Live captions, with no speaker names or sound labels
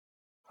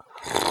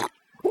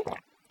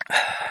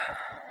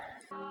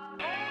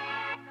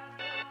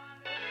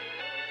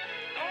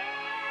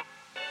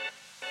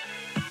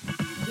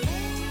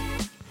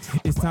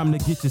time to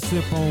get your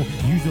sip on.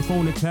 Use your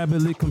phone, a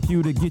tablet,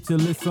 computer, get your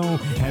list on.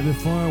 Having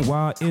fun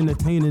while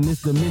entertaining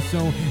is the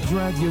mission.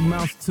 Drag your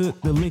mouse to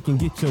the link and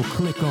get your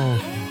click on.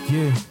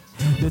 Yeah.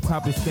 The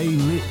topic stay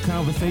lit,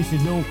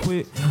 conversation don't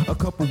quit. A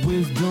couple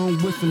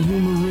wisdom with some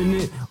humor in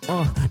it.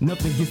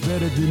 Nothing gets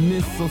better than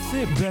this. So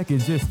sit back and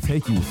just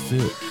take you a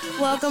sip.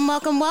 Welcome.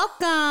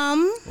 What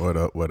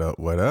up?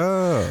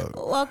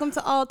 Welcome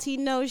to All Tea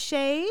No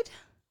Shade,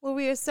 where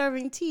we are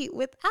serving tea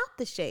without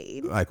the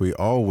shade. Like we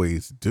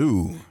always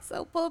do.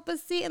 So pull up a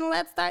seat and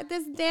let's start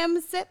this damn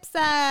sip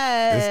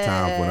set. It's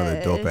time for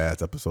another dope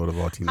ass episode of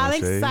All Tea No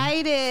Shade. I'm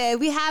excited.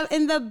 We have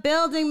in the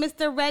building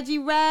Mr. Regi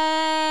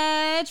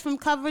from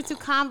Cover to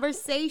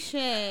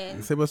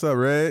Conversation. Say what's up,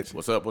 Reg.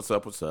 What's up?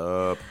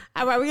 All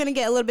right, we're gonna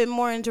get a little bit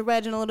more into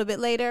Reg in a little bit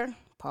later.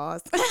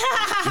 Pause.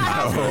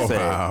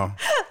 Wow.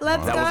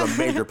 That was a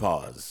major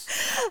pause.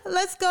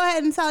 Let's go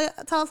ahead and tell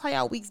us how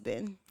y'all week's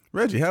been.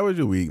 Reggie, how was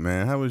your week,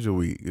 man? How was your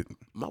week?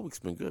 My week's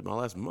been good. My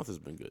last month has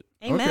been good.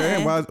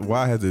 Amen. Okay,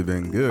 why has it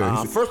been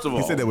good? First of all,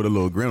 he said that with a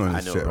little grin on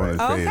his face.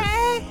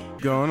 Okay.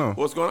 What's going on?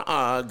 What's going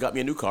on? Got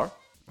me a new car.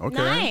 Okay.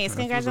 Nice.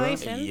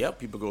 Congratulations. Yep.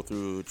 People go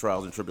through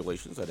trials and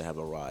tribulations. I had to have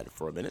a ride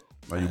for a minute.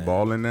 Are you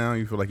balling now?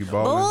 You feel like you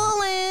balling?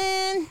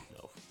 Balling.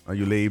 No. Are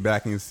you laid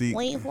back in your seat?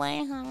 We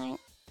play high.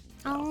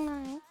 All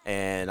night.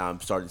 And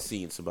I'm starting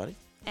seeing somebody.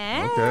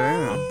 Eh? Okay.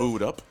 I'm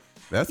booed up.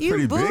 That's You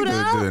pretty big booed to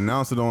up?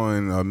 announce it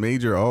on a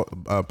major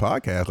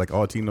podcast like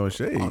All Tea No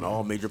Shade. On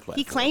all major platforms.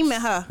 He claiming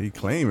her. He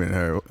claiming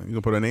her. You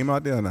gonna put her name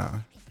out there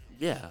now?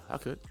 Yeah, I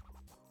could.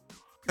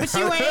 But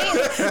you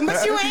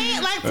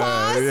ain't. Like,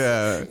 pause.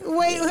 Yeah.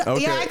 Wait.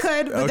 Okay. Yeah, I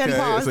could, but okay. then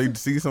pause. So you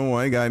see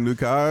someone got a new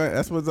car.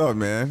 That's what's up,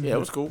 man. Yeah, it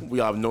was cool.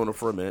 I've known her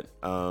for a minute.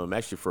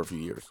 Actually for a few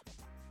years.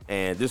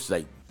 And this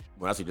like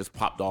when I say just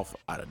popped off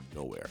out of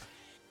nowhere.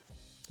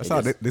 That's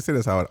how they say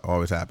that's how it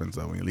always happens.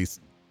 So when you're at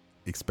least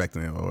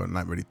expecting it or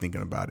not really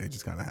thinking about it, it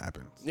just kind of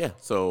happens. Yeah.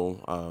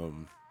 So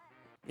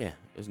yeah,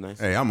 it's nice.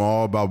 Hey, I'm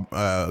all about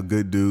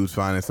good dudes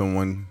finding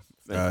someone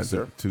Thank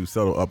you, to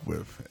settle up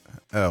with.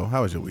 Elle,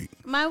 how was your week?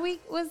 My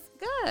week was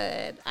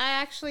good. I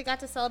actually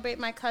got to celebrate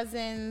my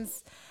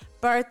cousin's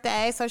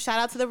birthday. So shout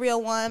out to the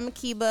real one,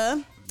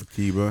 Kiba.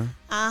 Kiba.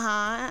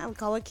 We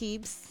call her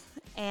Keebs.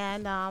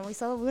 And we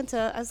went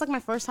to. It was like my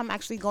first time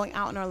actually going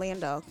out in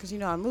Orlando because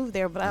I moved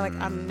there, but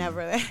I'm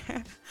never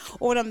there.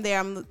 Or when I'm there,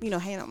 I'm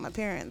hanging out with my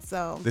parents.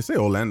 So They say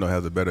Orlando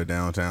has a better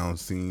downtown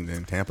scene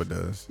than Tampa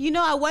does.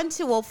 I went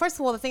to. Well, first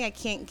of all, the thing I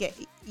can't get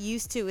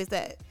used to is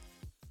that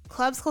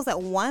clubs close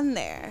at 1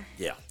 there.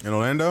 Yeah. In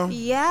Orlando?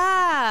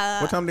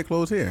 Yeah. What time they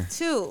close here?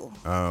 2.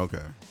 Oh,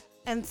 okay.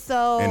 And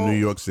so. And New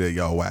York said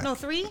y'all whack. No,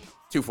 3.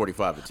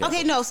 2:45 to 10.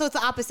 Okay, no. So it's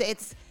the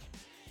opposite.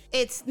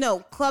 It's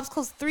clubs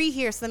close 3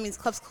 here, so that means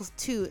clubs close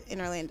 2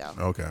 in Orlando.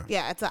 Okay.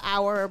 Yeah, it's an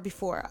hour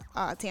before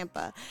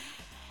Tampa.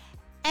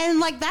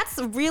 And that's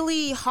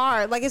really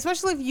hard.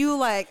 Especially if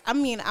you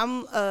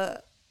I'm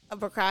a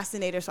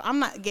procrastinator, so I'm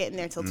not getting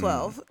there till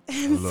 12.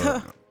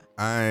 Look,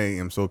 I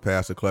am so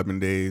past the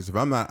clubbing days. If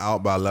I'm not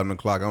out by 11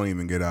 o'clock, I don't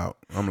even get out.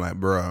 I'm like,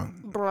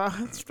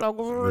 bruh,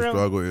 struggle for the real.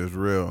 struggle is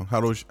real.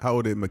 How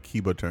old did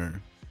Makiba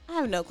turn? I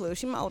have no clue.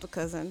 She's my older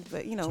cousin,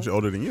 but She's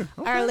older than you.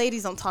 Okay. our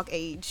ladies don't talk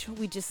age.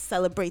 We just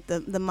celebrate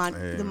the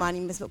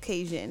monumental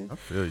occasion. I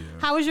feel you.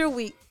 How was your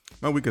week?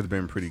 My week has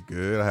been pretty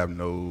good. I have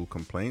no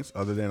complaints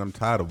other than I'm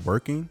tired of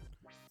working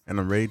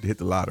and I'm ready to hit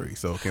the lottery.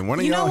 So can one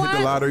of You know y'all hit the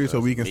what? lottery so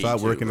we can Me stop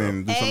too, working bro.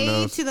 and do something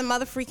else? To the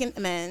mother freaking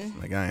men.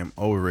 Like I am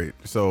over it.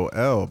 So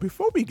Elle,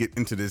 before we get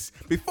into this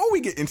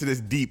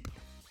deep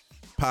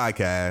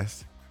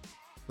podcast,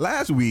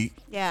 last week,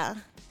 Yeah.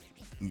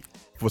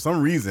 for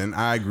some reason,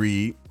 I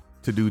agreed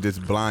to do this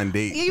blind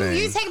date You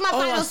thing. take my Oh,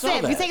 I final saw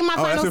sip. that. You taking my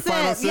Oh, that's final your sip.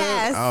 final sip?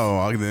 Yes.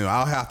 Oh, then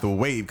I'll have to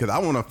wait because I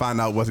want to find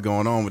out what's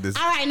going on with this.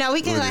 All right, no,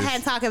 we can with go this. ahead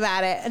and talk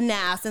about it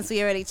now since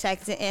we already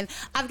checked it in.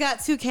 I've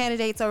got 2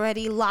 candidates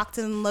already locked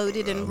and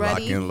loaded and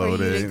ready Locked and for you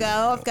to loaded.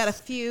 go. I've got a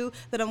few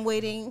that I'm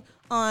waiting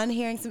on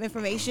hearing some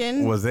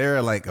information. Was there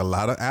a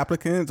lot of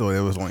applicants or it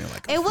was only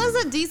like a It few?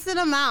 was a decent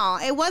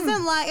amount. It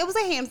wasn't it was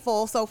a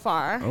handful so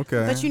far.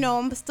 Okay. But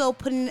I'm still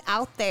putting it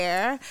out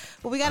there.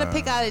 But we got to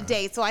pick out a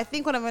date. So I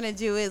think what I'm going to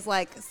do is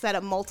set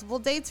up multiple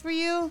dates for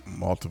you.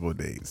 multiple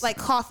days. Like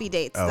coffee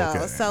dates Okay,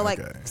 though. So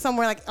okay.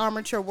 somewhere like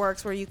Armature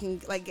Works where you can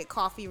get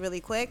coffee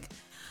really quick.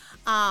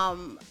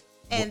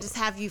 And just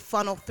have you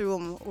funnel through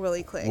them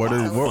really quick. what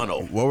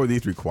funnel. were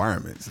these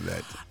requirements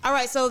that? All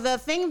right, so the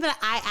thing that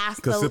I asked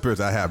Because sippers,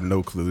 I have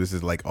no clue. This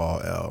is like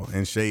all Elle.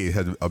 And Shay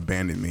has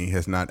abandoned me,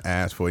 has not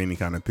asked for any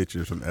kind of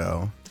pictures from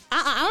Elle.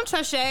 I don't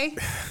trust Shay.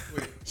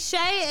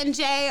 Shay and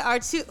Jay are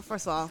two.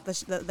 First of all,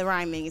 the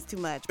rhyming is too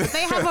much, but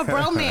they have a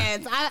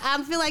bromance.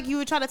 I feel like you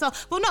would try to tell.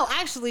 Well, no,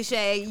 actually,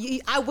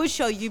 Shay, I would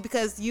show you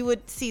because you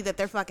would see that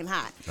they're fucking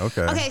hot.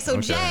 Okay. Okay, so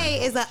Okay.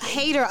 Jay is a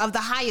hater of the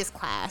highest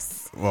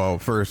class. Well,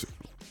 first,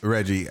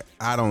 Reggie,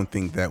 I don't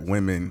think that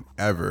women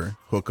ever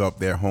hook up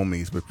their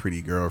homies with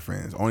pretty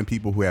girlfriends. Only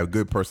people who have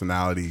good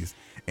personalities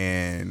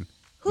and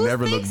Who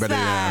never look thinks better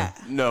that?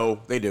 No,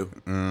 they do.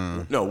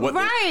 No, what?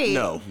 Right.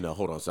 No,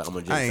 hold on a second.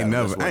 I'm gonna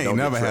I ain't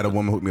never had a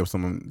woman hook me up with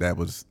someone that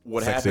was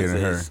What sexier happens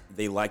than her. is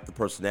they like the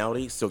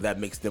personality, so that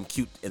makes them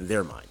cute in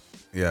their mind.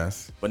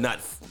 Yes. But not,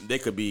 they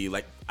could be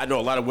like, I know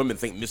a lot of women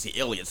think Missy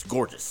Elliott's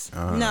gorgeous.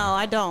 No,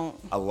 I don't.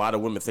 A lot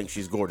of women think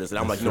she's gorgeous. And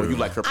I'm like, no, you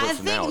like her I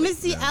personality. think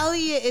Missy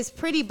Elliott is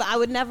pretty, but I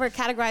would never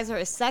categorize her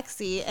as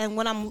sexy. And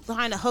when I'm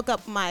trying to hook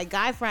up my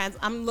guy friends,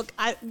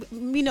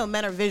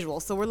 men are visual,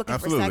 so we're looking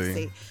for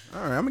sexy.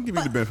 All right, I'm gonna give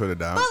you the benefit of the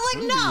doubt. But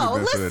like, no,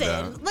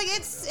 listen, like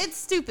it's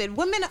stupid.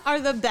 Women are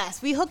the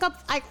best. We hook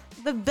up like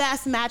the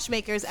best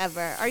matchmakers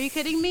ever. Are you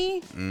kidding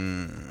me?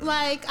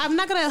 Like, I'm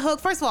not gonna hook.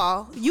 First of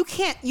all, you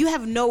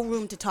have no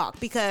room to talk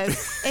because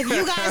if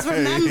you guys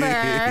remember,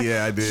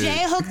 yeah, I did.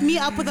 Jay hooked me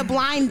up with a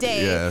blind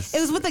date. Yes. It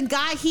was with a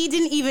guy he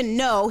didn't even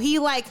know. He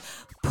like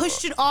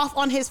pushed it off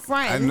on his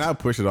friend. I did not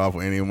push it off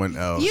on anyone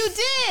else. You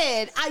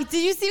did.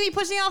 Did you see me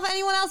pushing it off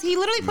anyone else? He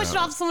literally pushed it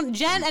off someone.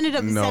 Jen ended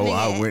up sending it. No,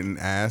 I went and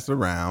asked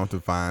around to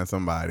find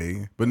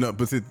somebody. But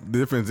see, the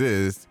difference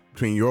is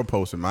between your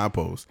post and my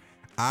post.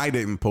 I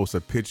didn't post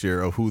a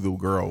picture of who the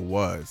girl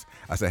was.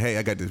 I said, hey,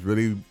 I got this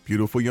really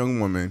beautiful young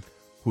woman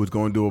who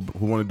want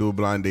to do a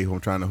blind date who I'm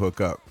trying to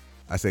hook up.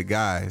 I said,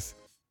 guys,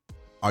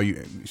 are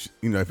you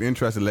if you're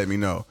interested, let me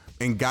know.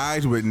 And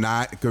guys would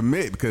not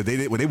commit because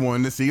they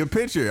wanted to see a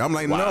picture. I'm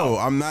like, no,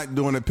 I'm not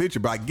doing a picture.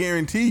 But I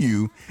guarantee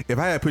you, if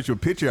I had put your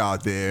picture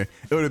out there,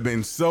 it would have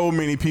been so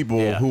many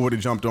people who would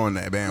have jumped on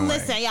that bandwagon.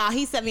 Listen, y'all,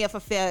 he set me up for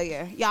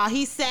failure. Y'all,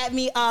 he set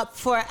me up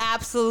for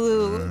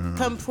absolute,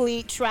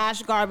 complete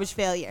trash, garbage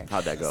failure.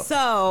 How'd that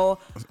go?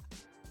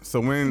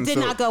 Did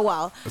not go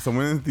well. So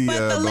when's the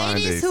But the blind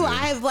ladies date who then?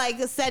 I've like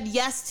said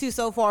yes to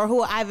so far,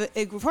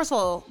 first of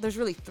all, there's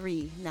really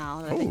 3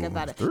 now that I think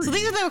about it. 3. So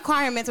these are the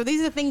requirements, or these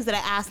are the things that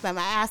I ask them.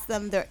 I ask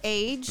them their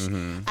age.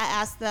 I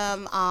ask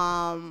them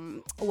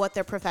what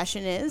their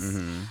profession is.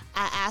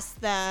 I ask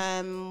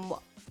them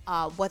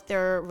what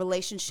their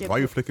relationship. Why are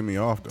you flicking me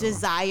off, though?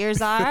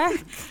 Desires are,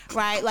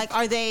 right? Like,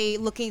 are they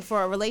looking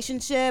for a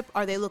relationship?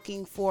 Are they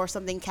looking for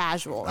something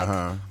casual?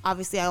 Like,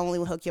 obviously, I only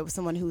would hook you up with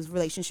someone who's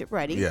relationship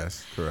ready.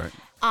 Yes, correct.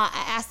 I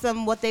asked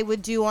them what they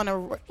would do on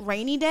a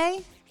rainy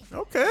day.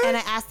 Okay. And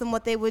I asked them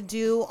what they would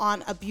do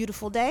on a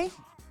beautiful day.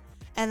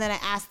 And then I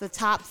asked the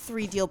top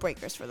 3 deal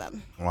breakers for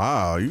them.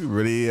 Wow, you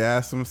really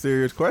asked some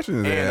serious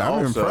questions there. And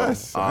I'm also,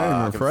 impressed.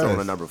 I'm I can throw in a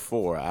impressed. number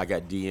 4. I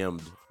got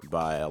DM'd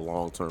by a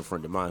long-term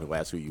friend of mine who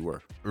asked who you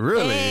were.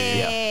 Really?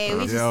 Hey,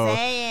 we just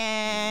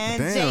saying.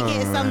 Damn, Jay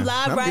getting some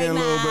love I'm right getting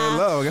now. a little bit of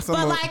love. I guess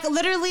But like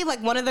literally,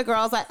 like one of the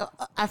girls, there's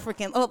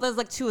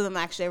like 2 of them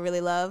actually I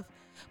really love.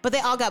 But they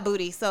all got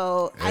booty,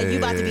 so you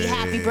about to be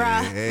happy,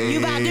 bruh. You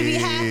about to be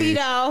happy,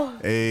 though.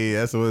 Hey,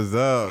 that's what's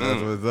up.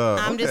 That's what's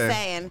up. I'm just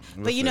saying.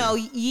 But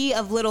ye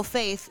of little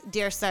faith,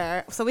 dear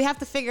sir. So we have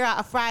to figure out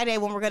a Friday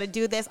when we're going to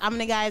do this. I'm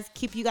going to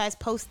keep you guys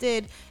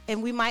posted,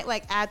 and we might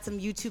like add some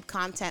YouTube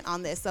content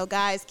on this. So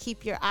guys,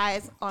 keep your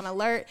eyes on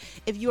alert.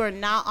 If you are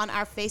not on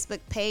our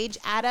Facebook page,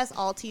 add us,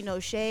 All Tea No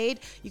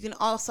Shade. You can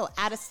also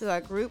add us to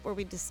our group where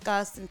we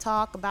discuss and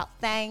talk about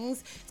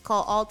things. It's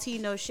called All Tea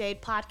No Shade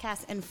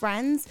Podcast and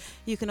Friends.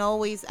 You can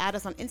always add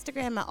us on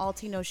Instagram at All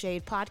Tea No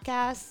Shade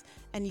Podcast,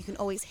 and you can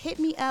always hit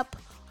me up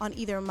on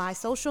either my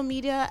social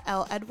media,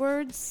 L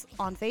Edwards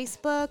on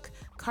Facebook,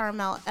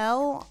 Carmel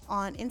L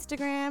on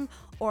Instagram,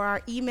 or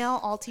our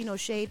email,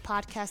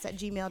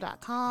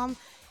 allteanoshadepodcast@gmail.com,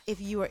 if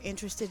you are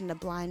interested in a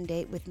blind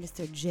date with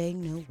Mr. Jay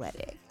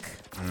Noetic.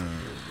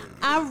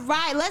 All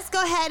right, let's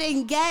go ahead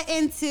and get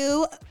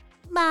into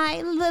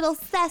my little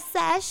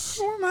sesh.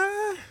 Who am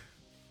I?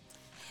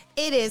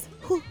 It is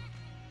who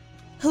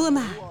am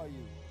I?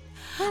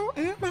 Who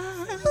am I? Who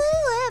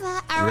am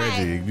I? All right.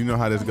 Reggie, you know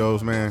how this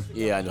goes, man?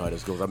 Yeah, I know how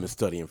this goes. I've been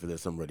studying for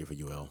this. I'm ready for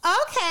you, L.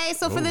 Okay,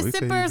 so for the we say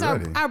sippers, he's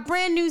ready. our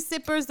brand new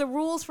sippers, the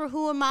rules for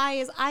Who Am I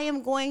is I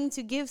am going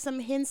to give some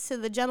hints to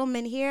the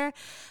gentlemen here.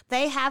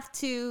 They have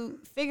to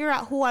figure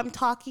out who I'm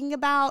talking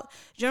about.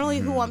 Generally,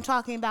 who I'm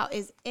talking about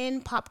is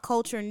in pop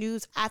culture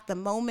news at the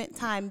moment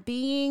time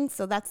being,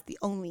 so that's the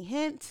only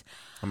hint.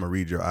 I'm going to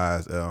read your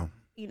eyes, L.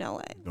 You know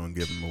what? Don't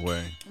give them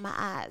away. My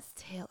eyes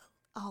tell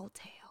all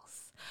tales.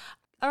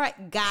 All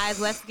right, guys,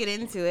 let's get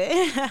into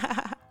it.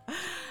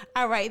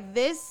 All right,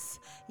 this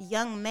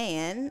young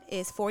man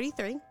is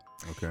 43.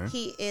 Okay.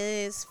 He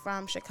is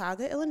from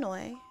Chicago,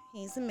 Illinois.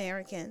 He's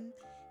American.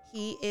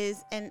 He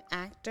is an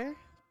actor,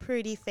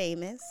 pretty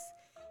famous.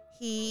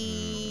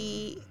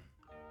 He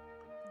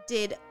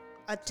did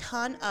a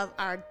ton of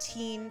our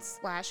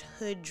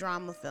teen/hood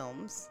drama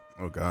films.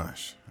 Oh,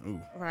 gosh.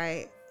 Ooh.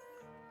 Right.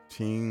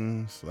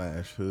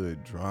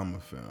 Teen/hood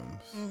drama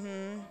films.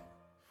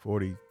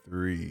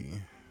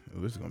 43. Ooh,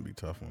 this is going to be a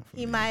tough one for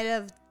me. He might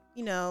have,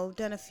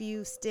 done a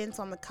few stints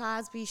on The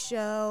Cosby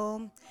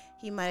Show.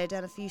 He might have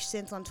done a few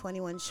stints on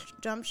 21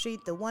 Jump Street,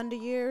 The Wonder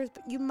Years.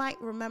 But you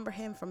might remember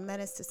him from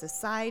Menace to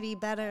Society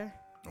better.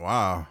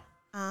 Wow.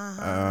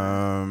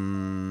 I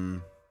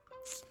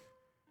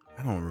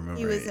don't remember.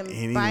 He was in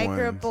anyone.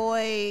 Biker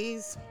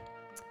Boys,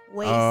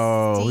 waist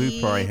Oh, deep.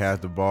 he probably has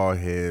the bald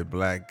head,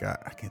 black guy.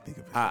 I can't think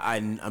of it. I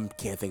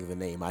can't think of the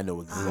name. I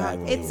know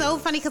exactly. It's so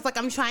funny because like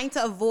I'm trying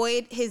to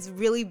avoid his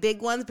really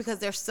big ones because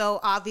they're so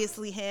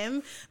obviously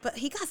him, but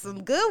he got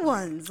some good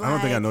ones. I don't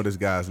think I like- know this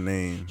guy's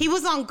name. He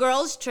was on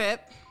Girls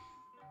Trip.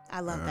 I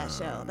love that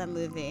show, that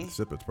movie.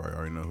 Sippers probably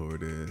already know who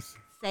it is.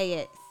 Say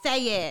it.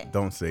 Say it.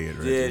 Don't say it,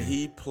 Reggie. Did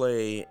he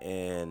play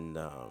and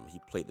he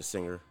played the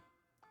singer?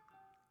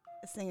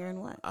 A singer in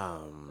what?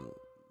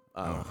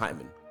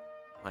 Hyman.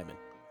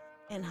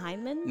 In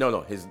Hyman? No,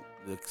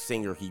 the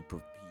singer he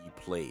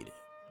played,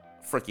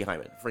 Frankie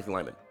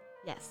Lyman.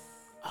 Yes.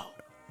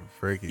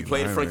 Frankie He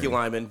played Lyman. Frankie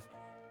Lyman.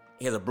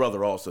 He has a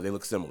brother also. They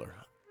look similar.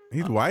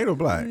 He's white or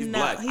black? No,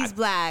 black. he's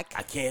black.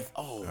 I can't.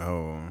 Oh.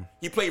 Oh.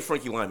 He played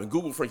Frankie Lyman.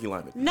 Google Frankie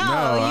Lyman. No, No,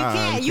 you I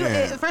can't. You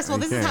can't. first of all,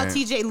 You this is how can't.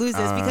 TJ loses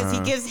because he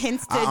gives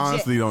hints to. I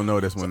honestly don't know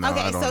this one. No,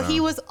 Okay, I don't so know.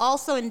 he was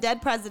also in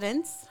Dead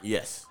Presidents.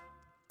 Yes.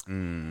 He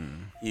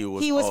He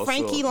was also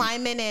Frankie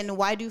Lyman in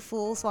Why Do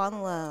Fools Fall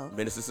in Love?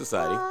 Menace to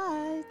Society.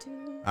 Why do-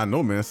 I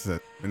know Menace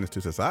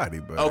to Society,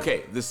 but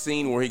Okay, the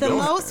scene where he The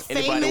goes. most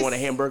Anybody famous- want a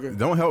hamburger?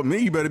 don't help me.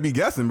 You better be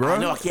guessing, bro. I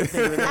know. I can't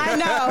think of the name. I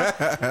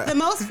know. The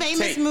most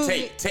famous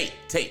movie.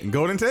 Tate.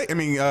 Golden Tate? I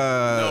mean,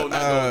 No,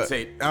 not Golden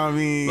Tate. I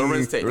mean,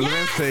 Lorenz Tate.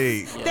 Lorenz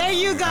Tate. There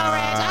you go, Reg.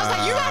 I was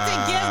like, you have to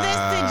give this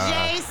to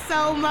Jay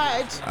so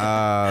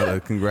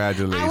much.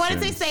 Congratulations. I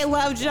wanted to say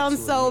Love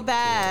Jones so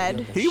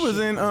bad. He was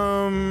in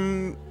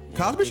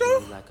Cosby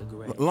Show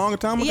a long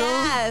time ago.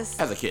 Yes.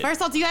 As a kid.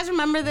 First of all, do you guys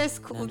remember this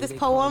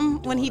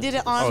poem when he did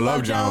it on Oh,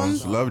 Love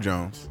Jones? Love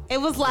Jones.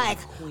 It was like,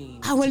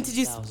 I wanted to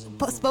do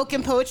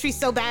spoken poetry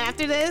so bad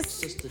after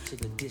this.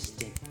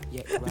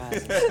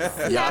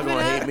 Y'all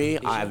gonna hate me?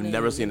 I've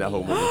never seen that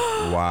whole movie.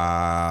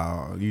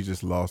 Wow, you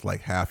just lost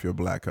like half your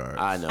black card.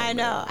 I know. I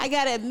know. I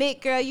gotta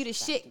admit, girl, you the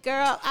shit,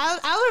 girl.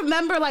 I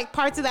remember like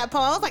parts of that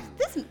poem. I was like,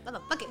 this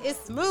motherfucker is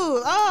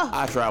smooth. Oh,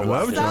 I tried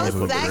Love watching Jones it.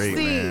 was sexy. great,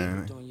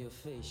 man.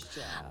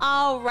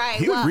 all right.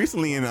 He was well,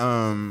 recently in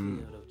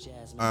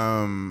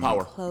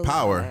Power.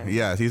 Power.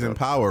 Yes, he's in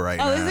Power right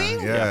Oh, now. is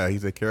he? Yeah,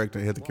 he's a character.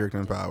 He has a character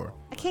in Power.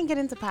 I can't get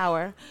into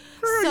Power.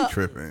 Girl, So- you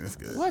tripping? It's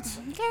good. What?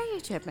 Girl, you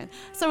tripping.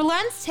 So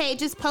Lorenz Tate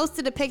just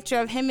posted a picture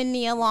of him and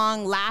Nia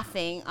Long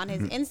laughing on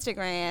his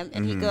Instagram,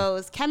 and he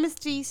goes,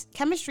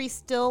 chemistry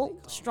still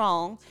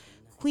strong,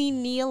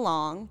 Queen Nia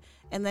Long,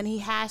 and then he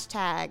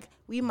hashtag,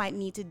 we might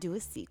need to do a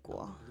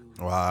sequel.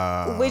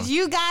 Wow. Would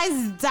you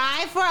guys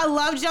die for a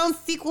Love Jones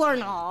sequel or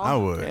no? I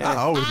would. I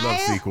always love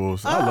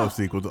sequels. I love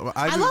sequels.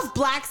 I love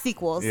black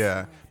sequels.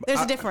 Yeah. There's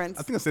a a difference.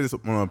 I think I said this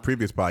on a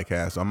previous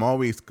podcast. I'm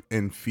always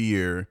in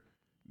fear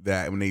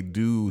that when they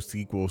do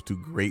sequels to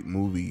great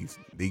movies,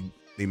 they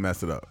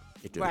mess it up.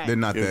 Right. They're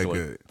not that Usually.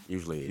 good.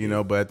 Usually. You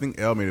know, but I think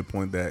Elle made a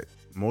point that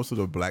most of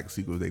the black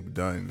sequels they've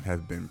done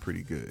have been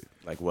pretty good.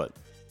 Like what?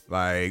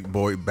 Like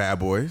Bad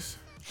Boys.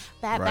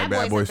 Bad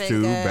Bad Boys have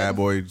 2, been good. Bad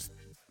Boys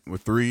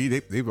with 3.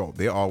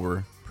 They all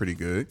were pretty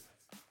good.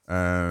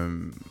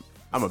 I'm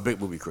a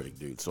big movie critic,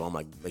 dude, so I'm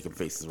like making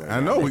faces right now. I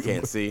know They we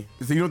can't see.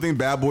 So you don't think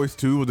Bad Boys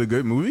 2 was a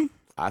good movie?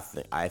 I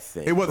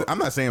think It was. I'm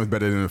not saying it was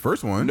better than the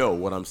first one. No,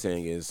 what I'm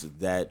saying is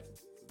that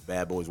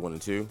Bad Boys 1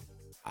 and 2,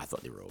 I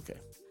thought they were okay.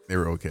 They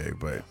were okay,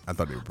 but I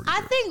thought they were pretty I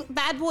good. think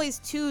Bad Boys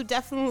 2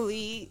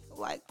 definitely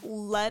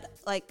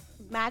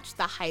match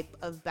the hype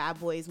of Bad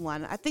Boys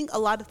 1. I think a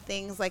lot of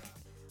things like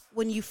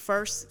when you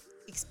first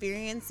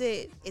experience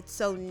it, it's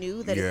so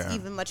new that it's Yeah.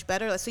 even much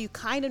better. Like, so you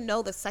kind of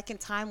know the second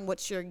time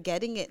what you're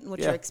getting it and what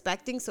Yeah. you're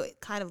expecting, so it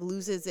kind of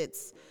loses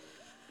its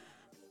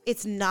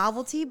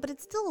novelty, but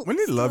it's still. When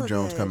did still Love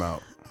Jones good. come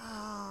out?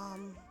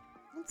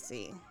 Let's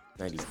see.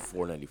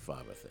 94, 95,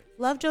 I think.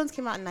 Love Jones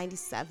came out in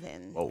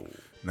 97. Oh,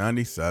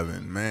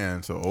 97.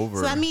 Man, so over.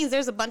 So that means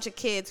there's a bunch of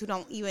kids who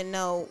don't even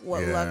know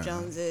what Yeah. Love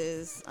Jones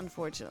is.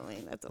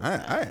 Unfortunately, that's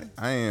okay.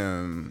 I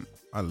ain't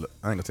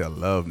gonna say I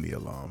love Nia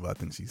Long, but I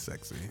think she's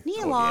sexy.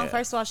 Nia Oh, Long, yeah.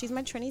 first of all, she's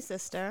my Trini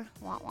sister.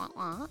 Wah, wah,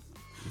 wah.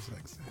 She's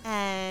sexy.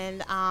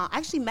 And I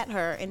actually met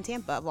her in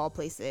Tampa, of all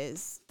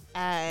places.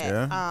 At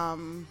Yeah?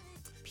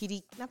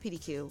 not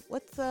PDQ.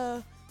 What's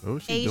the What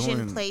was she Asian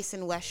doing? place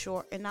in West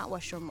Shore? And not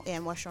West Shore,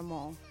 in West Shore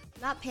Mall.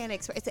 Not Panda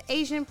Express. It's an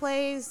Asian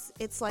place.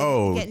 It's like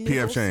Oh, you get P.F.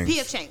 noodles. Chang's.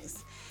 P.F.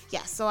 Chang's.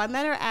 Yeah. So I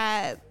met her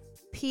at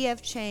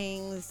P.F.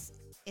 Chang's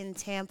in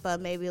Tampa,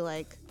 maybe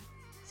like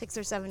 6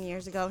 or 7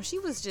 years ago. She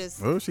was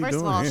just What was she first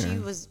doing of all, here? she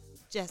was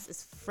just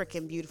as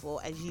freaking beautiful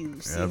as you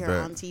see I her bet.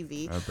 on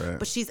TV. I bet.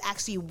 But she's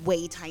actually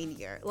way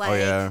tinier. Like Oh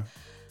yeah.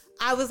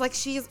 I was like,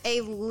 she's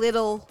a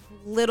little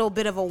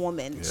bit of a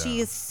woman. Yeah.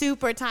 She is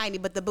super tiny,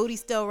 but the booty's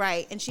still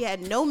right. And she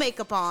had no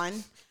makeup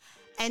on,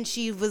 and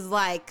she was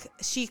like,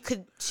 she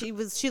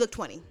looked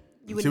 20. You would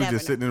She was never just know.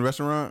 sitting in a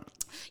restaurant.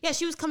 Yeah,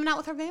 she was coming out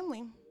with her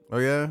family. Oh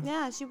yeah.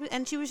 Yeah,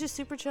 she was just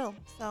super chill.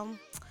 So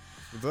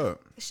What's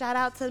up? shout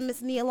out to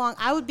Miss Nia Long.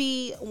 I would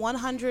be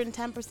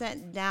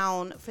 110%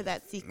 down for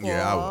that sequel.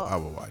 Yeah, I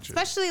will watch it.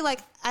 Especially like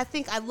I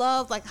think I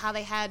love like how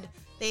they had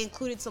they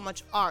included so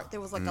much art.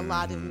 There was like a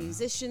lot of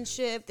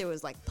musicianship. There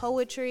was like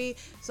poetry.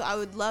 So I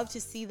would love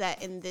to see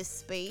that in this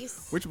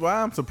space. Which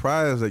why I'm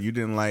surprised that you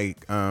didn't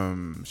like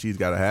She's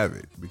Gotta Have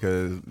It,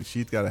 because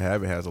She's Gotta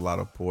Have It has a lot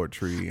of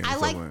poetry. And I so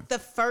like on. the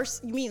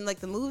first. You mean like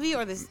the movie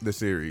or the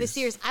series? The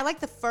series. I like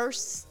the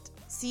first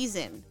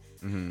season,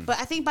 but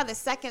I think by the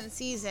second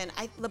season,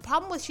 the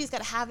problem with She's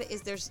Gotta Have It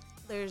is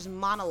there's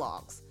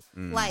monologues.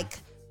 Like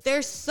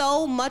there's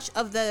so much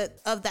of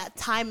that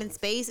time and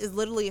space is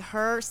literally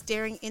her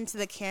staring into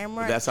the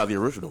camera. That's how the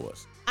original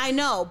was. I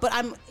know, but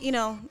I'm,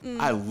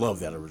 I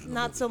love that original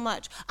not movie. so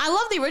much. I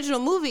love the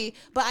original movie,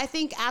 but I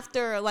think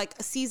after like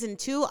season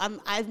 2,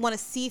 I want to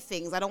see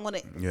things. I don't want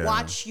to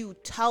watch you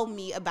tell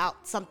me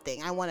about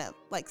something. I want to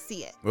like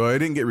see it. Well, it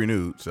didn't get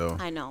renewed, so.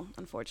 I know,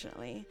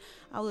 unfortunately.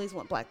 I always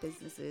want black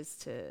businesses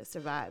to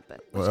survive,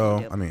 but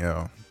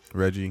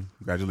Reggie,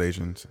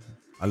 congratulations.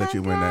 I let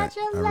you win that.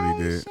 I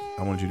really did.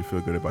 I wanted you to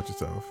feel good about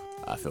yourself.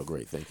 I feel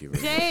great. Thank you.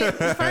 Jay,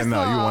 first of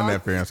all, you won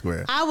that fair and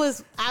square. I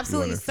was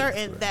absolutely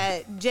certain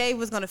that Jay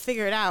was going to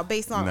figure it out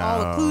based on all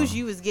the clues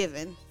you was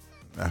given.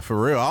 For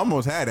real, I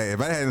almost had that. If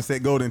I hadn't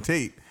said Golden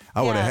Tate,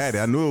 I would have had it.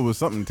 I knew it was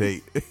something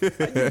Tate.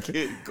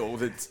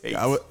 Golden Tate.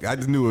 I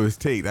just knew it was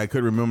Tate. I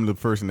couldn't remember the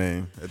first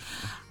name.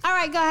 All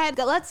right, go ahead.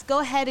 Let's go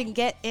ahead and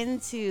get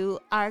into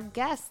our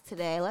guest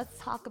today. Let's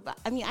talk about.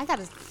 I got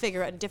to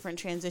figure out a different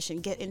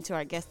transition. Get into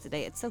our guest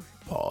today. It's so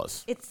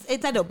Pause. It's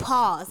I know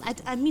pause.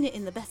 I mean it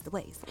in the best of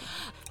ways.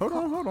 Hold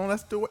on.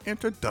 Let's do an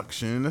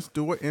introduction.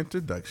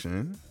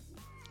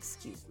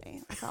 Excuse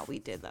me. I thought we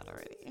did that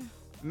already.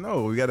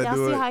 No, we got to Y'all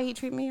do see it. how he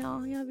treat me,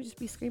 y'all? Y'all be just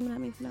be screaming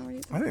at me for no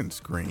reason. I didn't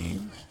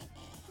scream.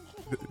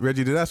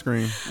 Reggie, did I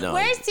scream? No.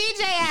 Where's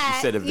TJ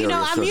at? said it very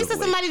I'm used to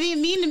assertively. somebody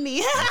being mean to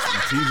me.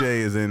 TJ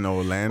is in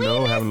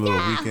Orlando We having a missed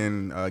little ya.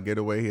 weekend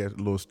getaway. He has a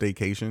little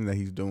staycation that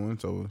he's doing.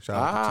 So shout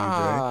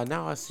out to TJ.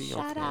 Now I see.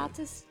 Shout okay. out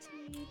to Steve.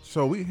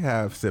 So we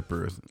have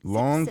Sippers,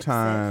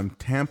 longtime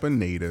Tampa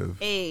native,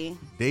 Hey.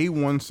 day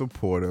one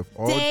supporter,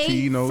 all Day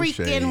tea no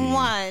freaking shade.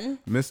 one.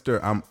 Mr.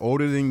 I'm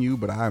older than you,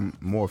 but I'm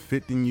more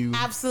fit than you.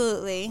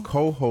 Absolutely.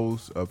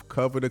 Co-host of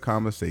Cover the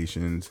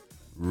Conversations,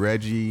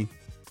 Reggie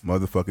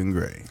motherfucking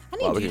Gray. I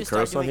Wow, need we you can to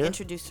start curse on doing here?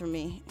 introduce for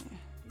me.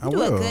 I You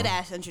do a will. good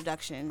ass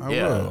introduction. I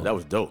Yeah, will. that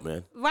was dope,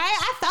 man. Right?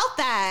 I felt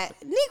that.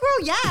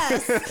 Negro,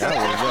 yes.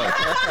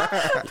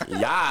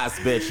 Yes,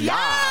 bitch.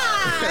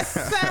 yes.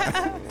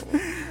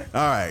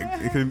 All right,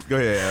 you can go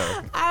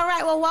ahead. All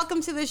right. Well, welcome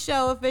to the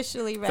show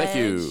officially, Reg. Thank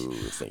you.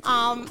 Thank you.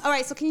 All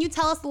right. So can you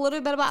tell us a little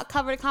bit about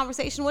Cover the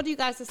Conversation? What do you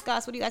guys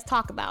discuss? What do you guys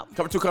talk about?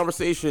 Cover 2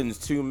 conversations,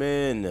 2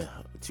 men,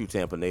 2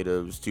 Tampa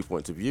natives, 2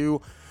 points of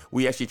view.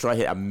 We actually try to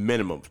hit a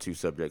minimum of 2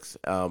 subjects.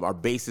 Our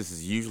basis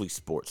is usually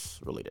sports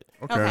related.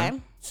 Okay.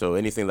 So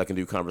anything that can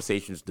do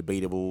conversations,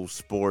 debatable,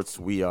 sports.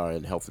 We are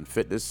in health and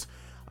fitness.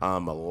 A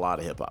lot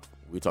of hip hop.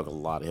 We talk a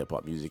lot of hip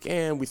hop music,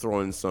 and we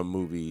throw in some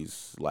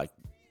movies like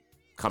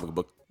comic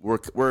book.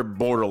 We're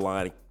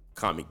borderline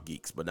comic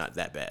geeks, but not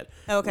that bad.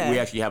 Okay. We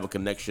actually have a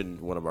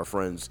connection, one of our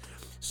friends.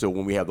 So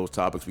when we have those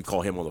topics, we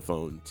call him on the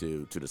phone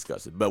to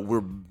discuss it. But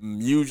we're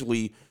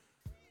usually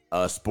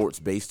sports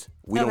based.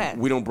 We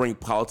don't bring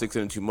politics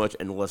in too much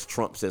unless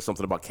Trump says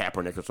something about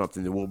Kaepernick or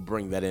something. Then we'll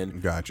bring that in.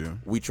 Gotcha.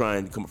 We try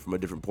and come from a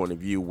different point of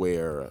view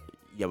where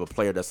you have a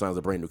player that signs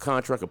a brand new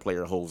contract, a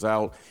player holds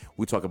out.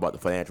 We talk about the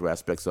financial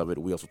aspects of it.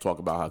 We also talk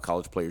about how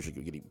college players should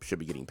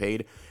be getting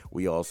paid.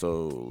 We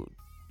also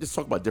just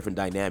talk about different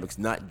dynamics,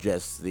 not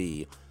just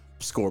the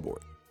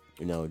scoreboard.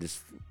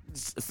 Just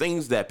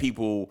things that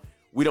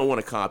we don't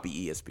want to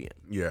copy ESPN.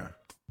 Yeah.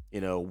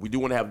 We do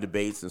want to have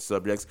debates and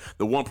subjects.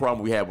 The one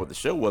problem we had with the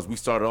show was we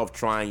started off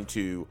trying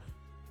to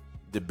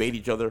debate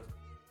each other,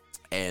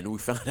 and we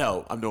found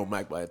out, I've known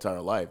Mike my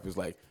entire life, it's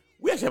like,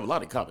 we actually have a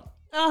lot in common.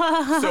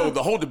 So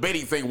the whole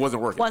debating thing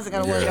wasn't working. Wasn't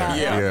going to work out.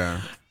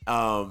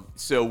 Yeah.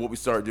 So what we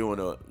started doing,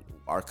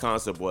 our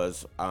concept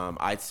was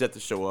I'd set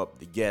the show up,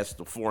 the guests,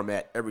 the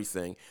format,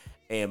 everything,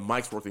 and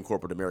Mike's worked in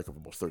corporate America for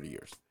almost 30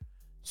 years.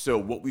 So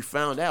what we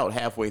found out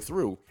halfway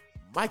through,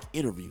 Mike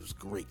interviews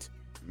great.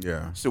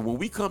 Yeah. So when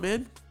we come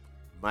in,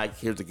 Mike,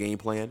 here's the game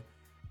plan,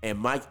 and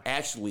Mike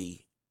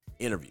actually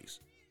interviews,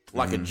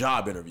 like a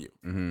job interview.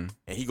 Mm-hmm.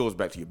 And he goes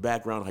back to your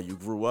background, how you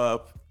grew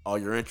up, all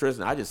your interests,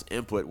 and I just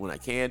input when I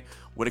can.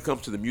 When it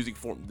comes to the music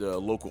form, the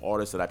local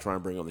artists that I try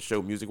and bring on the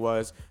show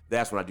music-wise,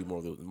 that's when I do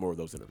more of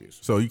those interviews.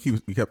 So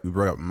you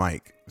brought up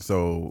Mike.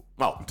 So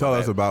tell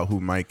us about who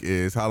Mike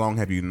is. How long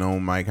have you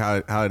known Mike? How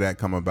did that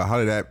come about? How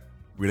did that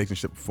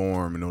relationship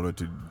form in order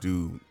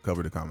to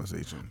cover the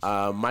conversations?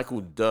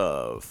 Michael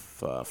Dove,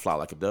 Fly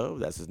Like a Dove,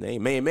 that's his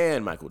name. Main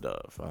man, Michael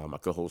Dove. My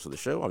co-host of the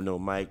show. I've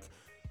known Mike.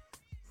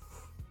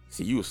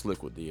 See, you were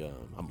slick with the,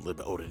 I'm a little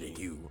bit older than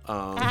you.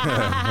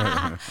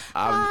 I've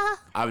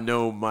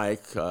known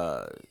Mike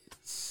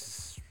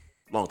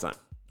long time.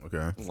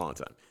 Okay. Long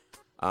time.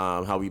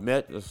 How we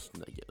met, let's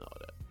not get all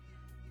that.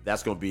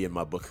 That's going to be in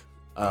my book.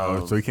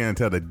 So you can't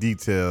tell the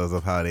details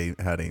of how they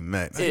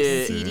met.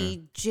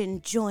 Seedy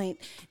gin joint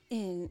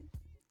in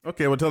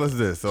Okay, well, tell us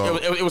this. So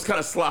It was kind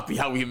of sloppy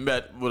how we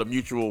met with a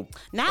mutual.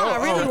 Now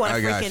I really want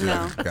to freaking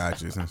know.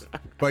 Got you.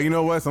 But you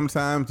know what?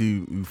 Sometimes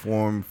you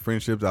form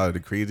friendships out of the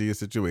craziest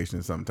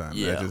situations. Sometimes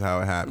that's just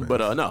how it happens.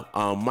 But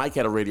no, Mike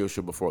had a radio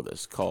show before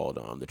this called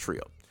The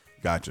Trio.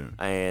 Gotcha.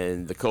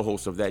 And the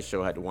co-host of that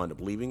show had to wind up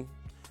leaving.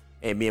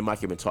 And me and Mike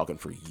have been talking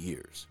for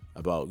years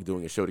about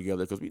doing a show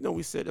together because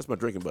we sit. That's my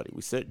drinking buddy.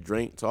 We sit,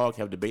 drink, talk,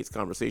 have debates,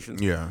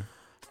 conversations. Yeah.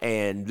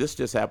 And this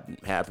just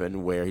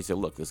happened where he said,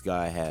 look, this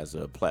guy has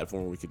a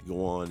platform we could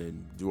go on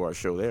and do our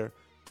show there.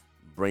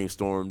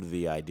 Brainstormed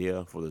the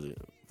idea for the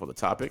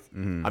topic.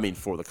 Mm-hmm. I mean,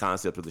 for the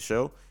concept of the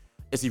show.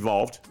 It's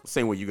evolved,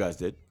 same way you guys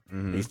did.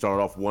 Mm-hmm. You start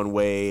off one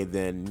way,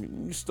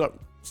 then you start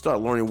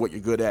learning what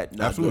you're good at,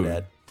 not Absolutely. good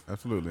at.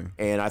 Absolutely.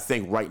 And I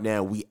think right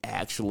now we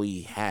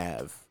actually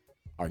have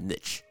our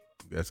niche.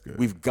 That's good.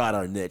 We've got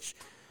our niche.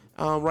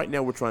 Right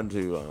now we're trying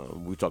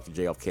to, we talked to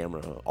Jay off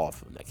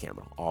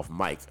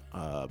mic,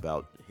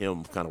 about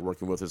him kind of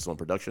working with us on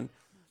production.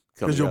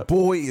 Because your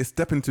boy is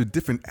stepping to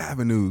different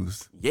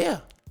avenues. Yeah.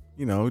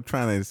 You know,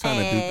 trying to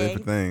do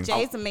different things.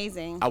 Jay's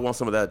amazing. I want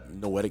some of that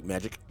noetic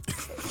magic.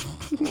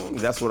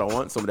 That's what I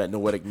want, some of that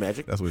noetic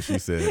magic. That's what she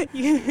said.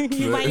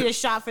 You might need a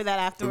shot for that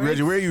afterwards.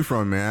 Reggie, where are you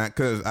from, man?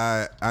 Because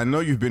I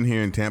know you've been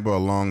here in Tampa a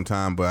long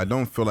time, but I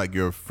don't feel like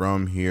you're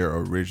from here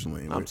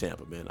originally. I'm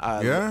Tampa, man.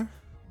 Yeah?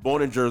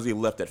 Born in Jersey,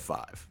 left at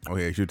 5. Oh,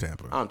 yeah, you're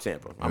Tampa. I'm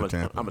Tampa. I'm a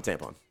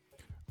tampon.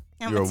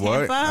 You're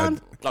what?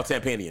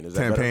 Tampanian. Is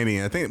that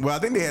Tampanian. I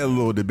think they had a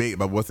little debate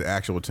about what's the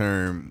actual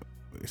term.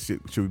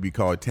 Should we be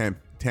called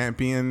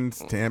Tampians?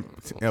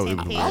 Tampians.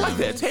 I like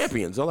that.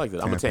 Tampions. I like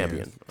that. I'm a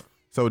Tampian.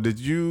 So did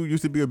you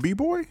used to be a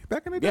B-boy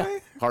back in the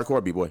day?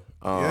 Hardcore B-boy.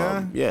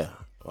 Yeah.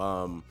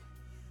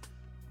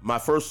 My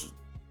first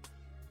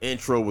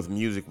intro with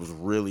music was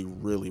really,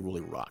 really,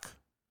 really rock.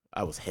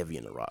 I was heavy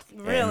into rock.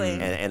 Really?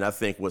 And I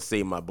think what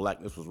saved my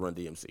blackness was Run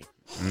DMC.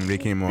 They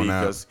came on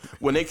because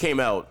when they came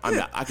out,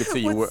 I could tell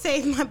you what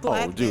saved my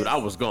blackness. Oh, dude, I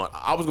was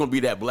gonna be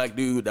that black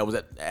dude that was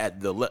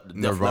at the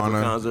Def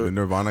Leppard concert. The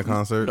Nirvana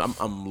concert. I'm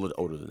a little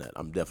older than that.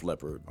 I'm Def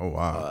Leppard. Oh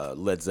wow.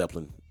 Led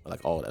Zeppelin,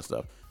 like all that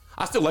stuff.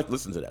 I still like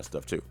listening to that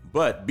stuff too.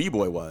 But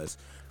B-boy wise,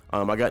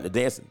 I got into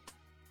dancing,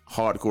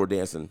 hardcore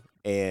dancing,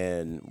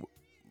 and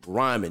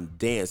rhyming,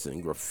 dancing,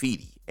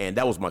 graffiti, and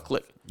that was my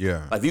clique.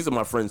 Yeah. Like these are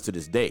my friends to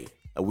this day.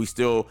 We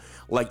still,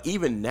 like,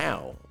 even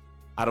now,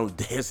 I don't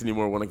dance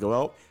anymore when I go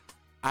out.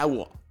 I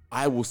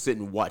will sit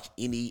and watch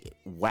any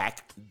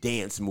whack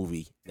dance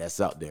movie that's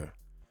out there.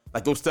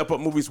 Like those step-up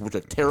movies, which are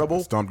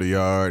terrible. Stomp the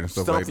Yard and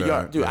stuff like that. Stomp the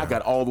Yard. Dude, I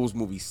got all those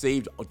movies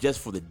saved just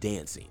for the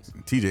dance scenes.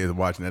 TJ was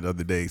watching that the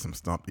other day, some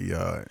Stomp the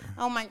Yard.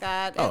 Oh, my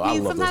God. I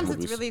love sometimes those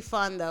it's movies. really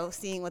fun, though,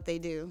 seeing what they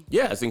do.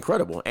 Yeah, it's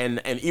incredible. And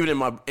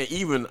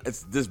even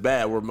it's this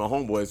bad where my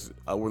homeboys,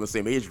 we're in the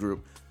same age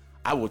group,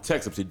 I will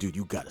text them and say, dude,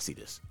 you got to see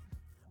this.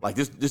 Like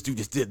this dude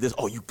just did this.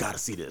 Oh, you gotta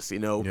see this, you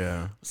know.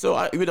 Yeah.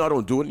 So even though I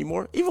don't do it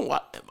anymore,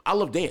 I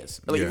love dance.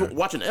 Like even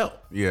watching Elle.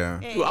 Yeah.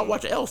 Dude, I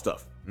watch Elle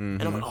stuff,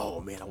 and I'm like,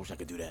 oh man, I wish I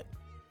could do that.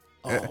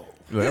 Oh.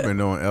 Look, I've been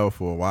knowing Elle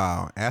for a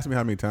while. Ask me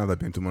how many times I've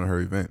been to one of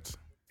her events.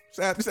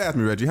 Just ask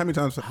me, Reggie. How many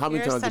times? How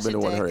many times have you been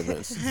to one of her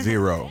events?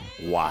 0.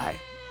 Why?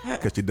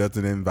 Because she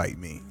doesn't invite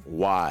me.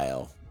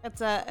 Why?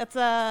 It's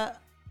a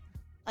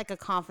like a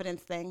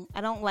confidence thing.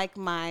 I don't like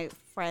my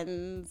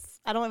friends.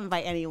 I don't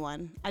invite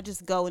anyone. I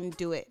just go and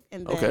do it,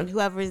 and then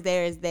whoever's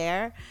there is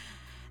there.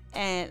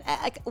 And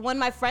when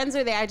my friends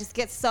are there, I just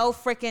get so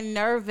freaking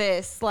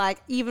nervous, like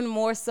even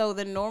more so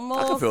than normal.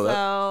 I can feel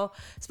that.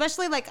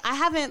 Especially like I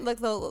haven't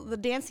the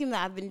dance team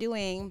that I've been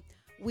doing.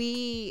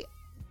 We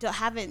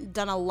haven't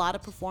done a lot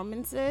of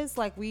performances.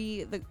 Like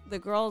the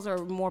girls are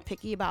more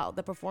picky about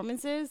the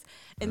performances,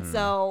 and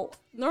so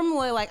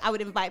normally like I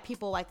would invite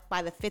people like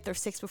by the 5th or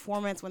 6th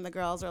performance when the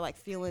girls are like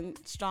feeling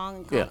strong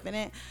and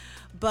confident.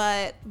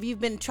 But we've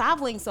been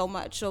traveling so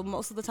much, so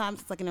most of the times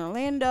it's like in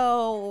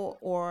Orlando,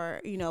 or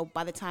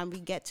by the time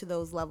we get to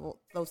those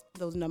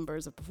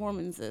numbers of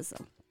performances.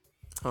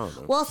 So.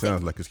 Well,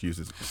 sounds like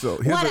excuses. So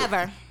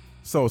whatever.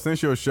 So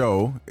since your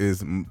show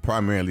is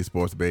primarily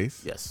sports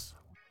based, yes.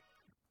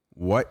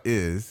 What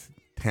is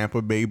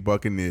Tampa Bay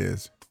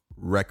Buccaneers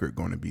record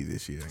going to be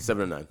this year?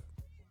 7-9.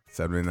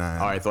 7-9.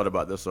 All right, thought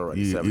about this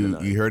already.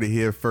 7-9. You heard it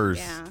here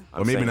first. Yeah.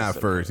 Or maybe not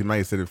first. He might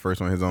have said it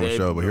first on his own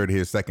show, but heard it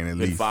here second at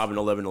least.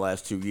 5-11 the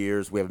last 2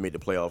 years. We haven't made the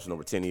playoffs in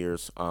over 10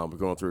 years. We're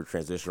going through a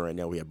transition right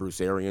now. We have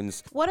Bruce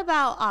Arians. What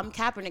about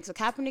Kaepernick? So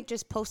Kaepernick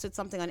just posted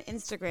something on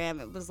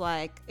Instagram. It was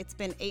like, it's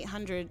been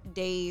 800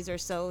 days or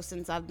so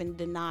since I've been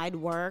denied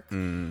work.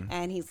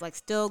 And he's like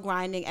still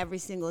grinding every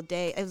single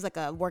day. It was like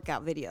a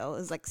workout video. It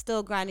was like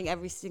still grinding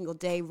every single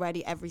day,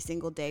 ready every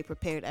single day,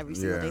 prepared every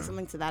single day,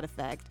 something to that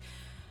effect.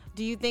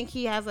 Do you think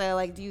he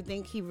do you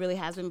think he really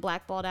has been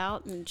blackballed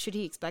out, and should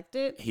he expect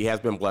it? He has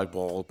been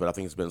blackballed, but I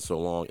think it's been so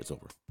long, it's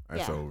over.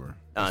 It's over.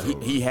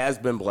 He has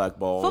been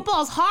blackballed.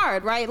 Football's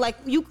hard, right?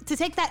 Like to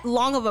take that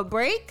long of a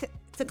break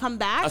to come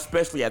back.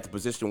 Especially at the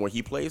position where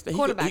he plays. He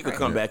could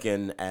come back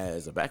in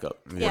as a backup.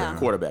 Yeah.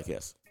 Quarterback,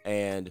 yes.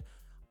 And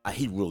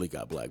he really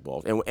got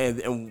blackballed.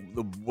 And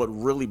what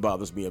really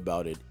bothers me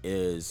about it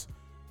is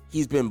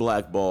he's been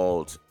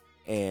blackballed,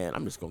 and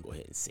I'm just gonna go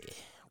ahead and say it.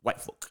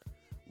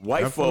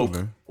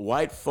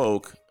 White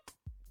folk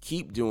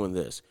keep doing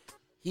this.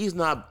 He's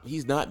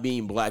not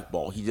being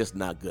blackballed. He's just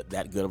not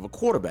that good of a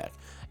quarterback.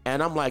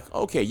 And I'm like,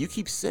 okay, you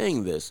keep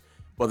saying this,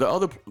 but there are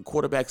other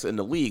quarterbacks in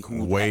the league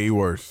who way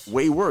worse.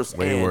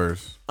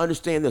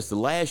 Understand this: the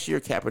last year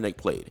Kaepernick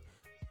played,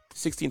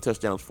 16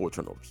 touchdowns, 4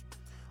 turnovers.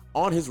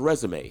 On his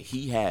resume,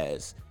 he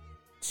has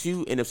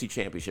 2 NFC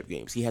Championship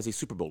games. He has a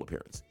Super Bowl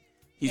appearance.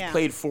 He's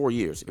played 4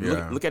 years.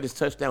 Look at his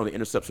touchdown to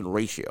interception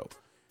ratio.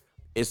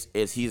 His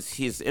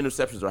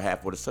interceptions are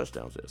half what his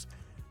touchdowns is.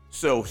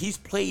 So he's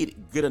played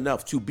good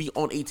enough to be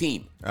on a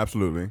team.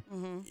 Absolutely.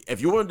 Mm-hmm. If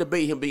you want to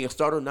debate him being a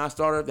starter, not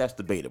starter, that's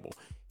debatable.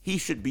 He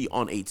should be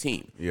on a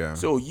team. Yeah.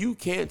 So you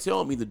can't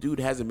tell me the dude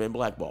hasn't been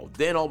blackballed.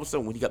 Then all of a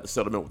sudden, when he got the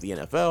settlement with the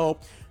NFL,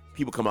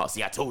 people come out and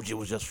say, I told you it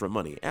was just for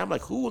money. And I'm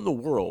like, who in the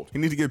world? He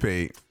needs to get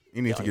paid.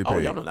 He needs to get paid. Oh,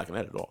 yeah, I'm not knocking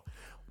that at all.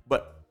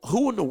 But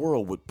who in the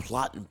world would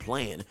plot and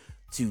plan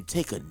to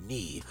take a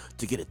knee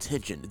to get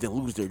attention, then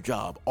lose their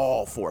job,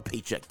 all for a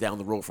paycheck down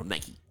the road from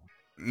Nike?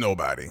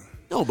 Nobody.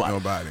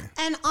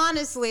 And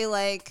honestly,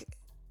 like,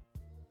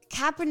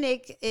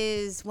 Kaepernick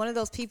is one of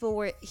those people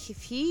where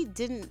if he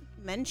didn't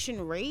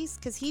mention race,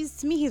 because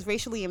to me he's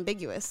racially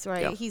ambiguous,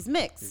 right? Yeah. He's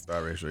mixed. He's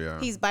biracial, yeah.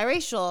 He's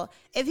biracial.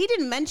 If he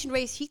didn't mention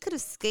race, he could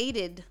have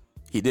skated.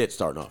 He did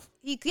starting off.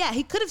 He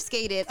could have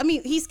skated. I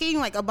mean, he's skating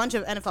like a bunch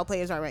of NFL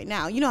players are right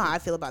now. You know how I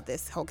feel about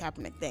this whole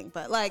Kaepernick thing,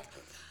 but like,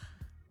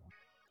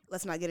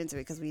 let's not get into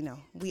it because we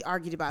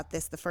argued about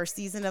this the first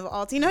season of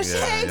All Teen No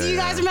Shade. Do you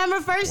guys remember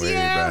first year?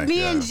 Back,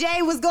 me and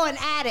Jay was going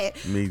at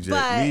it. Me,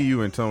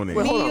 you, and Tony.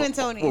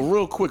 Tony. Well,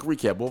 real quick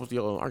recap. What was the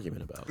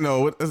argument about?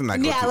 No, let's not.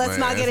 Let's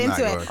not get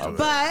into it.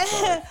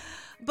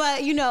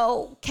 But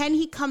can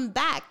he come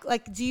back?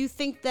 Like, do you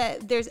think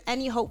that there's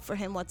any hope for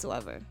him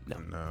whatsoever?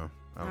 No.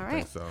 I don't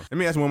think so. Let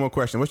me ask one more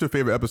question. What's your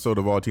favorite episode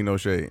of All Teen No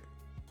Shade?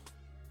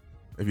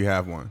 If you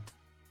have one.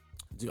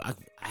 Dude, I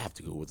have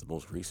to go with the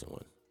most recent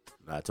one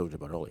I told you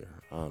about earlier.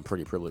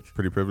 Pretty Privileged.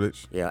 Pretty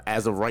Privileged? Yeah,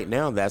 as of right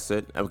now, that's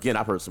it. Again,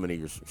 I've heard so many of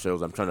your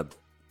shows. I'm trying to...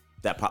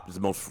 That pop is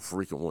the most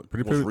frequent one.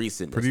 Most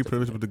recent. Pretty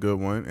Privileged was the good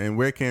one. And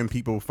where can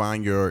people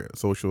find your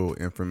social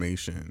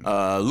information?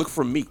 Look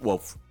for me.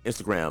 Well,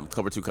 Instagram,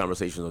 Cover 2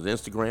 Conversations on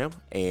Instagram.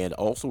 And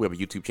also, we have a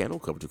YouTube channel,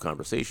 Cover 2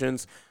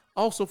 Conversations.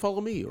 Also,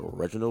 follow me,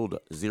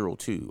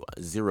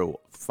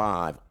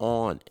 Reginald0205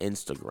 on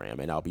Instagram.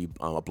 And I'll be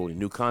uploading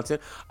new content.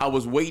 I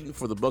was waiting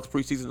for the Bucks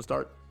preseason to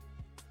start,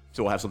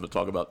 so I'll have something to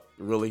talk about.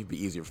 Really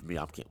be easier for me.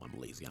 I'm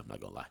lazy. I'm not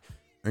going to lie.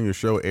 And your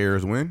show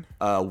airs when?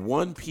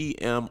 1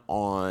 p.m.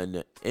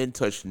 on In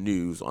Touch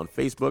News on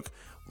Facebook.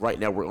 Right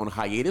now, we're on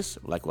hiatus.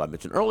 Like what I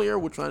mentioned earlier,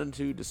 we're trying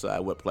to decide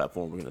what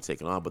platform we're going to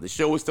take it on. But the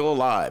show is still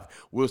alive.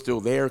 We're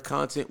still there.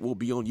 Content will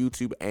be on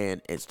YouTube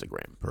and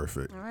Instagram.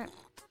 Perfect.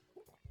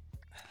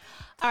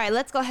 All right,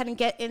 let's go ahead and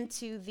get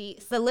into the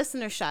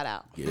listener shout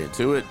out. Get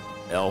into it,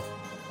 Elle.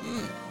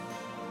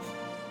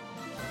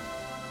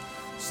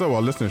 So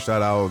our listener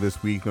shout out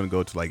this week going to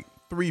go to like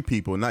 3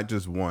 people, not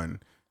just one.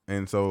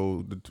 And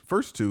so the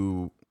first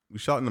 2, we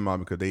shouting them out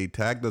because they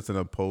tagged us in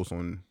a post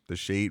on the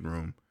Shade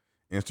Room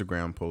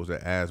Instagram post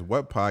that asks,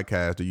 what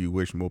podcast do you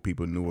wish more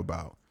people knew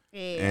about?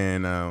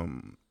 Yeah.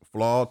 And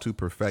Flawed to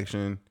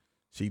Perfection,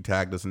 she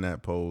tagged us in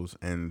that post.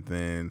 And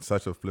then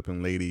Such a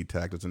Flippin' Lady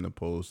tagged us in the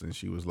post. And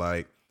she was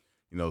like,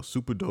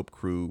 super dope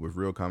crew with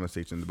real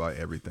conversations about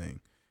everything.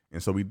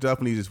 And so we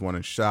definitely just want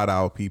to shout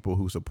out people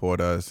who support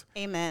us.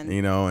 Amen.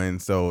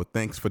 And so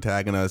thanks for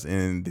tagging us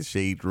in the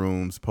Shade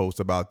Room's post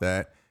about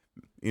that.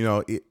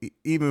 Even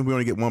if we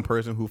only get one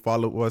person who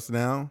followed us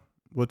now,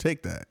 we'll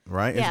take that,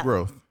 right? Yeah. It's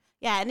growth.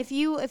 Yeah, and if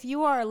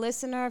you are a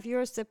listener, if you're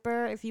a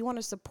sipper, if you want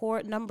to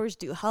support, numbers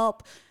do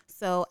help.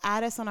 So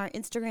add us on our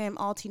Instagram,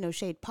 All Teen No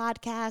Shade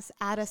Podcast.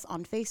 Add us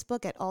on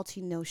Facebook at All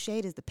Teen No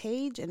Shade is the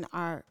page, and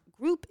our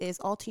group is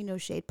All Teen No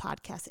Shade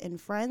Podcast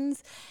and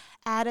Friends.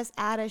 Add us,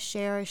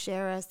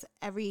 share us.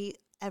 Every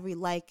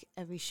like,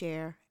 every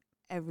share,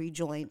 every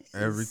join.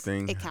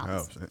 Everything it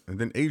counts. Helps. And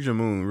then Asia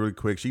Moon, really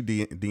quick, she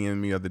DM'd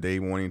me the other day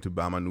wanting to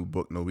buy my new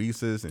book,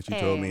 Novices, and she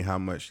told me how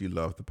much she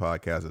loved the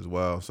podcast as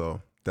well.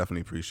 So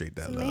definitely appreciate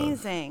that.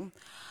 Amazing.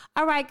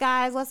 All right,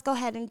 guys, let's go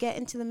ahead and get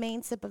into the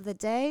main sip of the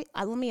day.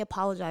 Let me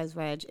apologize,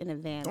 Reg, in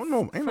advance. Ain't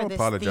no this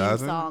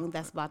apologizing. Theme song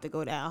that's about to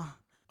go down.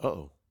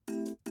 Uh-oh.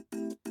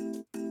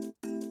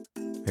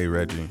 Hey,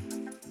 Reggie,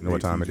 you know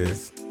what time it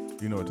is?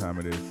 You know what time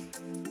it is.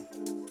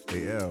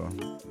 Hey, Elle.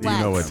 Do you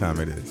know what time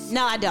it is?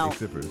 No, I don't. Hey,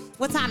 sippers.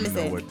 What time is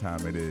it? You know what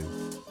time it is.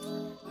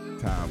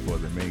 Time for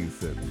the main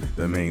sip.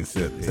 The main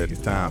sip. Said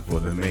it's time for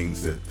the main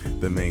sip.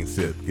 The main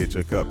sip. Get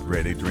your cup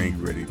ready, drink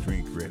ready,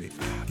 drink ready.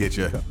 Get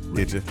your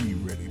tea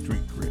ready,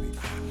 drink ready.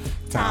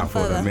 Time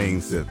for the main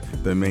sip.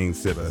 The main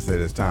sip. I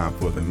said it's time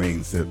for the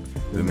main sip.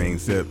 The main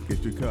sip.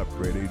 Get your cup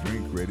ready,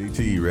 drink ready.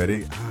 Tea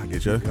ready.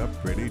 Get your cup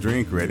ready,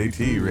 drink ready.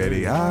 Tea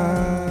ready.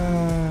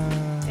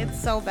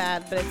 It's so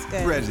bad, but it's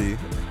good. Reggie,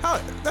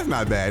 that's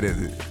not bad,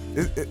 is it?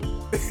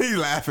 He's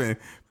laughing,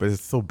 but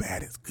it's so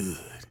bad it's good.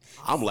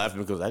 I'm laughing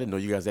because I didn't know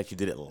you guys actually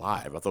did it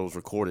live. I thought it was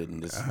recorded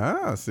and just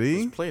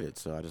see? played it,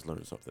 so I just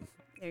learned something.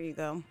 There you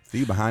go.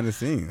 See, behind the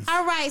scenes.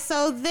 All right,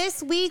 so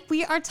this week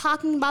we are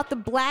talking about the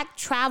Black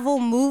travel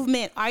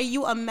movement. Are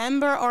you a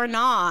member or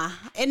not?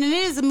 And it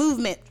is a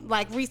movement,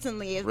 like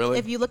recently. Really?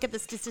 If you look at the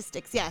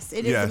statistics, yes,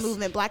 it is a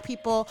movement. Black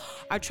people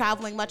are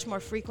traveling much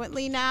more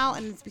frequently now,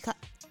 and it's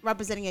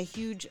representing a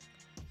huge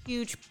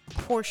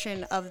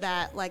portion of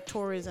that, like,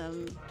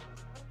 tourism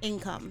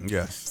income.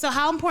 Yes. So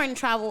how important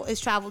is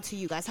travel to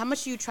you guys? How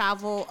much do you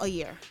travel a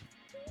year?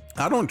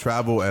 I don't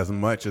travel as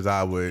much as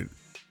I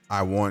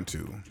want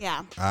to.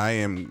 Yeah. I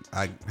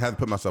have to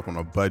put myself on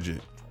a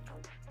budget.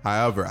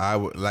 However, I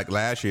would, like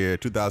last year,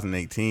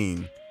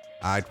 2018,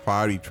 I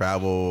probably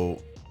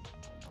traveled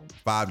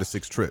 5 to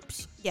 6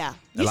 trips. Yeah.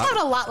 You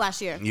traveled a lot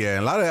last year. Yeah,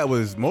 and a lot of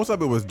that most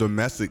of it was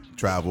domestic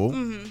travel.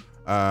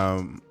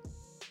 Mm-hmm.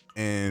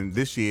 And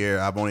this year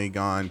I've only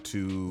gone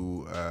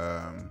to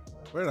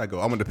where did I go?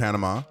 I went to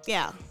Panama.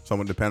 Yeah. So I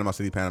went to Panama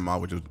City, Panama,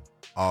 which was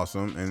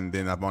awesome. And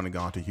then I've only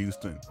gone to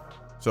Houston.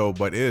 So,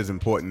 but it is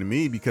important to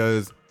me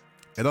because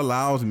it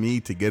allows me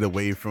to get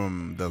away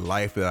from the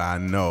life that I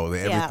know,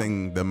 everyday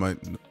thing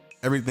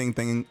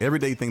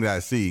that I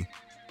see.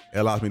 It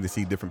allows me to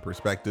see different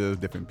perspectives,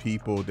 different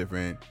people, I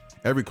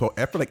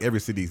feel like every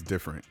city is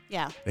different.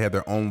 Yeah. They have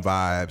their own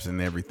vibes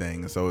and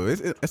everything. So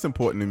it's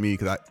important to me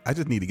because I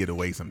just need to get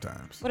away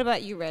sometimes. What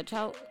about you, Reg?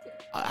 How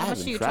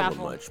much do you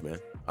travel? Much, man.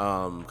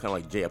 Kind of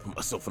like Jay, I put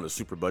myself on a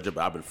super budget,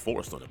 but I've been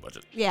forced on a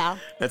budget. Yeah.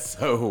 And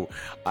so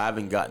I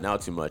haven't gotten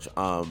out too much.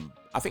 I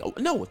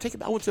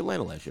went to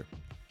Atlanta last year.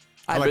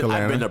 I've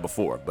been there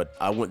before, but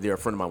I went there. A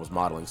friend of mine was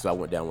modeling, so I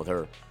went down with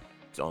her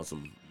on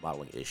some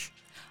modeling-ish.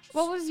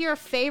 What was your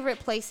favorite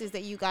places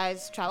that you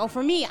guys travel?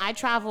 For me, I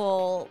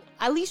travel,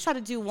 I at least try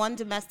to do one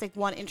domestic,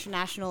 one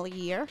international a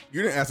year.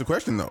 You didn't ask the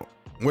question, though.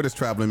 What does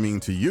traveling mean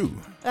to you?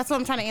 That's what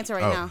I'm trying to answer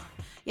right now.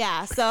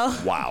 Yeah, so.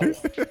 Wow. You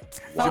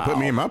put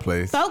me in my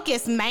place.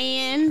 Focus,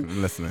 man.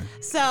 I'm listening.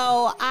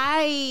 So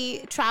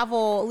I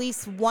travel at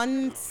least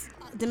once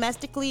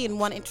domestically and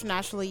one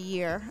international a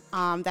year.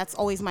 That's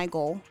always my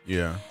goal.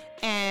 Yeah.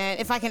 And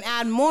if I can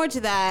add more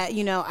to that,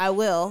 I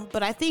will.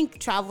 But I think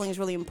traveling is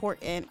really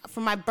important. For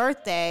my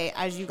birthday,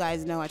 as you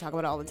guys know, I talk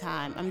about it all the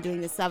time, I'm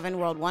doing the 7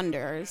 World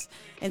Wonders.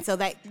 And so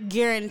that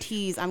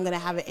guarantees I'm going to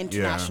have an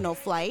international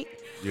flight.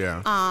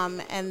 Yeah.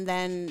 And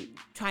then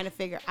trying to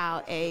figure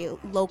out a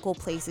local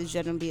place is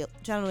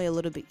generally a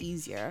little bit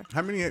easier.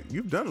 How many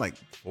you've done? Like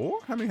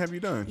 4? How many have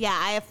you done? Yeah,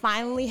 I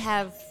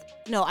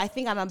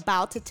think I'm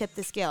about to tip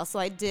the scale. So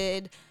I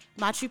did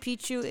Machu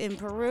Picchu in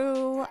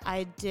Peru.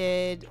 I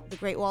did the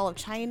Great Wall of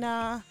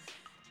China.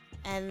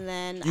 And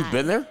then You've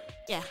been there?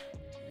 Yeah.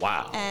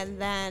 Wow. And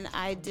then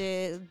I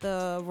did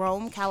the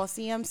Rome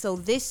Colosseum. So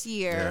this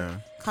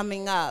year,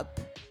 coming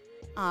up,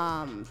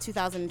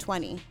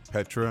 2020.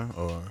 Petra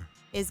or?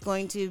 Is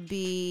going to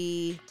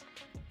be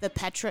the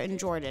Petra in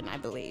Jordan, I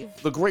believe.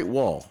 The Great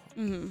Wall.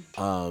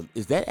 Mm-hmm.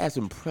 Is that as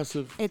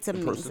impressive? It's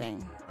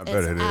amazing. I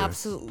bet it is.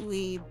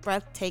 Absolutely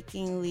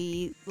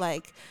breathtakingly,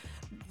 like,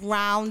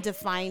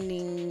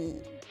 ground-defining,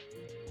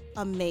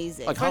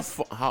 amazing. Like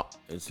how?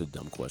 It's a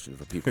dumb question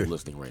for people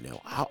listening right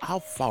now. How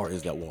far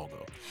is that wall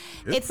go?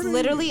 It's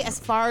literally as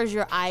far as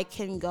your eye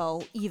can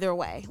go either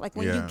way. Like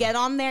when you get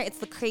on there, it's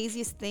the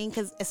craziest thing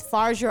because as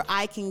far as your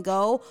eye can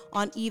go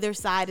on either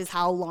side is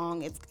how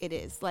long it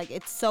is. Like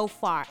it's so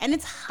far and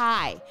it's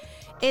high.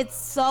 It's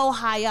so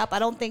high up. I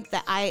don't think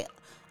that I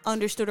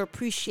understood or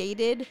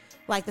appreciated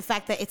like the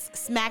fact that it's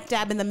smack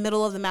dab in the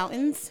middle of the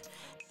mountains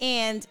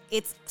and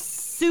it's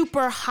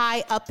super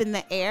high up in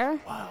the air.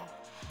 Wow.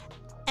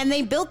 And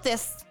they built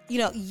this,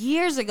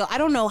 years ago. I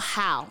don't know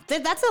how.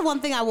 That's the one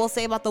thing I will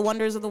say about the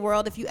wonders of the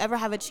world. If you ever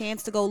have a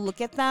chance to go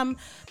look at them,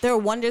 they're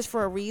wonders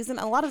for a reason.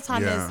 A lot of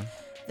times is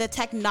the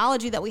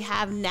technology that we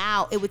have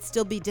now, it would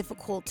still be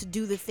difficult to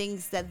do the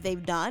things that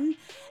they've done.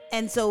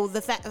 And so the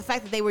fact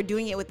that they were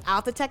doing it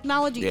without the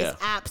technology is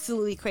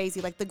absolutely crazy.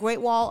 Like the Great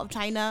Wall of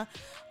China,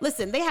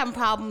 listen, they having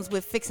problems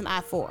with fixing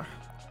I-4.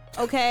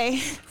 Okay.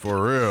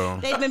 For real.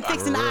 They've been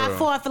fixing the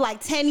I-4 for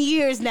like 10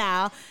 years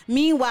now.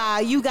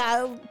 Meanwhile, you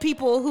got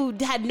people who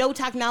had no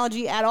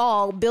technology at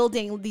all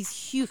building these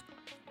huge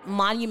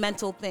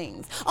monumental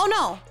things. Oh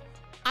no.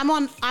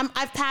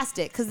 I've passed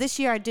it because this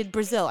year I did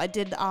Brazil. I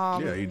did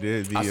you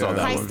did the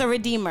Christ the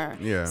Redeemer.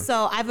 Yeah.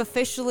 So I've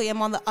officially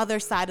am on the other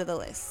side of the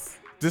list.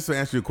 Just to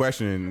answer your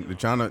question,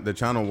 the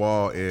China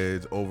Wall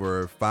is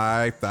over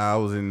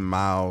 5,000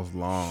 miles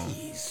long.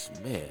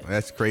 Jeez, man.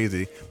 That's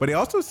crazy. But they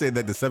also said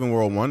that the 7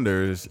 World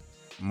Wonders,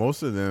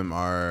 most of them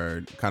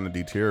are kind of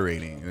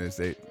deteriorating. And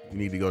you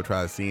need to go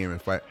try to see them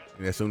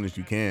as soon as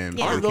you can.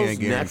 Yeah. Are those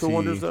natural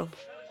wonders, though?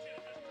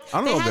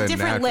 They have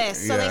different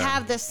lists. So they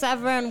have the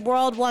 7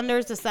 world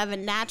wonders, the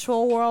 7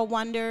 natural world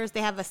wonders.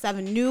 They have the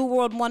 7 new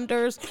world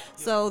wonders.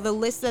 So the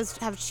lists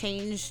have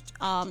changed.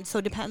 So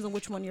it depends on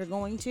which one you're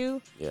going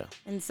to. Yeah.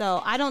 And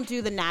so I don't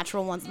do the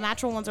natural ones. The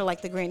natural ones are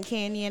like the Grand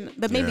Canyon.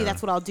 But maybe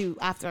that's what I'll do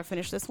after I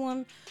finish this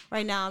one.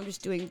 Right now I'm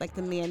just doing like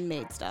the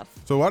man-made stuff.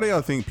 So why do y'all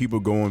think people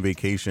go on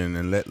vacation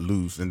and let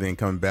loose and then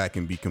come back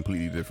and be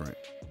completely different?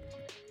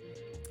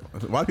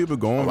 Why do people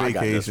go on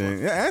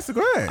vacation? Yeah,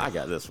 go ahead. I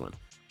got this one.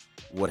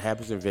 What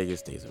happens in Vegas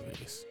stays in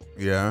Vegas.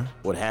 Yeah.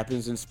 What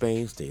happens in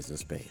Spain stays in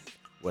Spain.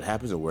 What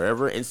happens in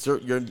wherever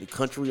insert your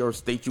country or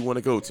state you want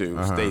to go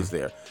to stays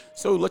there.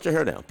 So let your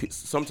hair down.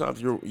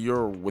 Sometimes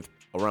you're with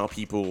around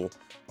people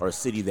or a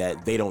city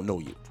that they don't know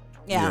you.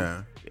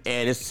 Yeah.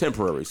 And it's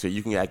temporary, so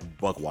you can act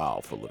buck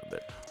wild for a little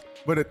bit.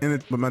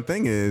 But my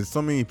thing is,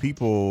 so many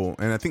people,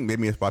 and I think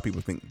maybe that's why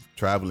people think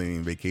traveling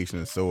and vacation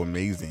is so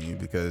amazing,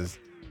 because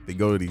they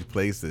go to these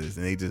places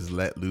and they just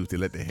let loose, they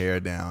let their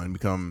hair down and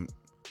become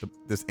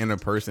this inner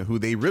person who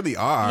they really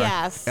are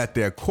at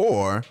their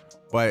core,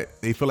 but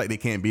they feel like they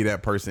can't be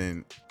that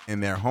person in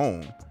their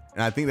home.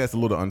 And I think that's a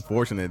little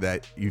unfortunate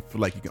that you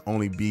feel like you can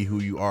only be who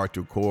you are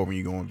to core when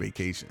you go on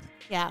vacation.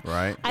 Yeah.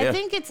 Right? I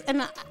think it's,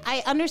 and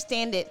I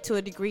understand it to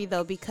a degree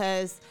though,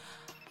 because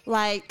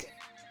like,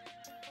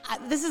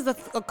 this is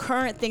a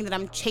current thing that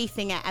I'm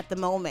chafing at the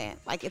moment.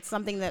 Like, it's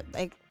something that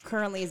like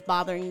currently is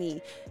bothering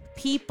me.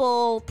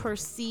 People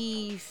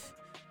perceive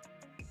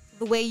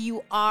the way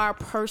you are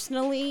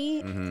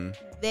personally,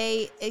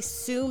 they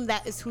assume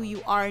that is who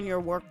you are in your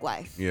work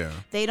life. Yeah.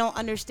 They don't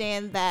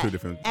understand that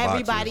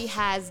everybody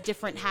has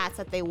different hats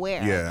that they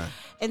wear. Yeah.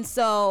 And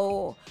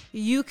so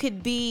you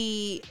could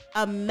be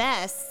a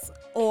mess,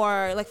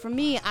 or like for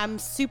me, I'm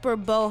super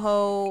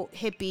boho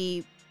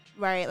hippie,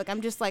 right? Like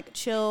I'm just like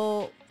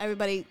chill,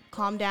 everybody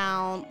calm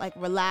down, like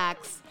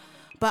relax.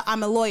 But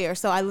I'm a lawyer,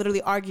 so I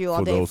literally argue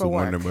all day for work. For those who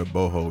wonder what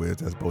boho is,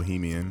 that's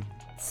bohemian.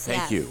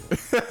 Thank you.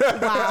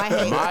 Wow, I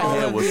hate My all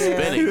head of was you.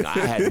 spinning. I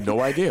had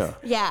no idea.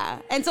 Yeah.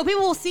 And so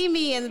people will see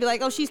me and be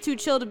like, oh, she's too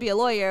chill to be a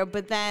lawyer.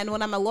 But then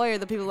when I'm a lawyer,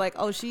 the people are like,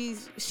 oh,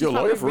 she's You're a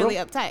probably lawyer for really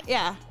real? uptight.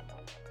 Yeah.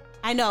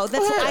 I know.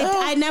 That's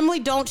I normally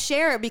don't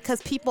share it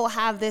because people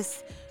have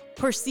this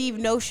perceived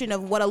notion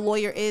of what a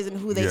lawyer is and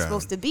who they're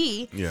supposed to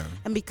be. Yeah.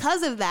 And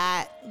because of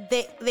that,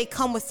 they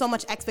come with so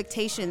much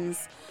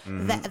expectations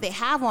that they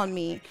have on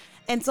me.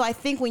 And so I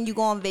think when you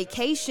go on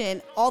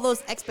vacation, all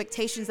those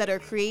expectations that are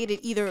created,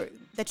 either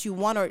that you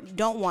want or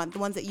don't want, the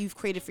ones that you've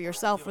created for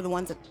yourself or the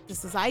ones that the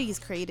society's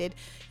created,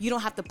 you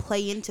don't have to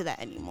play into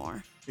that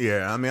anymore.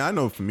 Yeah, I mean, I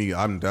know for me,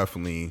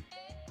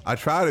 I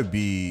try to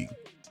be,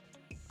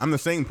 I'm the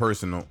same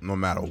person no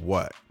matter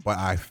what, but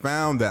I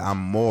found that I'm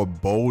more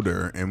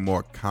bolder and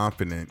more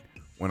confident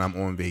when I'm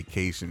on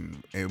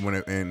vacation, and when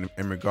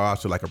in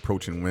regards to like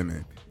approaching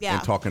women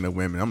and talking to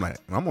women. I'm like,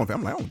 I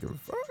don't give a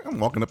fuck. I'm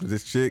walking up to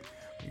this chick.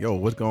 Yo,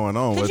 what's going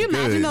on? Could what's you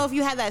imagine good? though if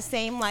you had that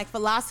same like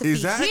philosophy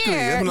Exactly. here?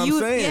 That's what I'm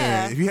saying.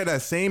 Yeah. If you had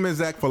that same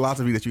exact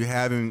philosophy that you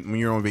have when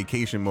you're on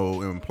vacation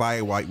mode and apply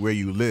it where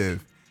you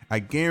live, I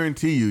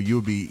guarantee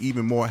you'll be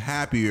even more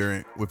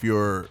happier with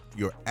your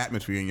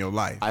atmosphere in your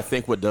life. I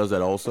think what does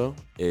that also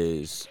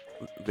is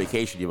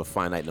vacation. You have a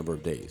finite number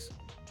of days.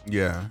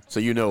 Yeah.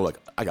 So like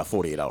I got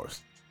 48 hours.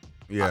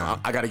 Yeah.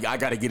 I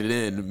gotta get it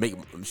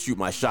in, shoot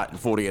my shot in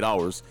 48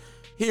 hours.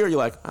 Here you're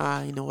like,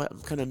 you know what? I'm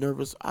kind of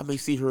nervous. I may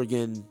see her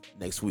again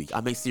next week.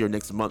 I may see her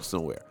next month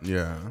somewhere.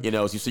 Yeah.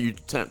 So you're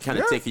kind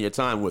of taking your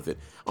time with it.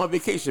 On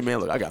vacation, man,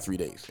 look, I got 3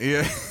 days.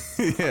 Yeah.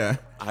 Yeah.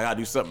 I gotta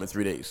do something in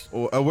 3 days.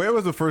 Well, where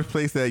was the first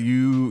place that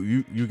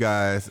you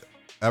guys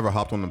ever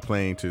hopped on the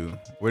plane to?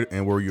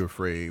 And were you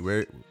afraid? Where?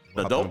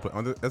 An adult?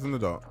 As an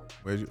adult.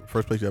 Where's your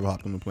first place you ever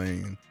hopped on the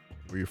plane?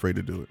 Were you afraid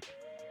to do it?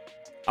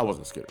 I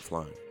wasn't scared of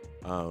flying.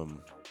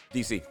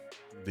 DC.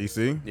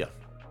 DC? Yeah.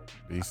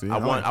 DC.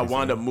 I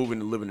wound up moving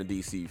to living in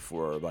DC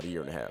for about a year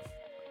and a half,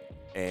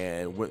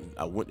 and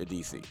I went to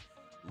DC,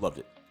 loved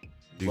it.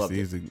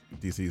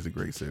 DC is a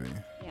great city.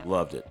 Yeah.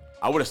 Loved it.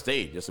 I would have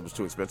stayed, just it was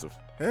too expensive.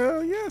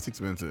 Hell yeah, it's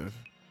expensive.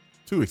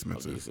 Too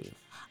expensive. DC.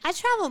 I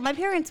traveled. My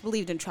parents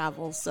believed in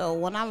travel, so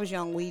when I was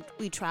young, we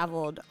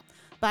traveled.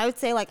 But I would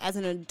say, like as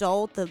an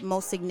adult, the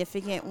most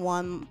significant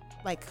one,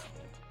 like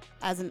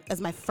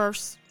as my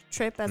first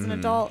trip as an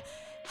adult,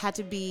 had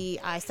to be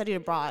I studied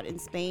abroad in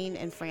Spain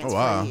and France for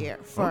a year.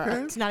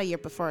 It's not a year,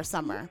 but for a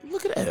summer.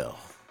 Look at Elle.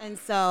 And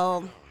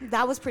so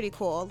that was pretty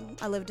cool.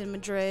 I lived in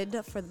Madrid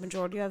for the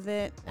majority of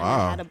it, and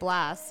Wow. I had a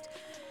blast.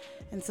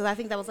 And so I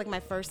think that was like my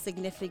first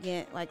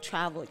significant like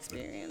travel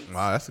experience.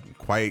 Wow, that's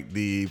quite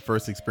the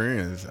first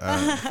experience.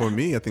 For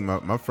me, I think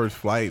my first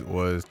flight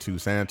was to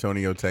San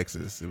Antonio,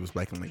 Texas. It was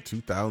back in like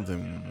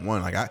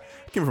 2001. Like I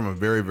came from a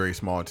very, very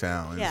small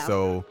town. And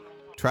so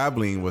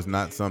traveling was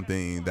not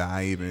something that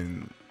I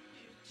even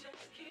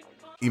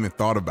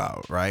thought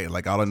about, right?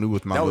 Like all I knew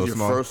was That was your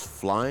first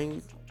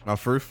flying? My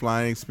first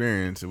flying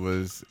experience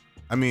was,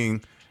 I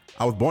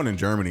was born in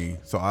Germany,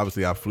 so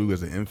obviously I flew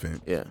as an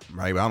infant. Yeah.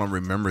 Right, but I don't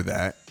remember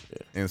that.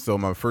 Yeah. And so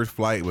my first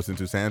flight was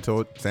into San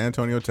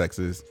Antonio,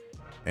 Texas,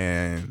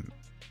 and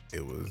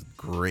it was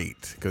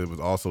great because it was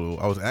also,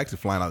 I was actually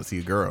flying out to see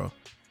a girl.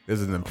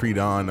 This is in the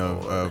pre-dawn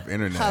of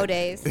internet. Hoe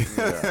days.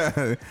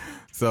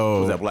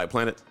 So was that Black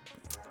Planet?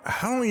 I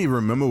don't even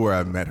remember where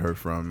I met her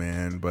from,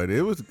 man, but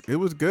it was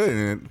good.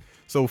 And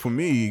so for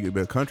me,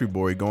 a country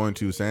boy going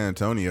to San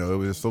Antonio, it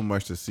was so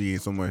much to see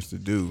and so much to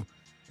do.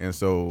 And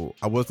so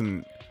I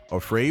wasn't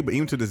afraid, but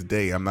even to this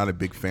day, I'm not a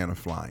big fan of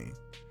flying.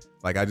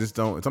 Like I just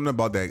don't, something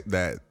about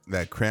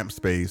that cramped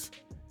space.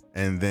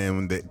 And then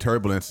when the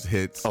turbulence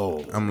hits,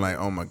 I'm like,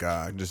 oh my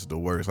God, this is the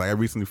worst. Like I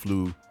recently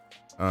flew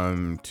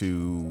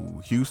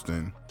to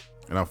Houston,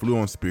 and I flew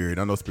on Spirit.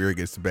 I know Spirit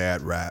gets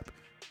bad rap.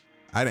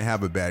 I didn't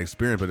have a bad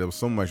experience, but there was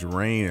so much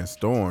rain and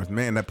storms.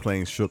 Man, that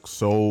plane shook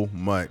so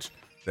much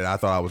that I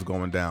thought I was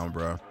going down,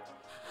 bro.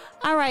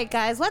 All right,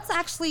 guys, let's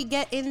actually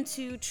get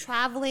into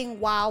traveling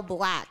while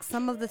Black.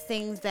 Some of the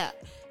things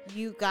that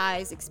you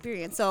guys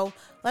experience. So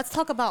let's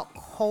talk about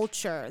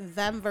culture,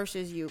 them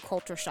versus you,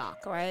 culture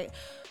shock, right?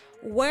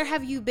 Where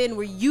have you been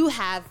where you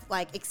have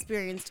like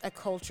experienced a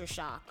culture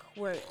shock,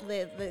 where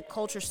the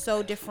culture's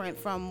so different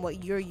from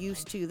what you're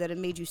used to that it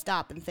made you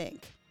stop and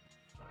think?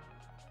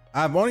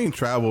 I've only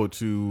traveled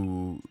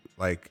to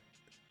like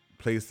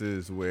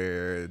places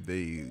where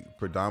the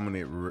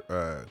predominant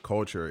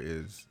culture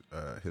is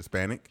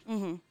Hispanic.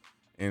 Mm-hmm.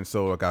 And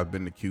so like I've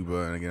been to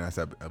Cuba, and again I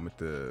said I went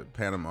to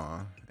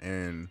Panama,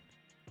 and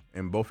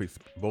in both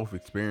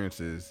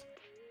experiences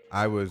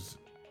I was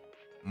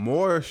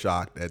more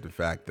shocked at the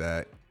fact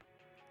that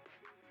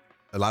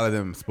a lot of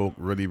them spoke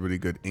really, really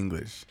good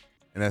English.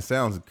 And that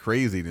sounds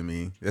crazy to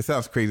me. That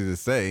sounds crazy to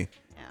say,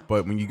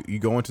 but when you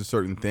go into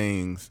certain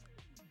things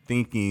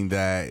thinking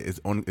that it's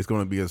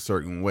going to be a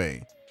certain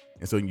way,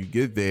 and so when you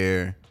get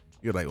there,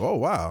 you're like, oh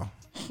wow,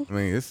 I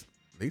mean,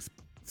 they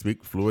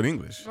speak fluent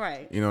English,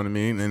 right? You know what I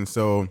mean? And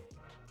so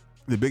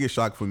the biggest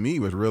shock for me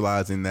was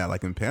realizing that,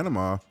 like in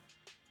Panama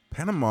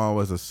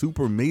was a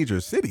super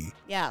major city.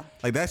 Yeah.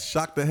 Like that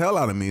shocked the hell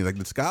out of me. Like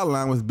the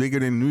skyline was bigger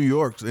than New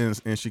York's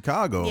and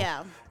Chicago.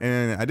 Yeah.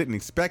 And I didn't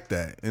expect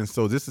that. And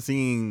so just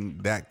seeing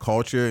that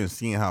culture and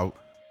seeing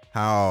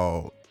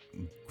how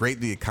great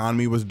the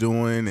economy was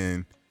doing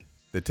and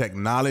the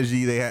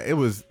technology they had,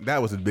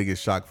 that was the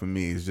biggest shock for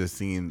me, is just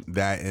seeing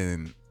that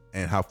and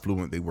how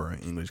fluent they were in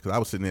English. Because I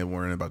was sitting there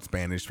worrying about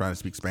Spanish, trying to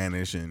speak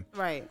Spanish, and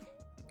right.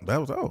 That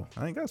was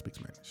I ain't gotta speak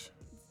Spanish.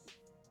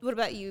 What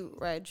about you,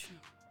 Reg?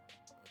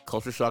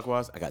 Culture shock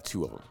wise, I got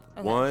two of them.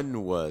 Okay.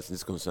 One was, this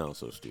is going to sound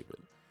so stupid,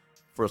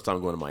 first time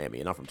going to Miami,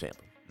 and I'm from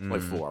Tampa,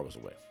 like 4 hours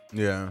away.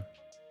 Yeah.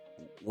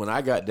 When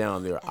I got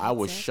down there, I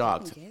was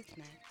shocked.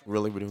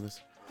 Really, we're doing this?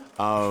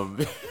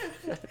 Every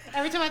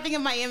time I think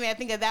of Miami, I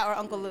think of that or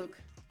Uncle Luke.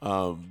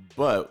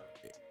 But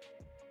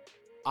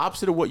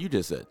opposite of what you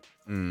just said,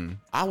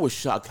 I was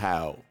shocked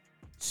how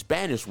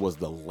Spanish was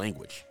the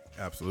language.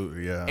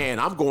 Absolutely, yeah. And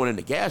I'm going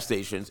into gas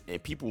stations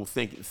and people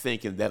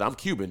thinking that I'm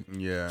Cuban,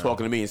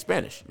 talking to me in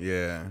Spanish.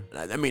 Yeah.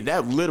 I mean,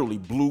 that literally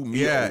blew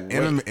me away.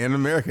 in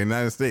America,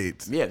 United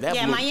States.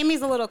 Yeah,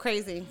 Miami's a little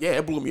crazy. Yeah,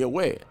 it blew me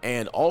away.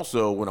 And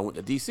also when I went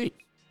to D.C.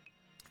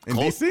 In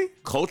D.C.?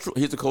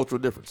 Here's the cultural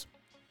difference.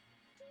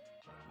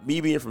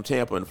 Me being from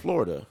Tampa,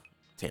 Florida,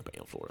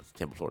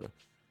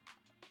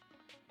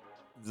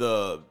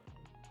 the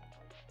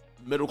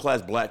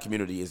middle-class Black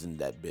community isn't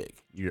that big.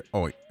 You're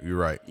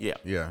right.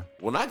 Yeah.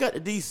 When I got to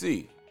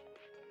D.C.,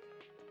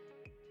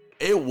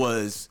 it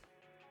was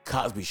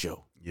Cosby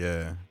Show.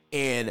 Yeah.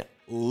 And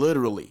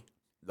literally,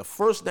 the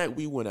first night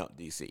we went out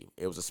to D.C.,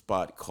 it was a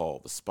spot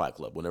called the Spy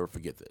Club. We'll never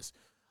forget this.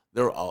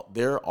 There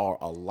are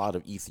a lot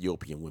of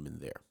Ethiopian women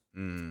there.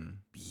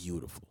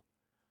 Beautiful.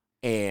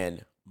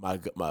 And my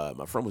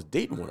friend was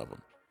dating one of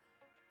them.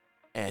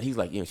 And he's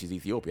like, she's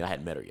Ethiopian. I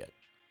hadn't met her yet.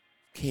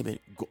 Came in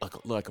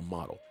like a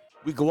model.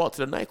 We go out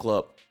to the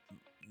nightclub,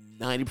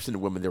 90% of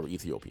women there were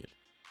Ethiopian.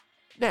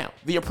 Now,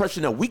 the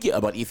impression that we get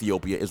about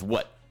Ethiopia is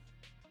what?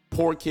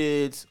 Poor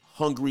kids,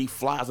 hungry,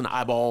 flies in the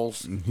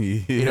eyeballs.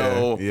 You you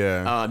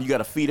got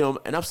to feed them.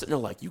 And I'm sitting there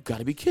like, you got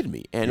to be kidding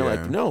me. And they're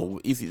like, no,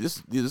 this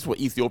is what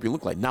Ethiopia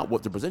look like, not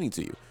what they're presenting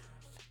to you.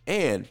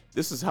 And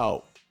this is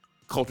how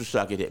culture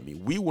shock hit me.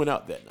 We went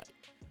out that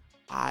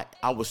night.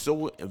 I was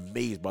so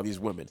amazed by these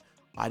women.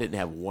 I didn't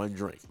have one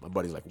drink. My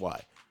buddy's like, why?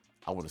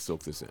 I want to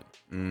soak this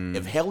in.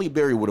 If Halle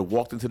Berry would have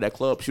walked into that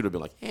club, she would have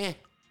been like,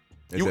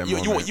 You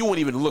wouldn't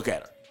even look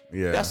at her.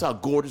 Yeah. That's how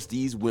gorgeous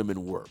these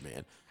women were,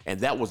 man.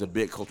 And that was a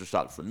big culture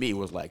shock for me. It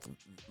was like,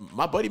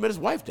 my buddy met his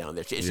wife down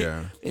there.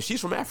 And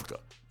she's from Africa.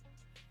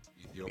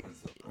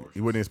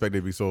 You wouldn't expect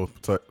there to be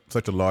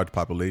such a large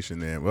population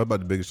there. What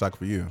about the biggest shock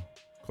for you?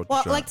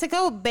 Well, like to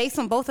go based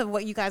on both of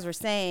what you guys were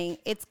saying,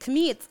 it's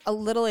a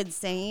little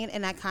insane,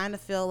 and I kind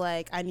of feel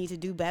like I need to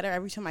do better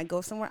every time I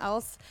go somewhere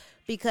else,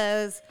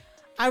 because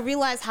I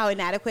realize how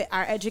inadequate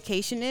our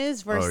education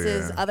is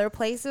versus other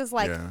places.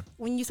 Like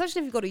when you, especially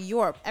if you go to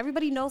Europe,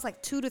 everybody knows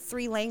like 2 to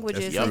 3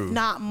 languages, if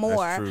not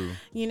more.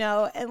 You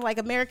know, and like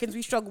Americans,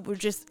 we struggle with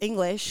just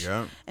English.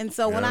 Yeah. And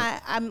so when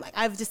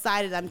I've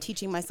decided I'm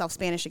teaching myself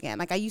Spanish again.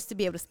 Like I used to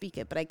be able to speak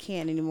it, but I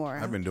can't anymore.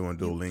 I've been doing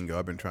Duolingo.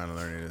 I've been trying to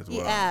learn it as well.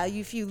 Yeah,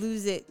 if you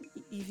lose it,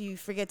 if you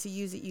forget to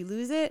use it, you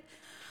lose it.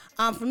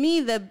 For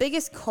me, the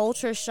biggest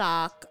culture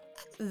shock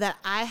that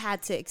I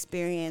had to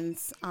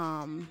experience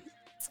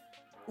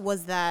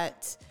was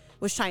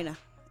China,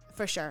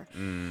 for sure.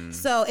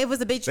 So it was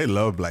a big. They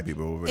love Black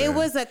people over there. It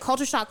was a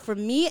culture shock for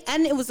me,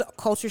 and it was a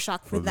culture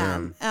shock for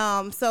them.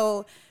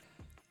 So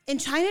in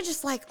China,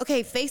 just like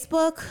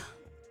Facebook,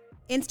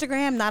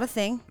 Instagram, not a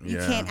thing. You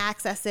Yeah. can't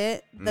access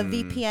it. The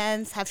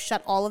VPNs have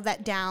shut all of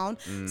that down.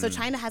 So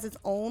China has its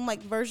own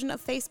like version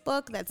of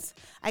Facebook that's,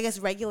 I guess,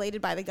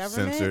 regulated by the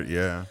government. Censored,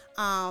 yeah.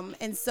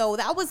 And so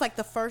that was like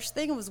the first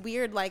thing. It was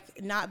weird,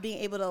 like not being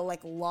able to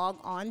like log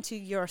on to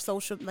your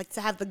social, like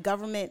to have the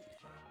government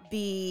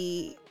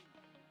be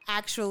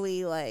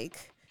actually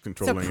like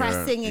Controlling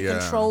suppressing and yeah.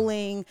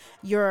 controlling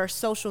your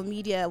social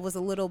media was a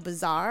little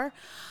bizarre.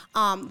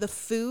 The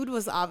food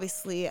was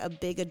obviously a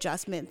big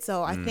adjustment.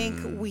 So I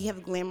think we have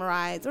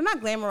glamorized, or not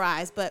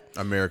glamorized, but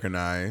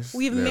Americanized.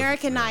 we've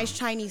Americanized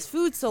Chinese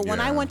food. So when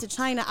I Yeah. went to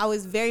China, I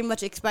was very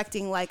much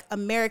expecting like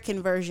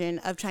American version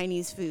of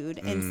Chinese food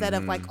instead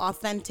of like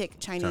authentic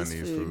Chinese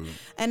food.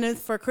 And then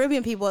for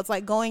Caribbean people, it's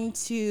like going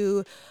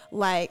to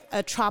like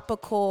a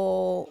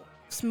tropical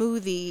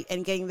smoothie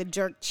and getting the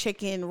jerk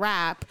chicken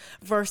wrap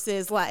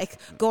versus like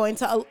going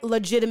to a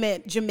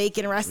legitimate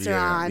Jamaican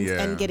restaurant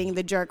yeah. and getting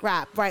the jerk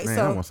wrap, right? Man,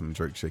 so I want some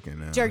jerk chicken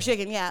now. jerk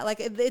chicken, yeah, like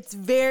it's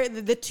very,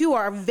 the two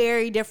are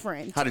very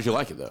different. How did you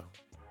like it though?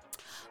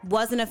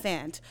 Wasn't a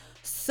fan.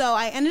 So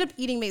I ended up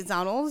eating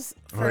McDonald's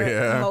for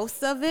yeah.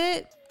 most of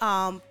it.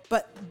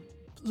 But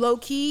low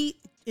key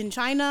in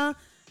China,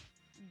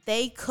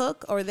 they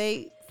cook or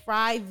they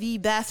fry the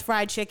best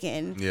fried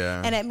chicken.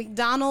 Yeah. And at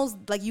McDonald's,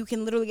 like you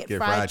can literally get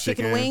fried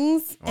chicken chicken?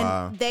 wings,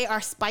 Wow. and they are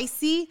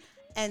spicy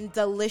and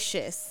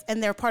delicious,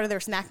 and they're part of their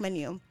snack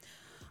menu.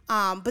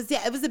 But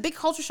yeah, it was a big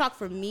culture shock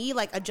for me,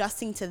 like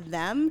adjusting to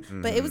them.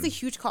 But it was a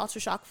huge culture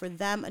shock for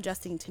them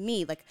adjusting to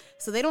me. Like,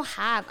 so they don't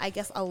have, I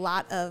guess, a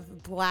lot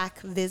of black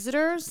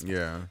visitors.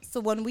 Yeah. So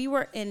when we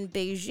were in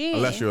Beijing,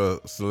 Unless you're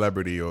a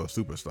celebrity or a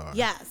superstar.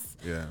 yes,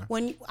 Yeah.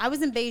 when I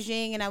was in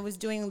Beijing and I was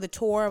doing the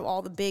tour of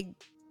all the big,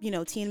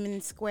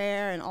 Tiananmen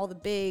Square and all the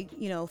big,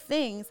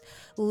 things,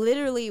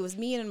 literally it was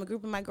me and a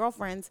group of my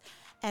girlfriends.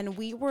 And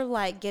we were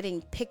like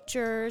getting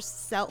pictures,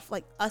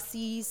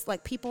 ussies,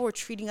 like people were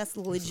treating us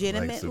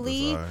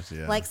legitimately superstars,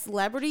 yeah. like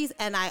celebrities.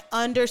 And I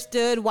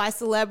understood why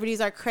celebrities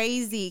are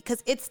crazy,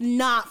 because it's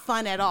not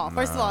fun at all.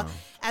 First of all,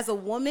 as a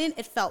woman,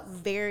 it felt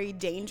very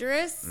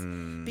dangerous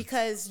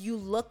because you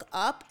look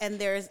up and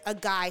there's a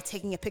guy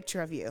taking a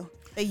picture of you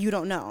that you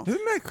don't know.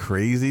 Isn't that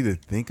crazy to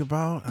think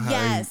about? How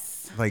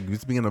Yes. like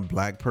just being a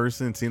black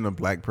person, seeing a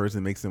black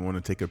person makes them want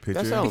to take a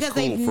picture. sounds Because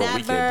cool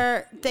for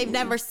a they've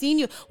never seen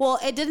you. Well,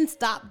 it didn't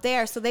stop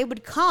there. So they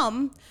would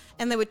come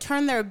and they would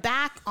turn their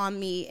back on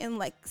me and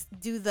like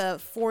do the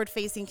forward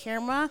facing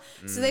camera.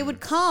 So they would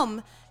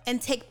come and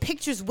take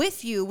pictures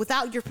with you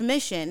without your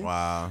permission.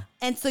 Wow.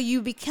 And so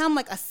you become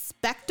like a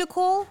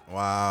spectacle.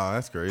 Wow,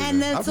 that's crazy.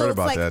 And then I've so heard it's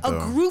about like that a though.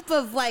 group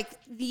of like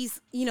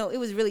these, it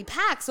was really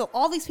packed. So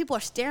all these people are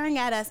staring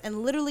at us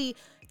and literally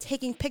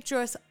taking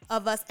pictures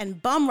of us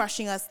and bum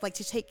rushing us like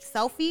to take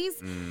selfies.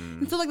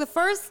 And so like the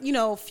first,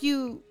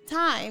 few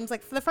times,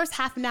 like for the first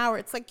half an hour,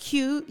 it's like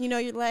cute.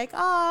 You're like,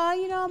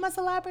 oh, I'm a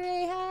celebrity,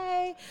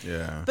 hey.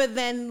 Yeah. But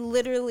then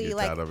literally Get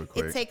like tired of it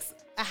quick. it takes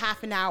a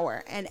half an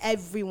hour and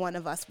every one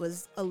of us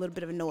was a little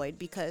bit annoyed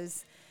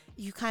because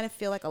you kind of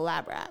feel like a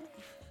lab rat.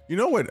 You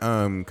know what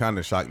kind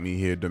of shocked me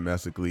here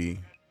domestically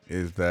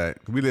is that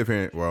we live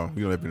here. Well,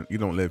 you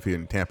don't live here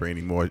in Tampa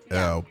anymore,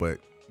 Yeah. Elle, but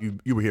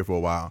you were here for a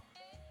while.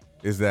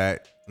 Is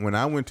that when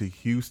I went to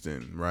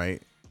Houston,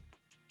 right?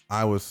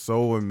 I was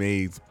so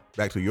amazed.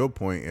 Back to your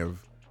point of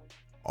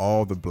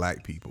all the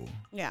black people,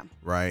 Yeah.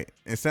 right?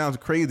 It sounds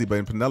crazy, but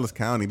in Pinellas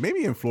County,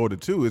 maybe in Florida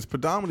too, it's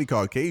predominantly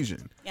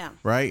Caucasian. Yeah.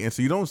 Right, and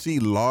so you don't see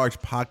large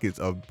pockets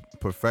of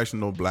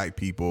professional black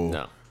people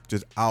No.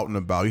 just out and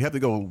about. You have to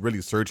go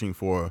really searching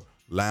for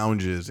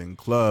lounges and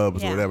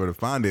clubs Yeah. or whatever to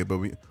find it. But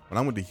when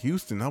I went to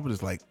Houston, I was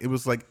just like, it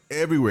was like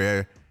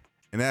everywhere,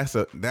 and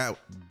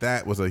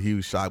that was a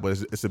huge shock.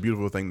 But it's a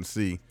beautiful thing to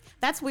see.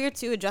 That's weird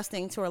too,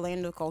 adjusting to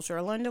Orlando culture.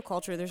 Orlando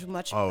culture, there's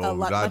much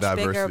Much bigger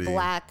diversity.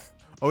 black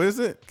Oh, is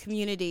it?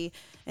 community,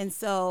 and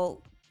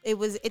so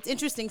it's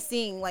interesting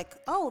seeing like,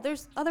 oh,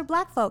 there's other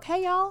black folk.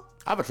 Hey, y'all.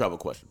 I have a travel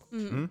question.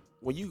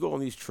 When you go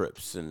on these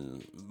trips,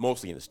 and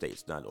mostly in the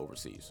States, not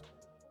overseas,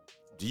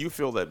 do you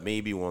feel that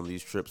maybe one of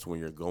these trips when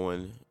you're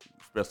going,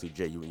 especially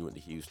Jay, when you went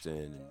to Houston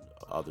and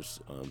other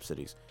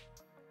cities,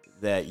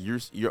 that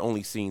you're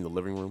only seeing the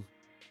living room?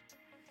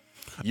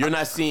 You're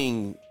not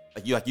seeing,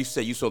 like you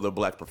said, you saw the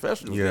black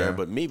professionals Yeah. there,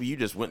 but maybe you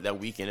just went that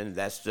weekend and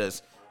that's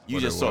just, you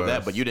What just it saw that,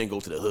 was. but you didn't go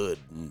to the hood.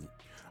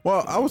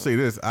 Well, I would say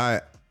this: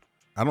 I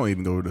don't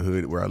even go to the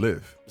hood where I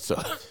live,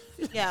 So,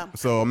 Yeah.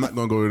 so I'm not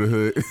gonna go to the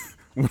hood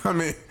when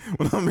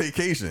I'm on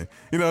vacation.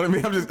 You know what I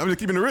mean? I'm just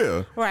keeping it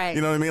real. Right.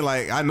 You know what I mean?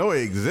 Like, I know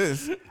it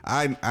exists.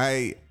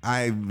 I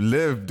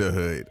live the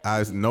hood.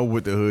 I know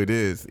what the hood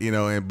is.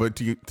 But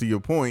to your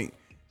point,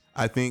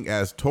 I think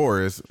as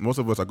tourists, most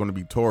of us are going to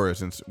be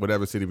tourists in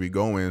whatever city we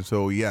go in.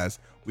 So yes,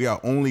 we are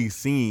only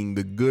seeing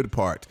the good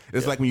part.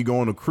 It's like when you go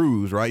on a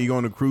cruise, right? You go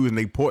on a cruise and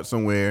they port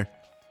somewhere.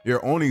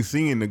 You're only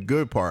seeing the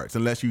good parts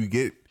unless you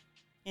get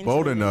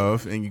bold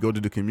enough and you go to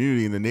the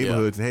community in the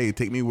neighborhoods. Hey,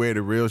 take me where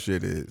the real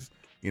shit is.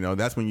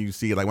 That's when you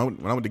see it. Like when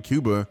I went to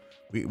Cuba,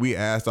 we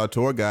asked our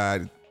tour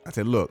guide. I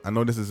said, look, I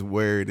know this is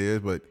where it is,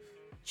 but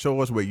show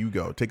us where you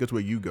go. Take us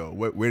where you go.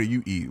 Where do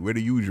you eat? Where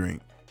do you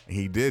drink?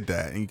 He did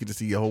that, and you get to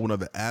see a whole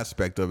other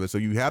aspect of it. So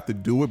you have to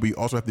do it, but you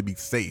also have to be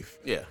safe.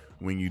 Yeah.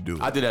 When you do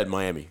it. I did that in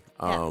Miami.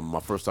 My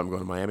first time going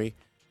to Miami,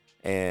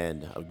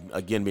 and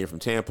again being from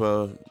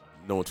Tampa,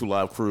 knowing Two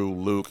Live Crew,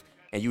 Luke,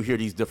 and you hear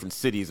these different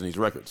cities and these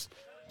records.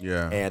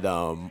 Yeah. And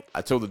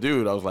I told the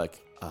dude, I was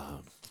like,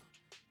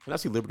 "Can I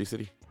see Liberty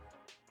City?"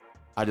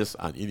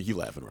 He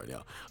laughing right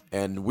now.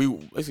 And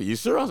I said, "You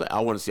sure?" I was like, I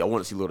want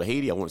to see Little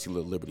Haiti. I want to see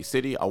Little Liberty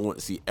City. I want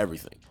to see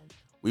everything.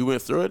 We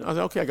went through it. I was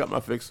like, "Okay, I got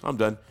my fix. I'm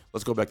done.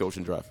 Let's go back to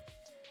Ocean Drive."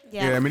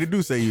 Yeah, I mean, they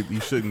do say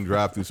you shouldn't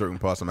drive through certain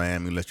parts of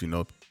Miami unless you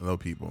know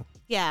people.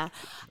 Yeah.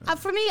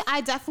 For me,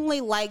 I definitely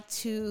like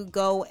to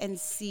go and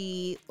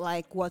see,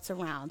 like, what's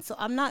around. So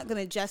I'm not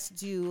going to just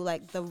do,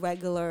 like, the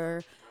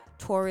regular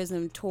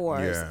tourism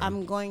tours. Yeah.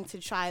 I'm going to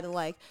try to,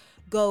 like,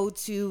 go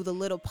to the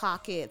little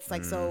pockets.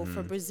 Like, so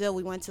for Brazil,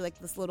 we went to, like,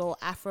 this little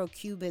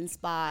Afro-Cuban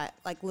spot,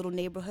 like, little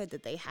neighborhood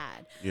that they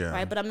had. Yeah.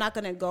 Right? But I'm not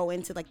going to go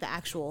into, like, the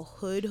actual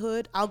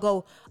hood. I'll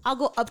go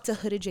up to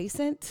hood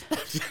adjacent,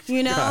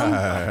 you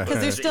know?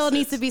 Because there still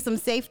needs to be some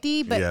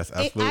safety. But Yes,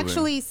 absolutely.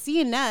 actually,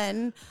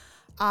 CNN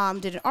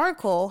did an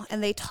article,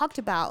 and they talked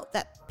about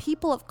that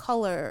people of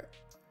color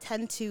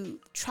tend to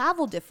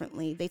travel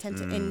differently. They tend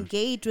to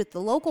engage with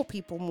the local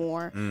people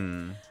more.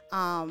 And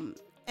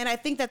I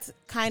think that's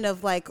kind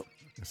of like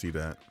I see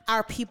that.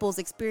 our people's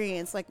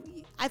experience. Like,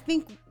 I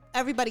think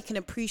everybody can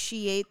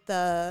appreciate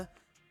the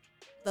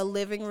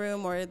living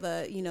room or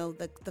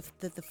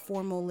the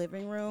formal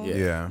living room.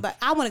 Yeah. But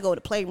I want to go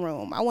to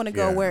playroom. I want to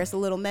go Yeah. where it's a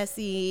little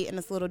messy and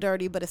it's a little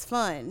dirty, but it's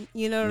fun.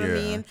 You know what I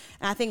Yeah. mean?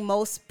 And I think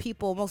most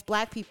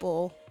Black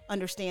people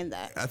understand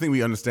that. I think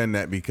we understand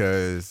that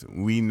because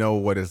we know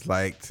what it's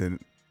like to,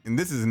 and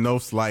this is no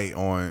slight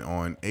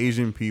on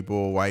Asian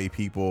people, white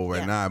people,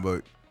 whatnot,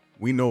 but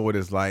we know what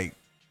it's like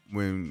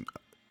when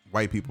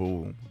white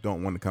people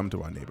don't want to come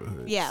to our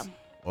neighborhoods. Yeah.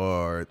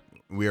 Or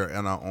we are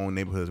in our own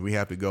neighborhoods. We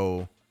have to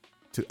go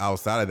to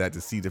outside of that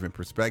to see different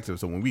perspectives.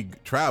 So when we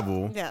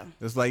travel,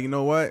 it's like, you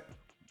know what?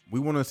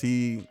 We want to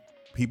see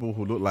people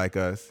who look like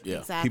us. Yeah.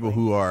 Exactly.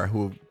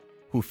 People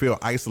who feel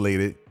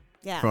isolated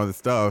from the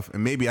stuff,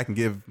 and maybe I can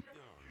give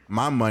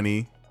my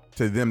money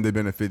to them to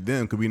benefit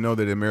them, because we know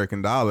that the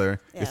American dollar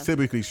is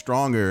typically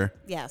stronger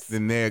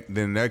than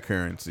their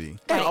currency.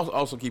 And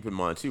also keep in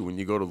mind too, when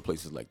you go to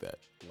places like that,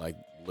 like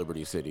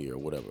Liberty City or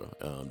whatever,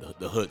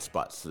 the hood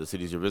spots, the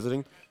cities you're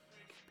visiting,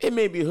 it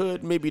may be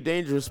hood, may be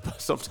dangerous,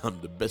 but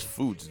sometimes the best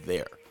food's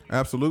there.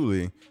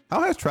 Absolutely.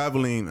 How has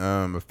traveling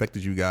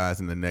affected you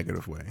guys in a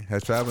negative way?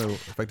 Has traveling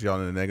affected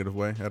y'all in a negative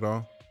way at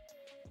all?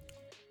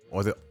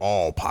 Or is it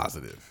all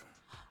positive?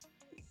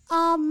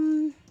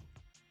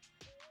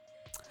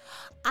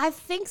 I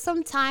think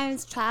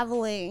sometimes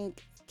traveling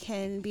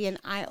can be an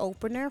eye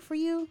opener for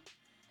you.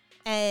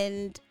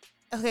 And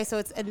okay, so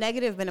it's a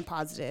negative and a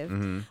positive.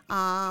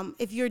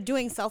 If you're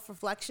doing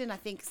self-reflection, I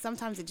think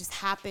sometimes it just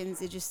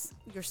happens.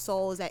 Your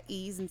soul is at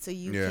ease, and so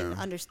you can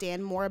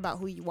understand more about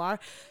who you are.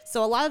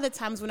 So a lot of the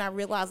times when I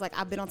realize like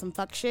I've been on some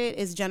fuck shit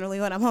is generally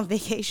when I'm on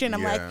vacation.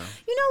 I'm like,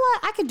 you know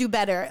what? I could do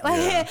better.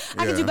 Like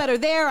I could do better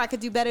there. I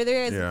could do better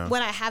there. It's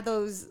when I have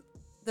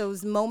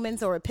those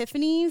moments or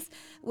epiphanies,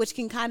 which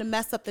can kind of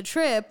mess up the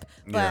trip.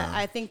 But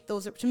I think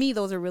those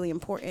are really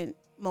important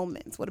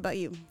moments. What about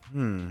you? I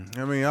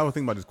mean, I was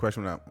thinking about this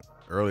question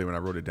earlier when I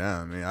wrote it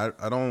down. I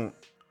mean,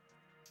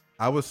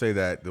 I would say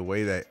that the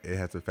way that it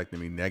has affected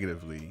me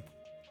negatively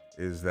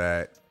is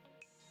that,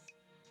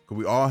 cause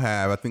we all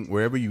have, I think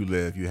wherever you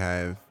live, you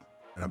have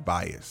a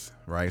bias,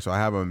 right? So I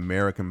have an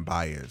American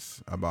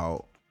bias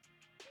about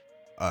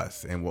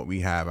us and what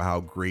we have and how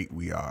great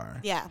we are.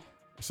 Yeah.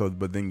 So,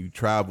 but then you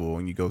travel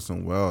and you go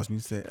somewhere else and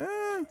you say,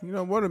 you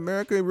know what,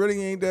 America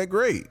really ain't that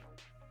great,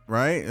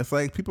 right? It's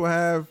like people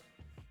have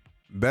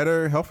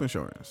better health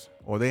insurance,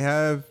 or they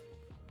have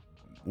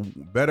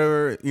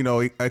better,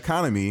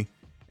 economy,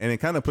 and it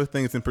kind of puts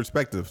things in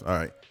perspective. All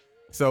right.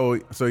 So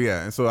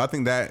yeah. And so I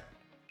think that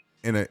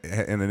in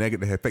a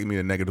negative, affect me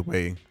in a negative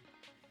way.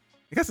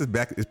 I guess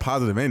it's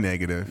positive and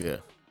negative. Yeah.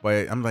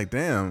 But I'm like,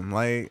 damn,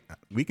 like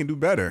we can do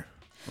better.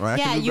 Right?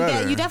 Yeah,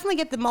 you definitely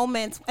get the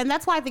moments, and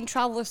that's why I think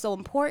travel is so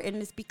important.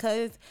 Is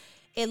because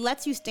it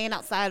lets you stand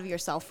outside of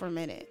yourself for a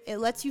minute. It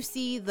lets you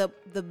see the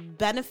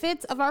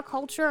benefits of our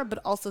culture, but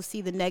also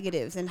see the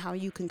negatives and how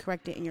you can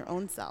correct it in your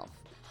own self.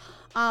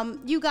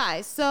 You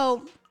guys,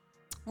 so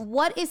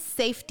what is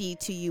safety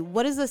to you?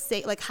 What is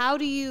how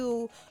do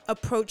you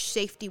approach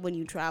safety when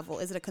you travel?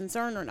 Is it a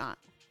concern or not?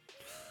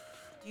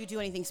 Do you do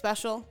anything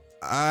special?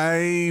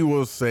 I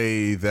will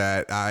say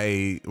that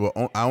I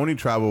only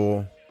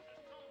travel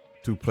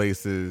to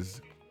places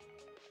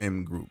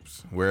in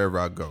groups wherever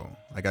I go.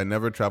 Like I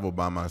never travel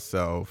by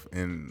myself,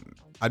 and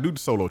I do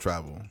solo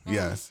travel,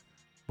 yes,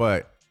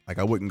 but like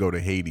I wouldn't go to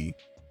Haiti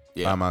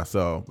by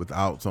myself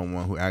without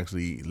someone who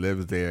actually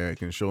lives there,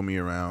 can show me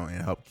around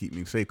and help keep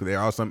me safe. Because there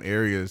are some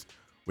areas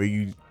where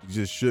you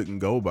just shouldn't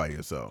go by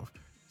yourself.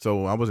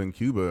 So I was in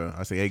Cuba.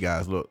 I say, hey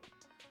guys, look,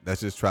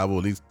 let's just travel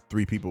at least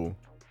 3 people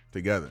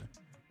together.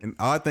 And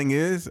odd thing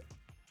is,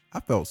 I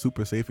felt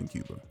super safe in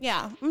Cuba.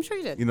 Yeah, I'm sure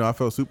you did. You know, I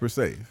felt super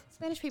safe.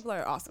 Spanish people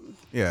are awesome.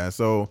 Yeah,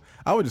 so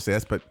I would just say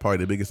that's probably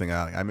the biggest thing.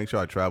 I make sure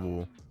I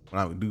travel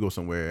when I do go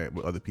somewhere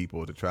with other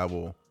people, to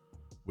travel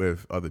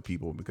with other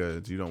people,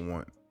 because you don't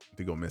want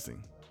to go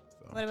missing.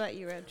 So. What about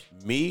you, Reg?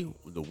 Me,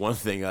 the one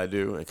thing I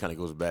do, and it kind of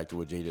goes back to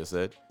what Jay just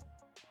said,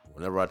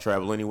 whenever I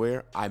travel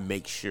anywhere, I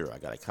make sure I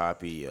got a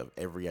copy of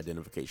every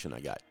identification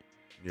I got.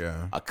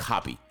 Yeah. A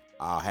copy.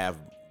 I'll have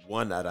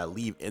one that I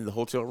leave in the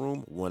hotel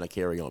room, one I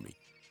carry on me.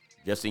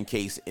 Just in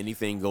case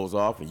anything goes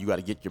off and you got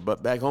to get your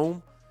butt back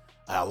home.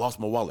 I lost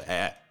my wallet.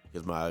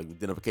 Here's my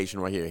identification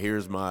right here.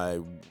 Here's my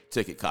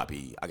ticket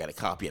copy. I got a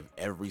copy of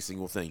every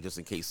single thing just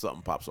in case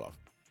something pops off.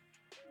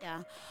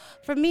 Yeah.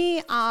 For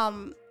me,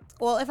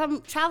 well, if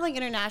I'm traveling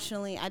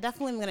internationally, I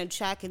definitely am going to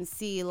check and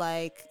see,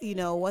 like, you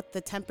know, what the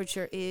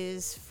temperature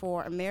is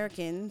for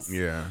Americans.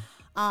 Yeah.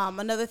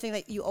 Another thing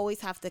that you always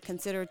have to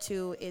consider,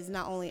 too, is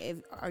not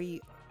only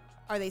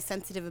are they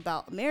sensitive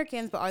about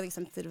Americans, but are they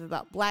sensitive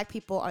about Black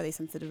people? Are they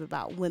sensitive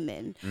about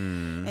women?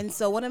 And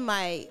so one of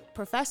my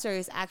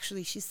professors,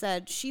 actually, she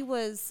said she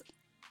was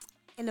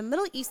in a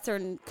Middle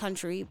Eastern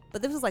country,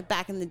 but this was like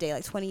back in the day,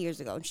 like 20 years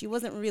ago. And she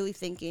wasn't really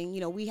thinking,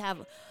 you know, we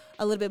have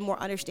a little bit more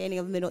understanding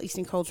of Middle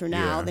Eastern culture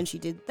now than she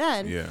did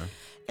then. Yeah.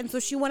 And so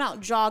she went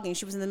out jogging.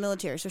 She was in the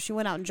military, so she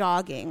went out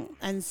jogging.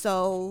 And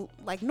so,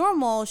 like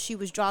normal, she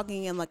was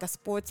jogging in like a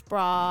sports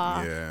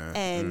bra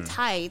and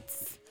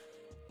tights.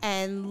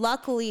 And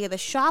luckily, the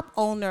shop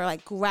owner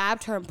like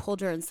grabbed her and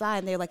pulled her inside.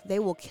 And they're like, "They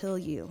will kill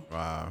you.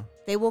 Wow.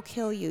 They will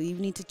kill you. You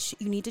need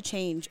to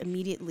change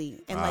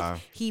immediately." And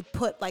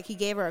like he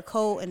gave her a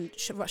coat and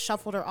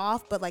shuffled her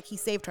off, but like he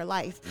saved her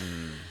life.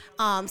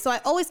 So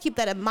I always keep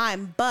that in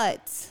mind.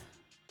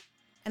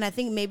 And I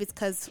think maybe it's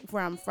because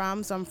where I'm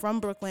from. So I'm from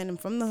Brooklyn. I'm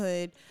from the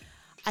hood.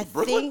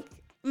 Brooklyn?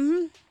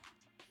 I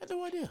had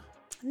no idea.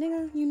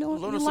 Nigga, you know,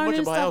 Learning you so learning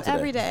much about stuff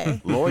every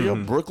today. day. Lawyer,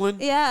 Brooklyn?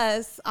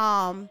 Yes.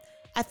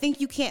 I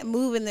think you can't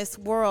move in this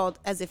world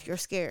as if you're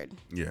scared.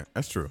 Yeah,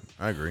 that's true.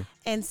 I agree.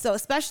 And so,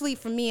 especially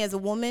for me as a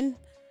woman,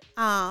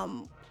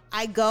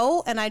 I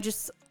go and I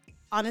just,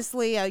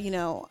 honestly, you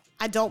know,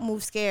 I don't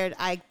move scared.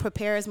 I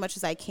prepare as much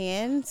as I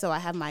can. So I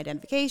have my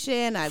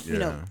identification. You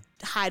know,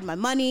 hide my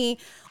money,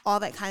 all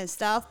that kind of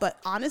stuff. But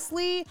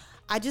honestly,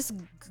 I just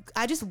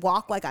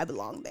walk like I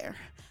belong there.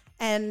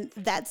 And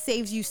that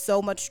saves you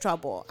so much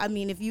trouble. I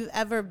mean, if you've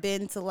ever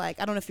been to, like,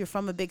 I don't know if you're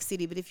from a big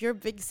city, but if you're a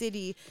big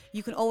city,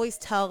 you can always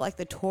tell, like,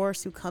 the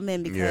tourists who come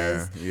in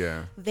because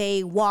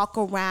they walk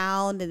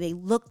around and they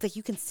look like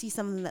you can see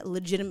something that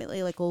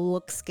legitimately, like,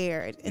 look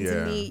scared. And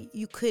to me,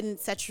 you couldn't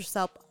set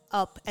yourself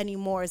up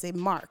anymore as a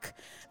mark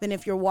than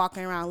if you're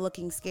walking around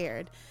looking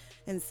scared.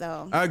 And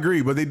so I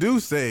agree, but they do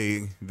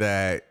say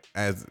that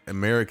as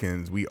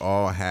Americans, we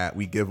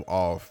give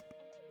off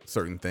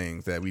certain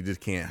things that we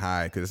just can't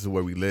hide because this is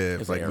where we live.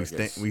 It's like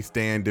we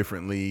stand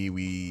differently,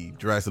 we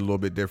dress a little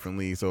bit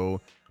differently. So,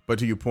 but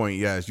to your point,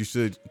 yes, you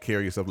should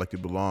carry yourself like you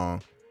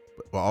belong,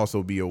 but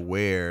also be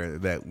aware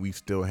that we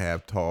still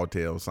have tall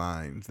tale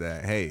signs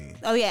that, hey.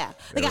 Oh yeah,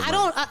 like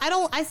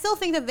I still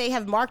think that they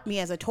have marked me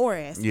as a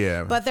tourist.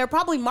 Yeah, but they're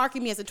probably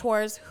marking me as a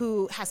tourist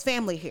who has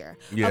family here,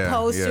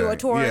 opposed to a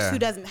tourist who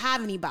doesn't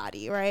have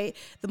anybody. Right?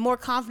 The more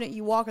confident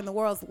you walk in the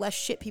world, the less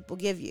shit people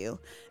give you,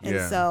 and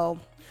so.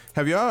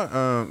 Have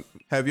y'all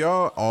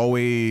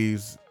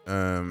always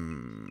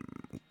wanted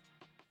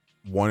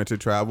to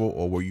travel,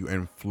 or were you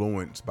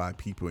influenced by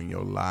people in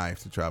your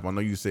life to travel? I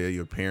know you said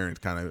your parents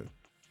kind of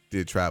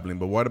did traveling,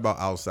 but what about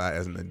outside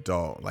as an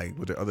adult? Like,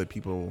 were there other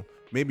people,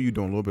 maybe you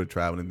doing a little bit of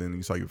traveling, and then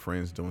you saw your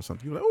friends doing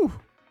something, you're like, oh,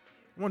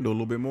 I want to do a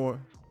little bit more?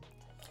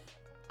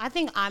 I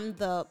think I'm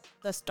the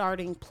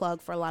starting plug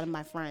for a lot of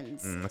my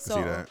friends. I can see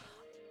that.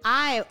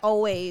 I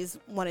always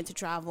wanted to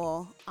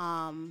travel.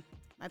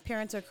 My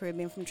parents are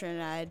Caribbean from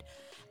Trinidad,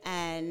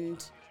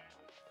 and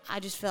I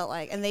just felt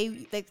like, and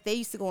they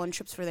used to go on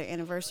trips for their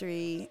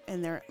anniversary,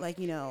 and they're like,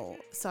 you know,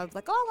 so I was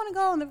like, oh, I want to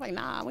go, and they're like,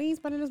 nah, we ain't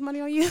spending this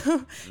money on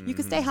you. You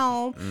can stay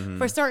home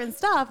for certain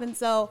stuff, and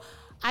so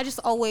I just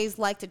always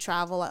liked to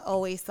travel. I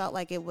always felt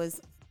like it was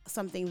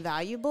something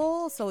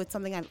valuable, so it's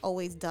something I've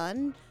always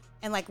done,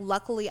 and like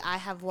luckily I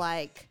have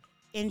like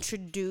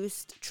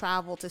introduced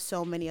travel to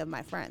so many of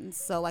my friends.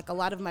 So like a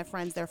lot of my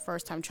friends, their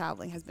first time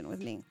traveling has been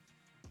with me.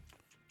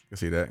 You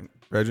see that,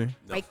 Reggie?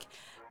 No.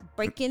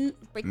 Breaking.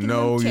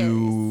 No,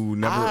 you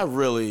never.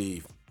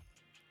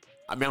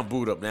 I'm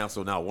booed up now,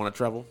 so now I want to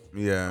travel.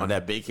 Yeah. On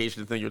that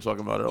vacation thing you were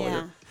talking about earlier.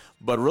 Yeah.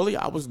 But really,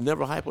 I was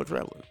never hyper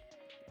traveling.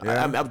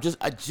 Yeah. I'm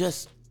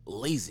just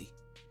lazy.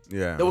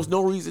 Yeah. There was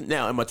no reason.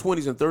 Now in my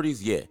 20s and 30s,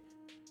 yeah,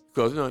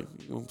 because you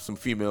know some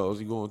females,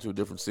 you go into a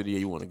different city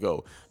and you want to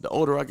go. The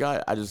older I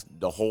got,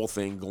 the whole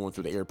thing going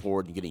through the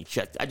airport and getting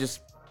checked. The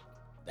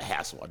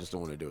hassle. I just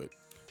don't want to do it.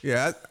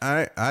 Yeah,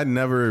 I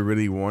never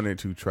really wanted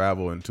to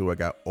travel until I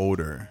got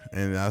older,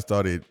 and I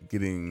started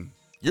getting.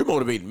 You're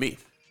motivating me.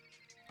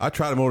 I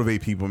try to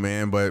motivate people,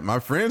 man, but my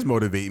friends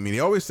motivate me. They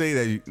always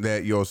say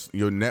that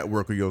your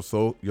network or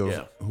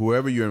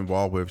whoever you're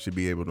involved with should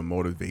be able to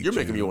motivate you. You're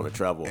making me want to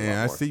travel. And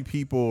I see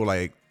people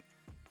like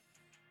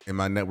in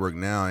my network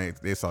now,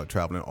 they start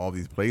traveling all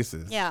these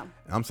places. Yeah.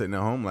 And I'm sitting at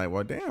home like,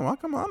 well, damn, why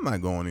come I'm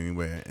not going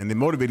anywhere? And it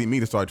motivated me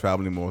to start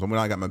traveling more. So when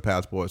I got my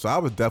passport, so I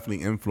was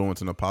definitely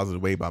influenced in a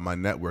positive way by my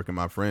network and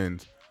my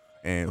friends,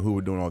 and who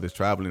were doing all this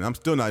traveling. I'm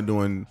still not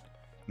doing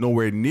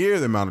nowhere near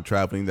the amount of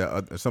traveling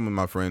that some of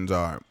my friends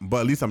are,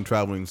 but at least I'm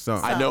traveling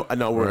some. I know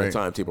we're on a Right.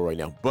 timetable right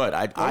now, but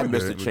I we're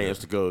missed good, a we're chance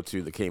good. to go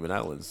to the Cayman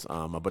Islands,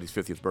 my buddy's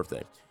 50th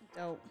birthday.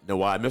 Dope. Know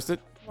why I missed it?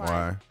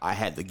 Why? I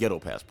had the ghetto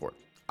passport.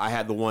 I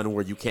had the one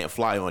where you can't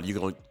fly on, you're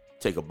going to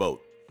take a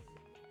boat.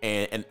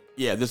 And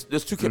yeah,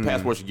 there's two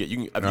passports you get. You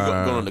can, if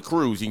you're going on the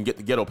cruise, you can get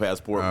the ghetto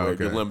passport where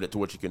okay. you're limited to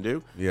what you can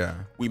do. Yeah.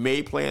 We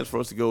made plans for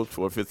us to go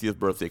for a 50th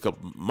birthday.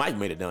 Mike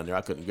made it down there.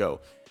 I couldn't go.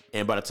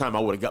 And by the time I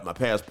would have got my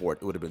passport,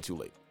 it would have been too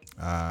late.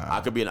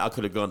 I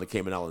could have gone to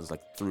Cayman Islands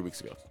like 3 weeks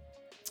ago.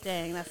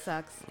 Dang, that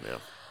sucks. Yeah.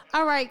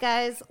 All right,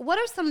 guys. What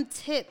are some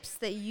tips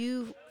that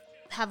you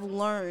have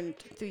learned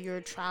through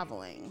your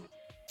traveling?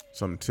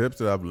 Some tips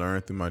that I've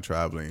learned through my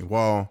traveling.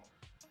 Well,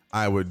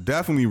 I would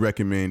definitely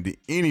recommend to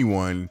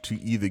anyone to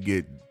either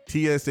get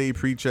TSA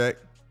pre-check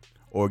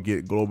or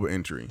get global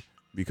entry,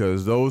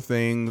 because those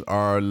things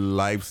are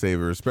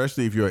lifesavers,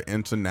 especially if you're an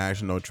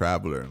international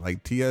traveler.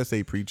 Like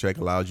TSA pre-check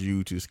allows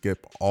you to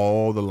skip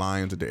all the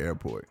lines at the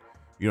airport.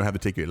 You don't have to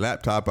take your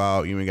laptop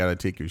out. You ain't got to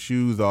take your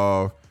shoes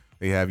off.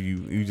 They have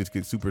you just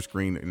get super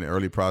screened in the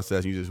early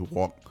process. You just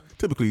walk.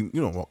 Typically,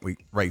 you don't walk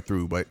right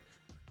through, but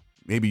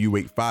maybe you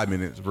wait 5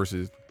 minutes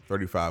versus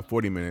 35,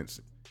 40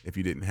 minutes if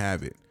you didn't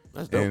have it.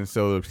 That's dope. And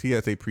so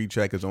the TSA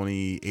pre-check is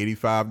only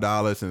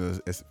 $85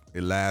 and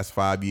it lasts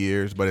 5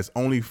 years, but it's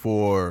only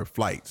for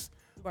flights.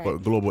 Right. But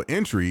global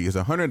entry is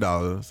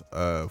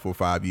 $100 for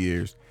 5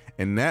 years.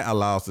 And that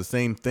allows the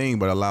same thing,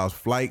 but allows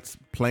flights,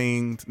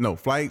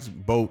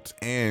 boats,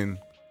 and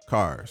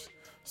cars.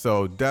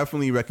 So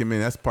definitely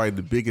recommend. That's probably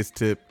the biggest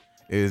tip.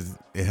 Is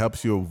it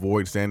helps you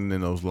avoid standing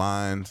in those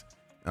lines.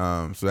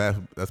 So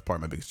that's part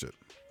of my biggest tip.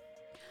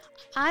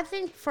 I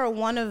think for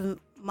one of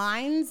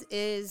mine's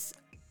is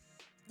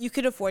you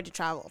could afford to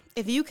travel.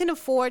 If you can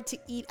afford to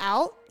eat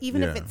out,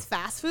 even if Yeah. it's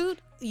fast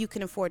food, you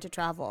can afford to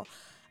travel.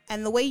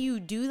 And the way you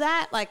do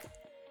that, like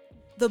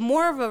the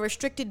more of a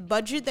restricted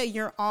budget that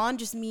you're on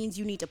just means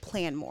you need to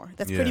plan more.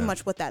 That's pretty Yeah.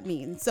 much what that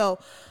means. So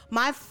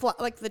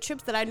like the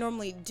trips that I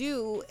normally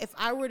do, if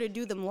I were to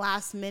do them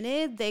last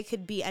minute, they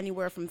could be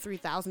anywhere from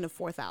 $3,000 to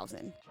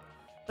 $4,000.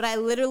 But I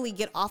literally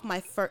get off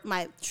my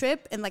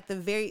trip, and like the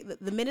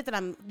minute that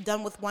I'm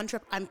done with one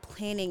trip, I'm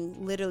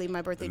planning literally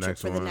my birthday trip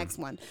for the next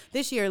one.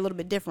 This year a little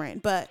bit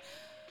different, but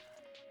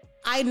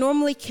I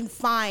normally can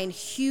find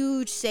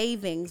huge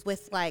savings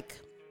with like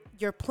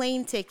your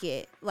plane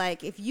ticket.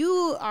 Like if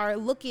you are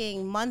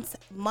looking months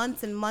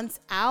and months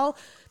out,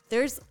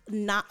 there's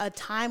not a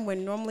time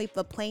when normally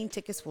the plane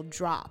tickets will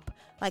drop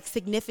like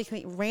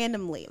significantly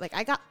randomly. Like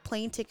I got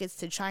plane tickets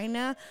to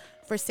China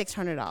for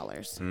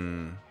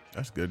 $600.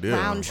 That's a good deal.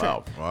 Round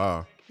trip.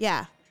 Wow.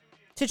 Yeah,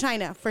 to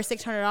China for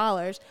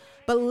 $600.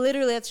 But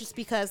literally, that's just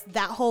because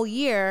that whole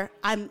year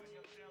I'm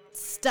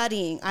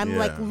studying. I'm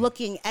like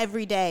looking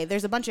every day.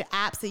 There's a bunch of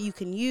apps that you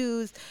can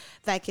use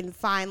that can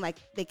find, like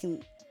they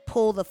can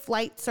pull the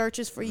flight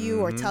searches for you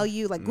or tell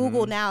you, like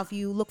Google now, if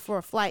you look for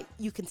a flight,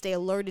 you can stay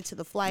alerted to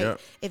the flight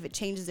if it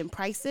changes in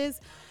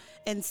prices.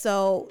 And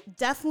so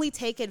definitely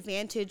take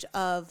advantage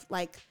of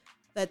like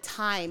the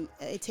time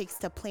it takes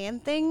to plan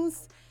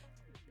things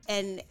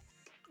and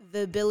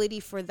the ability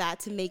for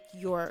that to make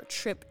your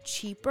trip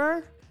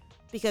cheaper.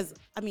 Because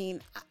I mean,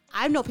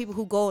 I know people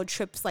who go on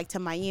trips like to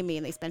Miami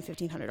and they spend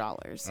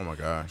 $1,500. Oh my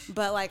gosh.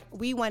 But like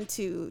we went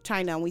to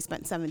China and we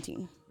spent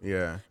 $17.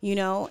 Yeah. You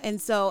know, and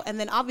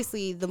then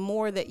obviously the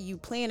more that you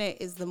plan it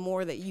is the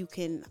more that you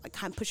can like,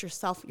 kind of put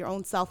your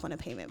own self on a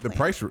payment plan. The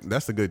price,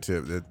 that's a good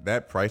tip.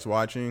 That price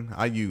watching,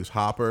 I use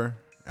Hopper,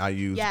 I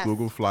use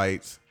Google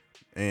Flights,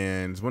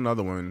 and there's one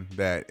other one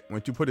that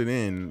once you put it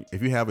in,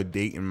 if you have a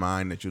date in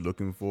mind that you're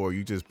looking for,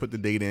 you just put the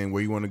date in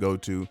where you want to go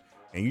to,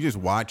 and you just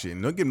watch it,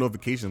 and they'll get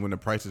notifications when the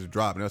prices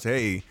drop, and they'll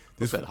say, hey,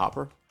 What's that,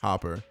 Hopper?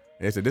 Hopper. And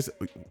they said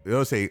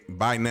it'll say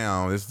buy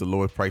now, this is the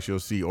lowest price you'll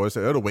see, or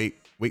it'll wait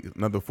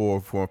another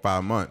 4 or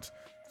 5 months.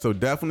 So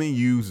definitely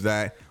use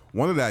that.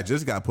 One of that I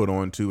just got put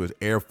on too is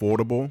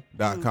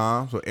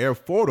airfordable.com. So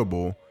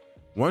Airfordable,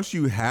 once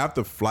you have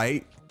the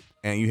flight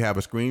and you have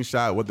a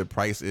screenshot of what the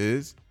price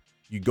is,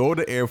 you go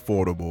to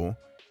Airfordable,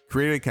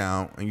 create an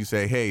account, and you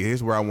say, hey,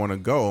 here's where I want to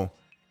go.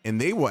 And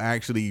they will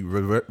actually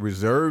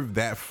reserve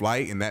that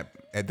flight and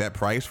at that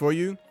price for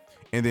you.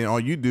 And then all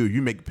you do,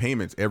 you make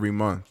payments every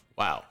month.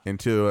 Wow.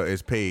 Until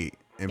it's paid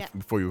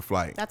for your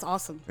flight. That's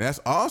awesome.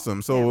 That's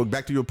awesome. So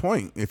back to your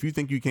point, if you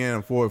think you can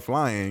afford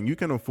flying, you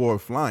can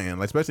afford flying,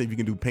 like, especially if you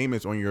can do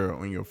payments on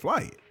your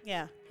flight.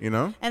 Yeah. You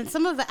know? And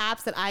some of the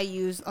apps that I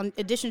use, in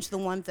addition to the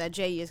ones that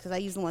Jay uses, because I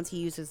use the ones he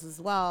uses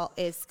as well,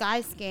 is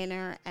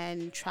Skyscanner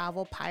and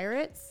Travel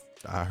Pirates.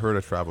 I heard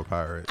of travel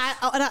pirates.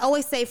 And I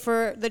always say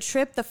for the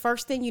trip, the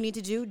first thing you need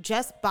to do,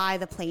 just buy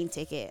the plane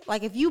ticket.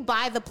 Like if you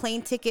buy the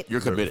plane ticket,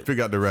 You're committed.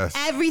 Figure out the rest.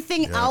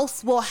 everything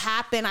else will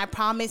happen. I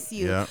promise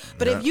you. Yeah,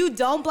 But yeah. if you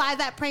don't buy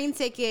that plane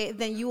ticket,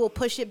 then you will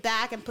push it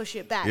back and push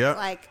it back. Yeah.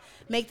 Like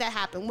make that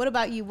happen. What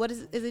about you? What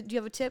is it? Do you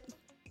have a tip?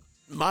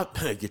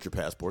 Get your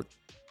passport.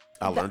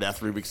 I learned that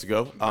 3 weeks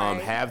ago.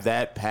 Right. Have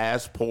that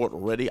passport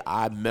ready.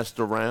 I messed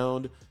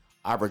around.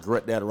 I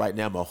regret that right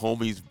now. My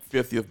homie's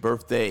 50th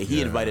birthday.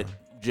 He invited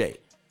Jay.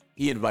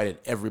 He invited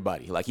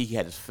everybody. Like he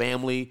had his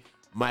family.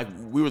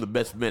 We were the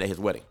best men at his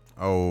wedding.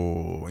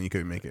 Oh, and you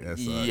couldn't make it. That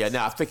sucks. Yeah,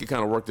 now I think it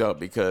kind of worked out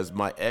because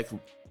my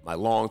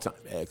longtime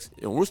ex,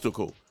 and we're still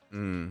cool,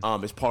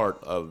 is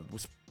part of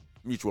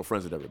mutual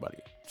friends with everybody.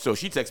 So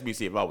she texted me to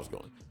see if I was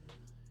going.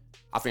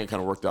 I think it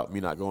kind of worked out me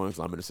not going because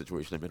I'm in the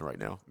situation I'm in right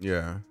now.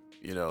 Yeah.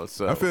 You know,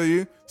 so I feel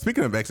you.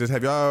 Speaking of exes,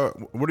 have y'all?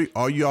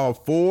 Are y'all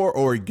for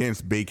or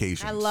against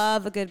vacations? I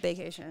love a good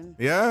vacation.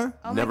 Yeah.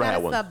 Oh Never my God, had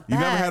it's one. the You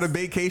never had a best.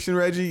 vacation,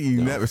 Reggie?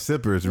 You never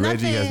sippers.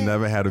 Reggie has Nothing.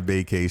 never had a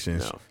vacation.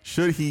 No.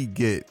 Should he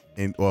get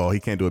in? Well, he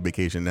can't do a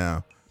vacation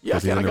now. Yeah,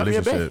 'cause he's I in a got me a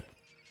relationship. bae.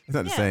 It's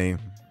not the Yeah. same.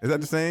 Is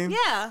that the same?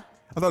 Yeah.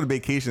 I thought a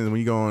vacation is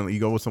when you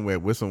go somewhere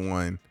with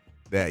someone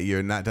that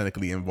you're not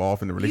technically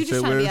involved in the You relationship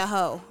just trying with. to be a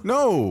hoe.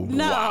 No.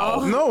 No.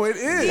 Wow. No, it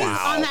is.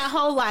 On that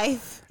whole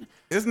life.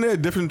 Isn't there a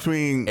difference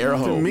between Air to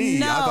hoe. me?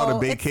 No, I thought a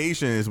it's-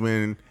 vacation is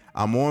when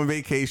I'm on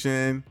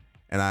vacation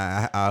and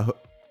I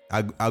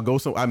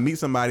meet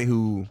somebody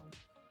who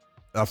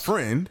a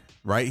friend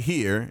right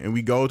here and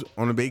we go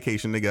on a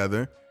vacation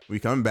together. We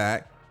come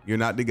back. You're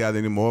not together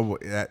anymore.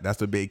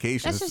 That's a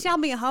vacation. That's just y'all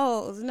being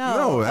hoes. No.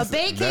 no. A That's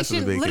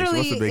vacation, vacation. literally,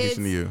 What's a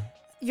vacation to it's you?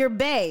 your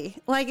bae.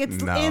 Like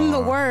it's No. in the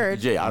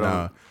word. Jay, I don't.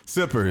 No.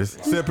 Sippers.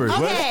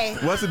 Okay.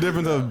 What's the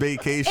difference of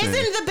vacation?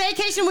 Isn't the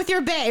vacation with your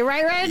bae,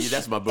 right, Reg? Yeah,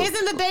 that's my boo.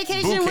 Isn't the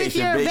vacation with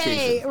Boocation, your bae,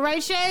 vacation.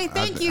 right, Shay?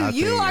 Thank you. I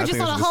You think- are I just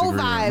think on a it's whole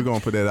disagreement. vibe. We're gonna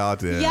put that out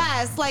there.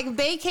 Yes, like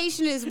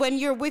vacation is when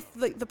you're with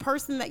the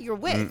person that you're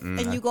with,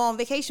 and you go on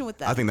vacation with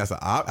them. I think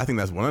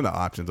that's one of the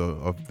options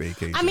of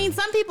vacation. I mean,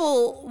 some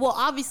people will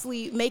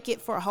obviously make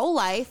it for a whole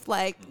life.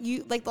 Like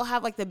they'll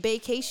have like the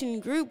vacation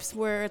groups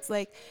where it's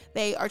like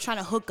they are trying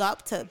to hook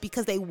up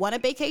because they want a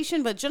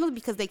vacation, but generally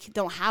because they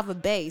don't have a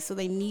bae, so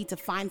they need to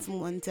find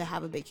someone to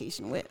have a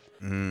vacation with.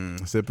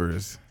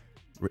 Sippers.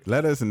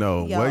 Let us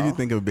know Yo. what you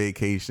think of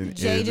vacation.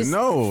 Jay is. just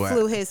No,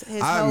 flew his I'm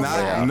hoe not.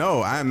 back.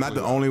 No, I'm not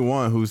the only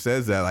one who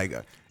says that. Like,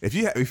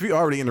 if you're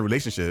already in a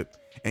relationship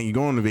and you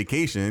go on a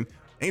vacation,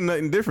 ain't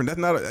nothing different. That's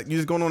not. You're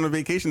just going on a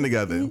vacation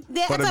together.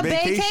 Yeah, it's a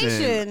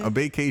vacation. A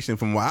vacation,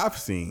 from what I've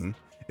seen,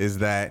 is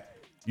that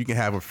you can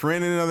have a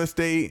friend in another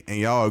state and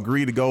y'all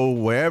agree to go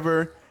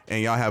wherever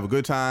and y'all have a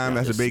good time.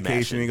 Yeah, That's a just vacation.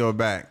 smashing. And go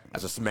back.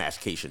 That's a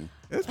smashcation.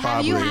 It's Have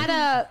probably. you had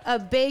a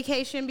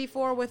vacation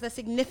before with a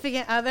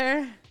significant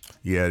other?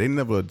 Yeah, they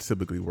never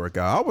typically work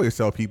out. I always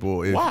tell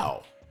people if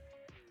Wow.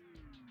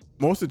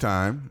 most of the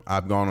time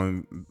I've gone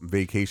on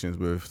vacations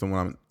with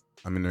someone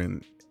I'm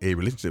in a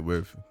relationship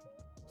with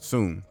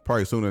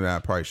probably sooner than I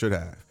probably should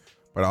have.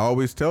 But I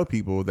always tell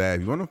people that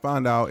if you want to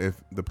find out if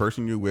the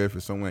person you're with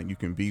is someone that you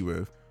can be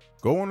with,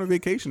 go on a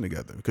vacation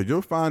together because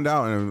you'll find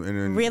out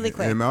in Really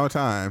quick. an amount of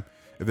time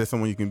if there's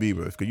someone you can be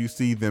with. Because you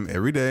see them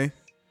every day,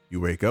 you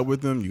wake up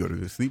with them, you go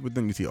to sleep with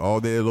them, you see all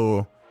their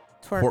little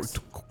Twerks.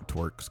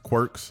 quirks,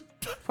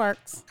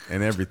 Twerks.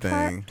 and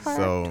everything. Twerk,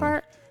 So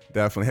twerk.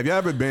 definitely. Have you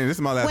ever been? This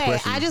is my last Wait,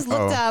 question. I just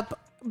looked Oh. up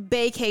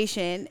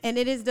vacation, and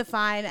it is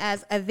defined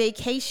as a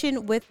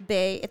vacation with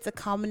bae. It's a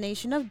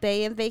combination of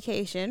bae and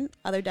vacation.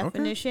 Other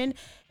definition: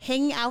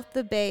 hanging out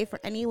the bae for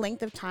any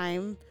length of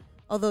time,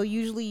 although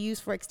usually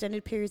used for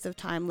extended periods of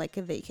time, like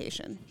a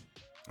vacation.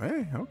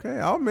 Hey, okay.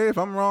 I'll admit if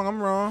I'm wrong,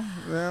 I'm wrong.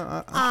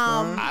 Yeah,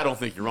 I don't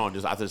think you're wrong.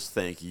 I just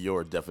think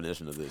your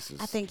definition of this is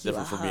I think you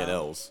different a from me and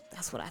hoe. L's.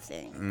 That's what I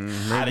think.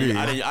 I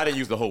didn't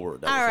use the whole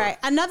word. All right.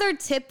 Another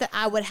tip that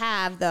I would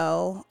have,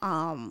 though,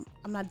 I'm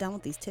not done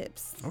with these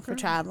tips for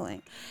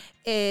traveling,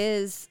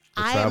 is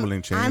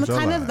traveling changed I'm our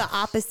kind of the lives.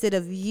 opposite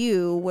of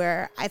you,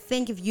 where I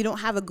think if you don't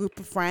have a group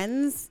of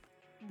friends,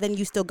 then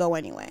you still go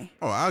anyway.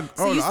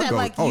 So you said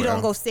like you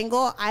don't go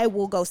single. I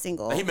will go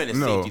single. He meant in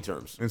safety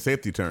terms. In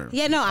safety terms.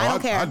 Yeah, no, I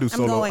don't care. I do I'm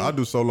solo. going. I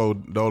do solo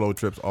dolo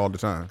trips all the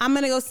time. I'm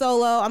gonna go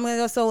solo. I'm gonna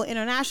go solo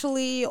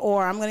internationally,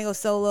 or I'm gonna go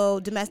solo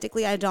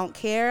domestically. I don't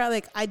care.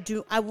 Like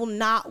I will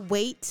not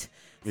wait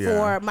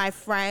Yeah. for my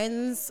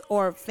friends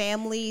or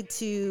family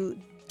to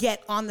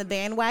get on the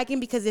bandwagon,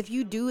 because if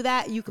you do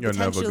that, you could You'll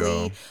never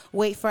potentially go.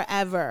 wait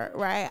forever,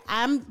 right?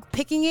 I'm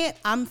picking it.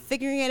 I'm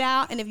figuring it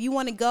out. And if you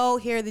want to go,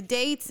 here are the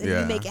dates, and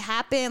you make it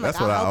happen. Like, That's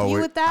I'll what I help always.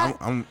 you with that.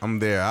 I'm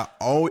there.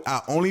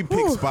 I only pick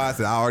Whew. spots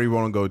that I already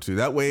want to go to.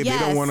 That way, if they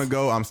Yes. don't want to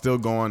go, I'm still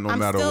going no I'm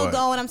matter still what.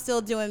 going. I'm still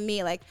doing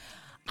me. Like,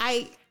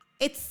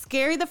 it's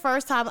scary the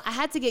first time. I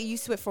had to get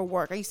used to it for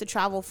work. I used to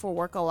travel for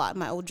work a lot in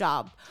my old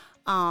job.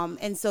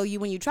 And so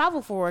when you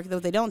travel for work,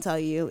 what they don't tell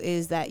you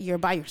is that you're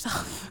by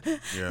yourself,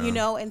 Yeah. you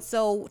know? And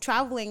so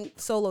traveling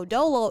solo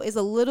dolo is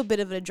a little bit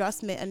of an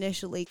adjustment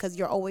initially, because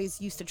you're always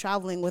used to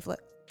traveling with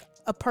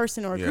a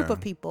person or a group of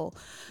people.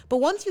 But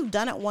once you've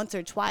done it once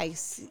or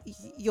twice,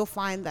 you'll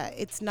find that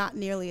it's not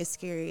nearly as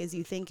scary as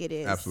you think it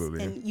is.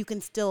 Absolutely. And you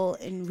can still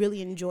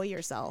really enjoy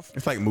yourself.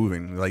 It's like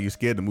moving. Like, you're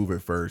scared to move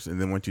it first,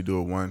 and then once you do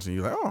it once, and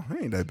you're like, oh,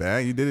 it ain't that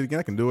bad. You did it again.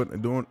 I can do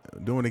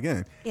it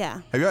again.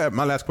 Yeah.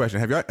 My last question,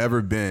 have y'all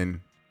ever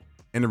been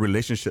in a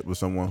relationship with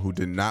someone who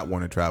did not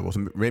want to travel?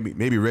 So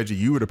maybe Reggie,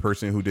 you were the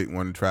person who didn't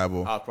want to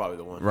travel. I was probably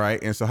the one.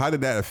 Right? And so how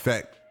did that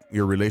affect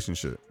your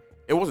relationship?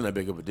 It wasn't that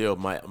big of a deal.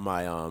 My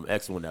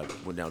ex went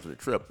down to the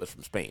trip. That's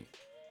from Spain.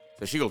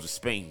 So she goes to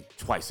Spain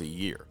twice a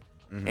year.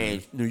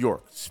 And New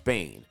York,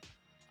 Spain.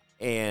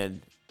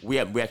 And we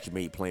actually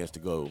made plans to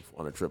go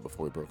on a trip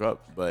before we broke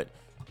up. But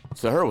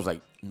to her, it was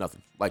like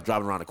nothing. Like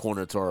driving around the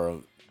corner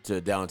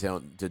to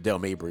downtown, to Del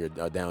Mabry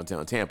or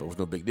downtown Tampa. It was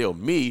no big deal.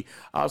 Me,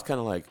 I was kind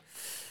of like,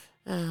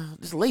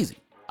 just lazy.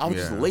 I was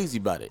just lazy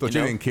about it. So she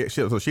didn't care.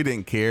 So she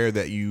didn't care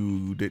that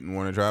you didn't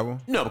want to travel?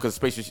 No, because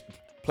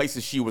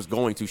places she was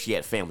going to, she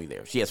had family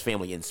there. She has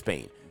family in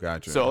Spain.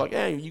 Gotcha. So like,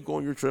 hey, you go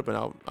on your trip and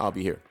I'll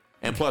be here.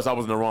 And plus, I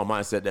was in the wrong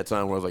mindset at that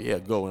time where I was like, yeah,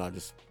 go, and I'll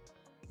just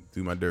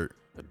do my dirt.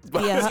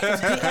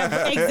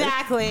 Yeah,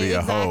 exactly. Be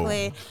a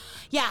hoe.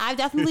 Yeah, I've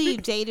definitely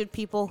dated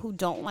people who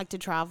don't like to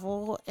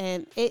travel,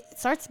 and it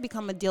starts to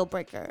become a deal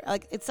breaker.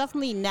 Like, it's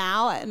definitely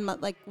now, and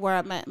like where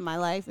I'm at in my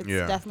life, it's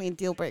definitely a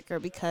deal breaker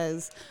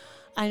because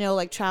I know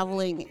like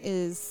traveling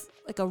is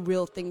like a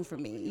real thing for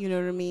me. You know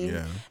what I mean?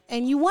 Yeah.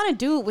 And you want to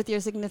do it with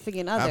your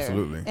significant other.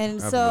 Absolutely. And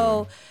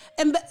so,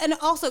 and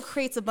it also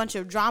creates a bunch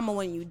of drama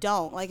when you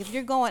don't. Like, if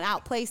you're going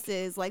out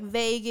places like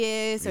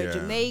Vegas or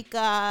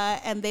Jamaica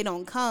and they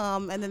don't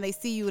come, and then they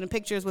see you in the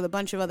pictures with a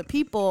bunch of other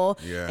people,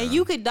 and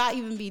you could not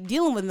even be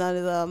dealing with none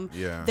of them.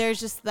 Yeah. There's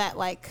just that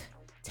like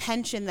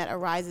tension that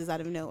arises out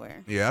of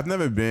nowhere. Yeah, I've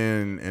never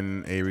been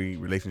in a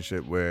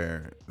relationship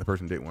where the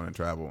person didn't want to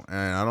travel,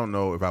 and I don't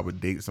know if I would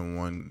date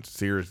someone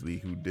seriously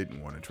who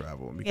didn't want to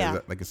travel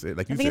because, like I said,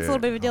 like you said, I think it's a little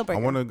bit of a deal breaker.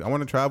 I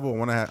want to travel.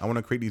 I want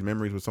to create these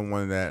memories with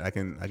someone that I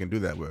can do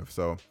that with.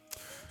 So,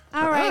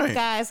 all right,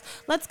 guys,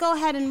 let's go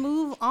ahead and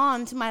move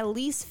on to my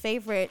least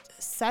favorite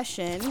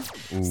segment.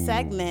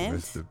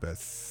 That's the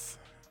best,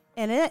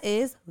 and it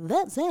is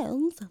That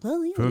Sounds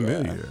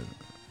Familiar.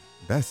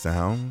 That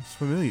sounds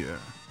familiar.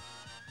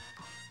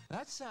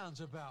 That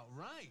sounds about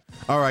right.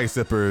 All right,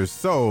 sippers.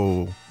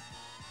 So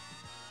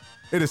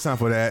it is time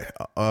for that.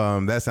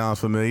 That sounds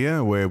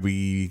familiar, where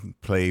we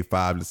play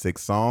 5 to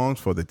 6 songs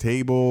for the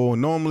table.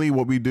 Normally,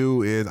 what we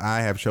do is I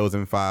have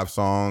chosen 5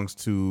 songs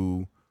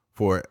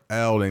for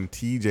Elle and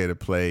TJ to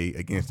play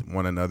against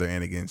one another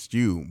and against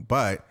you.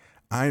 But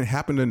I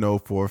happen to know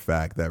for a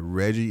fact that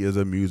Reggie is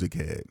a music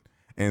head,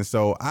 and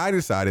so I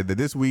decided that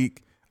this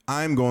week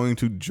I'm going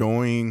to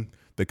join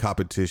the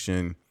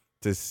competition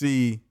to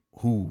see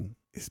who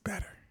is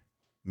better,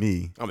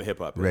 me, I'm a hip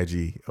hop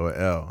Reggie, or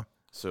Elle.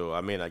 So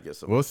I may not get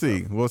some. We'll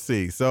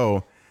see.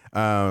 So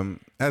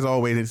as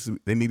always,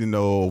 we need to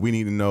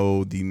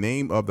know the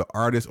name of the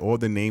artist or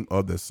the name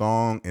of the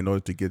song in order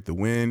to get the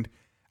win.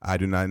 I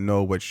do not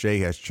know what Shay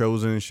has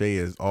chosen. Shay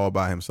is all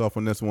by himself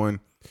on this one.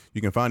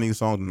 You can find these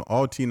songs on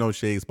all Tino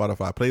Shay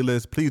Spotify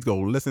playlist. Please go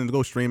listen,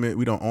 go stream it.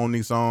 We don't own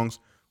these songs.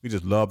 We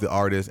just love the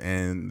artist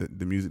and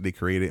the music they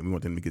created, and we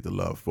want them to get the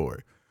love for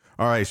it.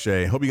 All right,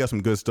 Shay. Hope you got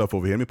some good stuff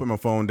over here. Let me put my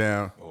phone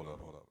down. Hold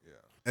up.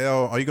 Yeah.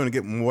 Elle, are you going to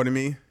get more than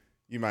me?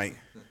 You might.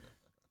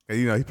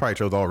 He probably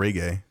chose all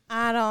reggae.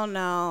 I don't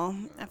know.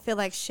 I feel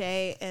like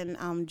Shay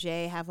and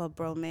Jay have a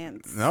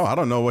bromance. No, I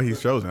don't know what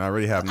he's chosen. I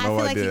really have no idea. I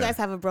feel like you guys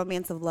have a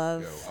bromance of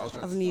love,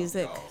 of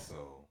music.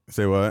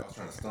 Say what? I was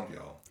trying to stump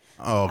y'all.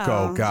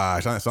 Oh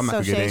gosh. So I'm not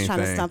going to get anything. Shay's trying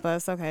to stump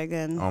us. Okay,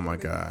 good. Oh, my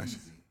gosh.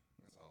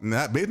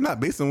 Not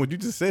based on what you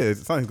just said.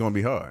 It's something's going to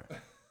be hard.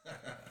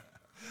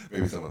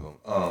 Maybe some of them.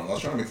 I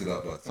was trying to mix it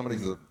up, but some of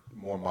these are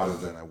more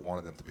modern than I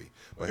wanted them to be.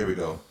 But here we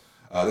go.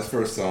 This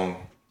first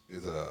song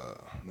is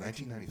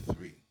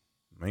 1993.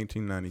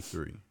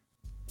 1993.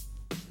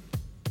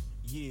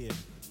 Yeah.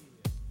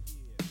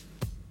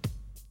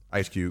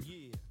 Ice Cube.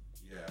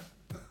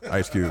 Yeah.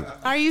 Ice Cube.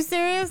 Are you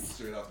serious?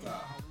 Straight up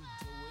top.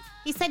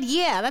 He said,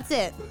 yeah, that's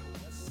it.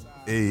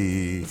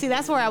 Hey. See,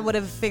 that's where I would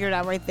have figured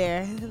out right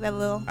there. That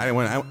little. I didn't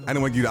want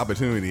to give you the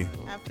opportunity.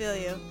 I feel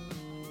you.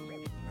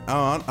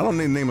 I don't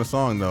need to name a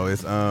song though.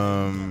 It's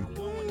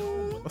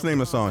what's the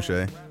name of the song,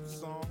 Shay?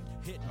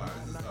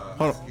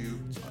 Hold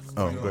on.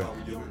 Oh, good.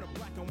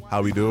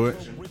 How we do it?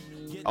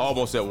 I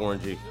almost said Warren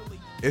G.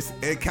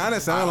 It kind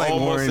of sounded like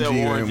Warren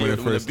G when it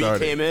first the beat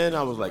started. came in,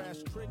 I was like,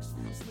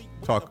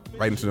 Talk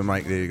right into the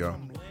mic. There you go.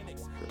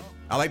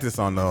 I like this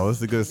song though.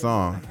 It's a good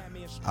song.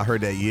 I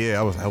heard that. Yeah,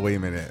 I was like, wait a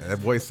minute. That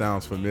voice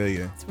sounds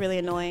familiar. It's really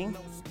annoying.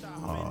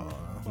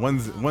 One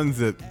zip.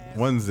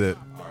 One zip.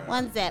 All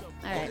right.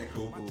 Okay,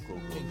 cool.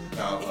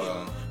 Now, we're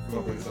going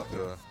to bring this up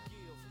to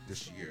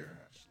this year,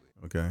 actually.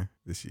 Okay,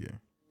 this year.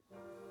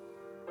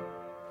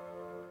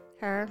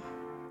 Her.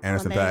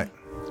 Anderson Monet.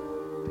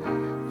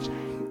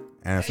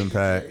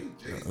 .Paak.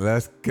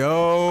 Let's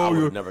go. I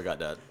would have never got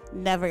that.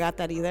 Never got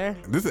that either.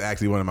 This is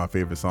actually one of my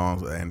favorite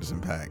songs of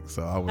Anderson .Paak.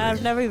 So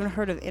I've never even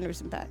heard of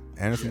Anderson .Paak.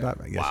 Anderson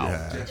 .Paak. Yes, Wow. you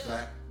have. Jack's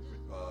back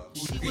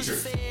Who's the feature?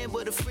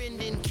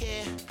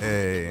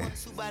 Hey.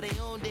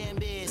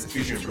 It's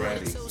featuring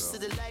Brandy. So.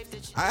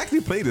 I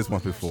actually played this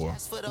once before.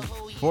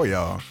 For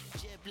y'all.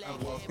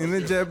 In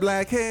the jet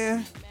black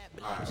hair.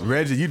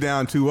 Reggie, you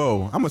down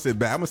 2-0. I'm gonna sit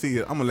back. I'm gonna see.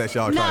 I'm gonna let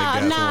y'all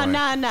try to guess. No. I'm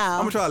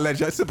gonna try to let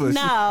y'all.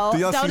 No, do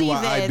y'all don't see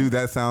why I even. do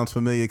that? Sounds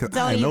familiar? Because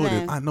I know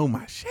this. I know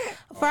my shit.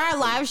 For our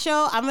live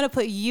show, I'm gonna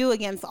put you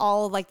against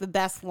all of, like the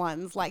best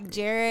ones, like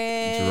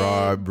Jared,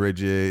 Gerard,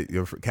 Bridget,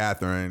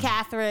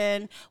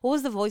 Catherine. What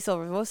was the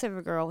voiceover?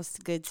 Voiceover girl was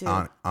good too.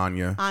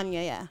 Anya.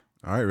 Yeah.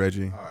 All right,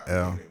 Reggie. All right,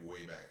 L.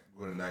 way back.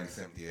 We're in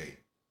 1978.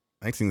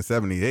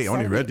 1978.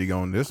 Only Reggie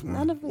going this one.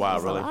 None of us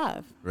was really?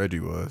 alive. Reggie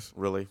was.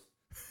 Really?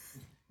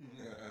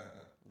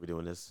 We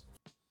doing this?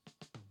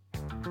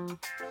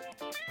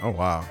 Oh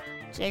wow.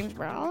 James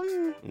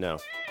Brown. No.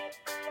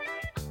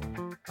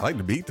 I like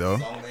the beat though.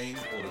 Song name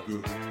or the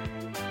group?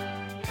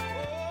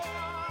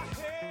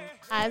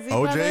 Ozzy OJ's.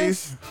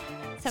 Brothers?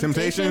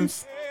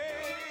 Temptations.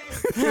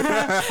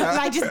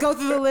 Like just go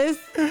through the list.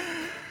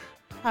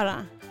 Hold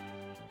on.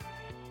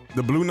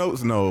 The Blue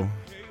Notes. No.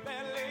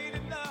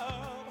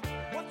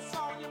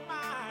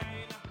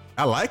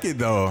 I like it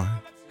though.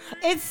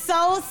 It's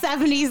so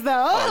 70s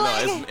though.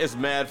 Oh, no, it's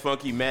mad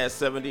funky, mad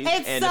 70s.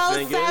 It's and so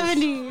the thing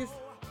 70s. Is,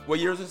 what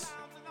year is this?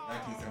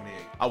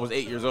 1978. I was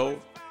 8 years old.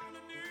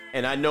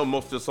 And I know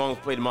most of the songs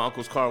played in my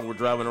uncle's car when we're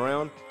driving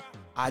around.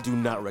 I do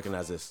not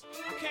recognize this.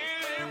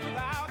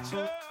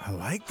 I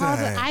like Hold on.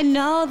 that. I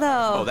know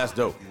though. Oh, that's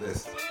dope.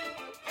 List.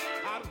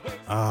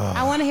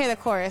 I want to hear the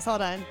chorus.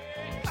 Hold on.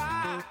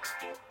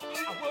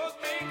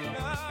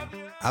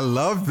 I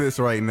love this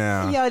right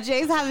now. Yo,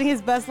 Jay's having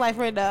his best life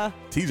right now.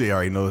 TJ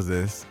already knows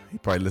this. He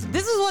probably listens.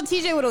 This is what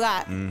TJ would have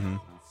got. Mm-hmm.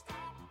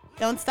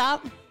 Don't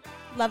stop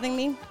loving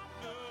me.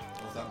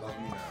 Don't stop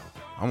loving me now.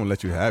 I'm gonna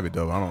let you have it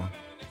though. I don't.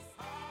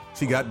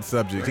 She got the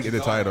subject. She get the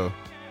title.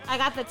 I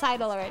got the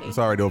title already. It's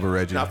already over,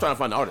 Reggie. Now I'm trying to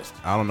find the artist.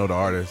 I don't know the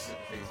artist.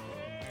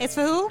 It's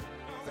for who?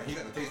 So he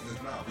got the taste in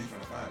his mouth. He's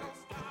trying to find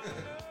it.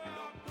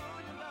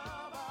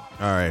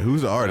 All right,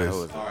 who's the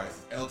artist? All right,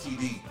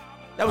 LTD.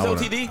 That was I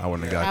wouldn't- LTD? I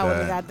wouldn't have got I that.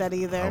 wouldn't have got that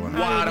either. wouldn't-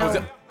 Wow, that was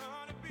it.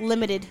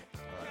 Limited.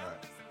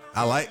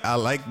 I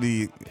like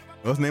the.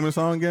 What's the name of the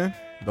song again?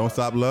 Don't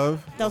Stop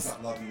Love. Those,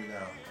 Stop loving me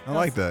now. I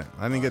like that.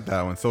 I didn't get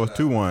that one. So it's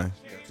 2-1.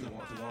 Yeah, 2-1.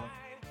 All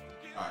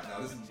right, now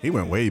this is. He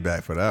went way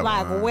back for that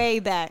like one. way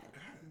back.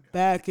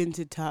 Back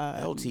into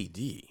time.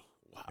 LTD.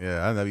 Wow.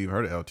 Yeah, I never even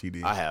heard of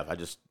LTD. I have. I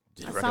just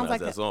didn't Sounds recognize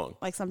like that song.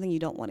 like something you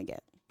don't want to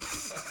get.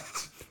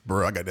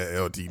 Bro, I got that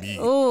LTD.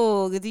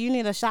 Oh, do you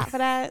need a shot for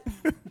that?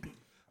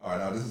 All right,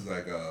 now this is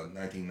like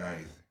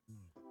 1990s.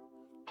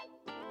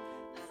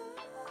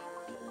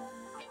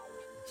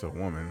 It's a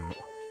woman.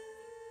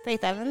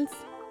 Faith Evans.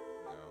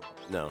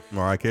 No.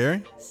 Mariah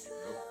Carey.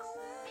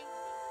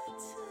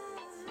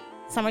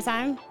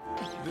 Summertime.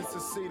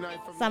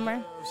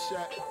 Summer.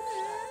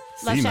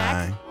 Love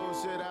Shack.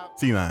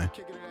 C9.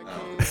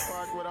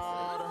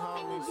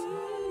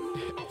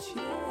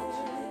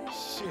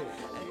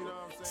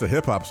 It's a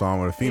hip hop song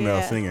with a female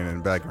Yeah. singing in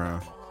the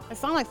background. It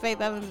sounds like Faith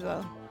Evans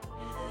though.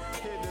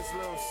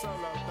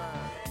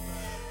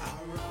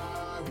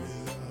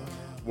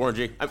 Warren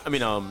G. I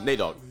mean, Nate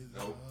Dogg.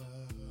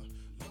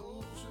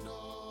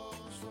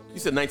 You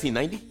said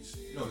 1990?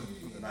 No, this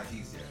is the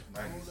 90s,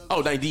 yeah. 90s.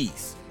 Oh,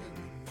 90s.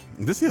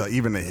 This is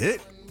even a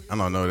hit? I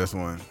don't know this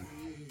one.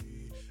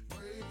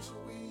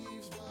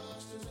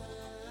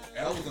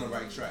 Elle was on the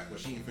right track, but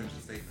she didn't finish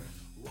the statement.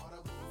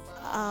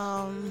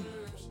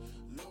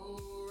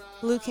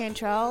 Blue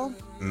Cantrell.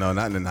 No,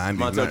 not in the 90s.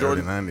 Montel Not early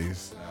Jordan? 90s.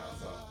 So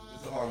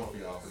this is a hard one for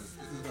y'all. This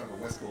is kind of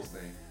a West Coast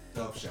thing.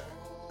 Dove Shack.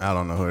 I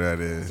don't know who that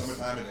is.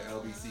 Summertime in the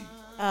LBC.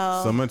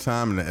 Oh,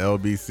 Summertime in the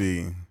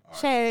LBC.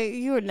 Shay,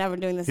 you were never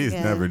doing this He's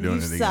again. never doing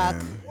you it suck.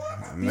 again.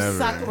 You Never.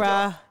 suck,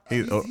 bruh.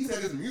 He He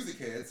said he's a music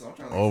head, so I'm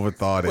trying to.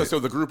 overthought Wait, it. so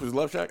the group is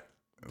Love Shack?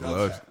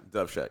 Love- Shack.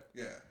 Dove Shack.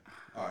 Yeah.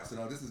 All right, so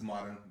now this is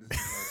modern. This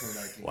is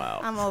 2019. Wow.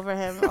 I'm over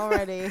him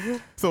already.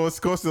 So it's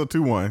score still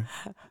 2-1.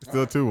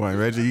 Still 2-1.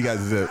 Reggie, you got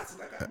zip.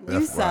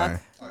 You suck.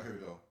 All right, here we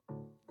go.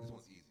 This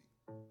one's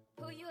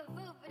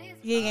easy.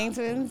 Yin Yang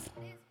Twins.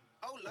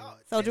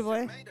 Soldier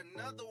Boy.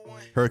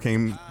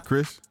 Hurricane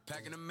Chris. The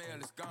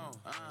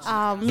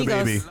Migos.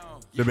 baby.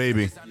 The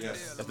baby.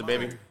 Yes. That's the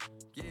baby?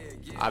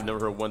 I've never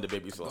heard one the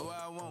baby song.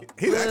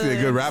 He's actually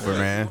a good rapper,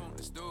 man.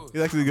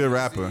 He's actually a good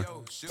rapper.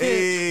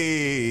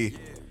 Hey.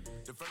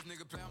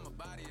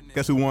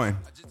 Guess who won?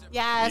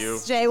 Yes, You.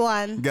 Jay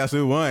won. Guess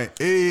who won?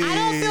 Hey. I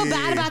don't feel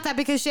bad about that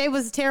because Shay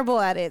was terrible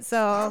at it. That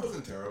So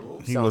wasn't terrible.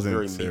 He Sounds very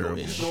wasn't terrible.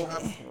 You Migos-ish. just don't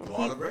have a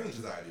lot of range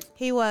as I do.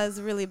 he was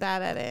really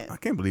bad at it. I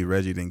can't believe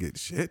Reggie didn't get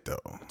shit though.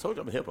 I told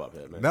you I'm a hip hop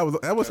head, man.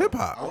 That was hip I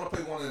hop. want to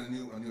play one of the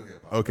new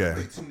hip hop. Okay.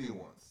 Play two new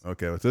ones.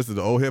 Okay, so this is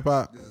the old hip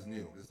hop. This is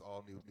new. This is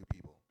all new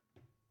people.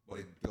 But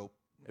it's dope.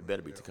 It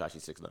better be Tekashi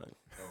 6ix9ine.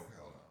 Oh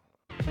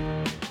hell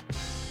no.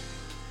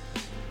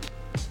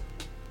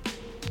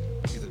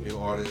 He's a new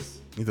artist.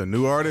 He's a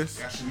new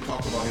artist. Actually, we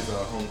talked about his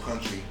home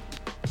country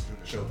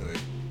during the show today.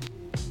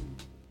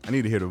 I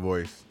need to hear the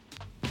voice.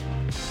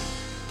 This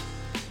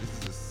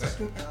is his second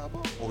second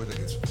album, or is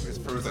it his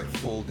first like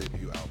full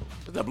debut album?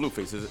 It's not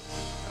Blueface, is it?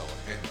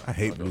 I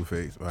hate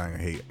Blueface, but I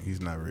hate.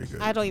 He's not very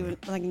good. I don't even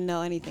like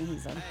know anything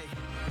he's done.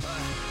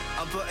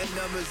 I'm putting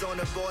numbers on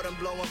the board, I'm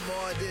blowing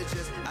more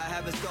digits. I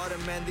haven't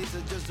started, man, these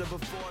are just the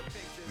before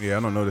pictures. Yeah, I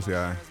don't know this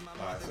guy.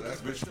 Alright, so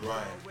that's Rich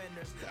Brian.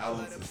 The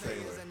album's The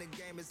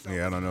Sailor.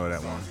 Yeah, I don't know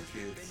that one.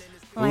 Kids.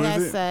 Like I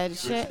is it?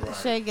 said,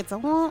 Shay gets a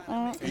wah,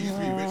 wah, It used to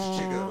be Rich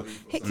Chica. wah.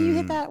 Can you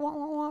hit that wah,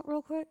 wah, wah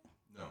real quick?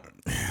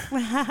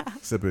 No.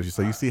 Sippers.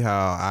 So you see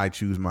how I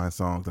choose my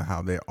songs and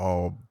how they're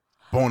all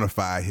bona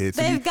fide hits.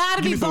 So They've got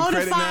to be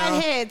bona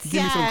fide hits.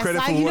 Give me some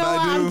credit for you what know I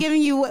what?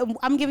 do.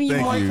 I'm giving you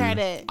Thank more you.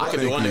 credit. I could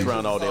do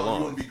underground all day You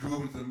long. want to be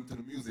grooving to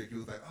the music. He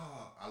was like,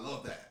 oh, I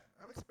love that.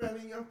 I'm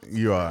expanding your.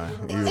 You are.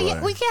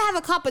 We can't have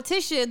a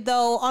competition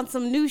though on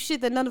some new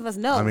shit that none of us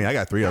know. I mean, I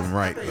got 3 of them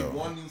right I played though.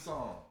 one new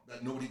song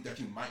that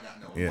you might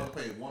not know. Yeah. I'm gonna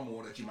play one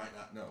more that you might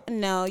not know.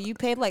 no, you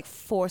paid like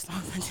 4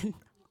 songs.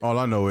 All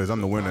I know is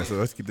I'm the winner, so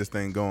let's keep this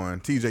thing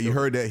going. TJ, you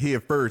heard that here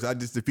first. I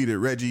just defeated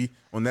Reggie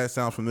on That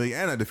Sounds Familiar,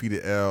 and I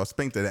defeated Elle.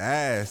 Spanked her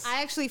ass.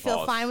 I actually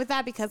feel fine with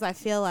that because I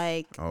feel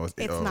like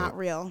it's oh. not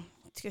real.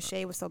 Because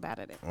Shay was so bad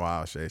at it.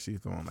 Wow, Shay, she's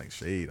throwing like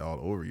shade all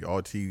over you.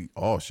 All tea,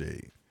 all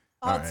shade.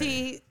 All right.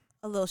 tea,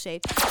 a little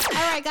shade. All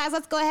right, guys,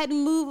 let's go ahead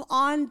and move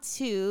on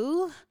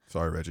to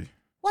Sorry, Reggie.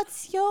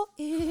 What's Your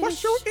Ish?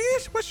 What's your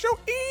ish? What's your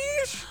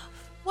ish?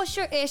 What's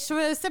Your Ish?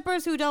 For the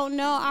sippers who don't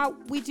know,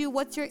 we do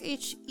What's Your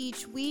Ish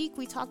each week.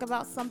 We talk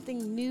about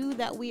something new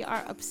that we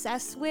are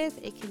obsessed with.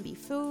 It can be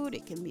food,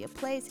 it can be a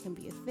place, it can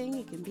be a thing,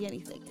 it can be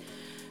anything.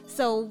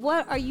 So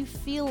what are you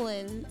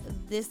feeling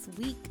this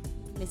week,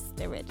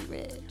 Mr. Reggie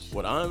Ridge?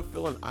 What I'm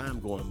feeling, I am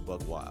going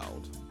buck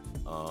wild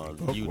on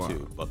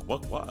YouTube.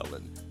 Buck wild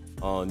and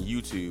on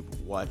YouTube,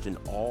 watching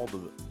all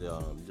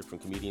the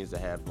different comedians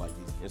that have like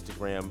these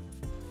Instagram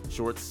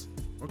shorts.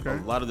 Okay. A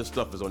lot of this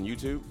stuff is on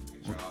YouTube.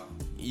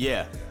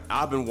 Yeah,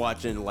 I've been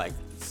watching like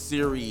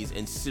series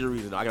and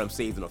I got them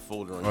saved in a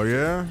folder on Oh YouTube.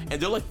 yeah.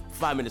 And they're like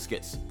 5-minute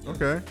skits.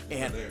 Okay.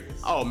 And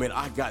oh man,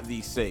 I got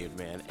these saved,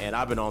 man. And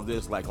I've been on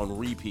this like on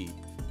repeat,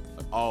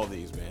 all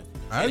these, man.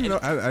 I didn't know.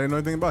 I didn't know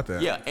anything about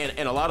that. Yeah,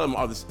 and a lot of them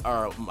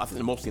are I think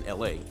they're mostly in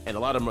LA, and a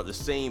lot of them are the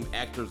same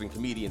actors and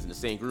comedians in the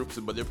same groups,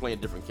 but they're playing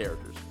different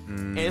characters.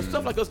 And it's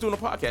stuff like us doing a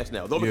podcast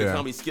now. They'll make a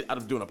comedy skit out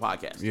of doing a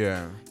podcast.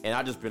 Yeah. And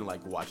I've just been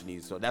like watching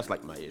these, so that's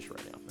like my ish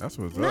right now. That's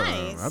what's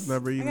Nice. up. I've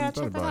never even I thought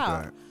gotta check about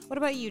out. that. What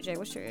about you, Jay?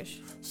 What's your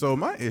ish? So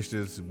my ish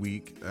this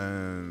week,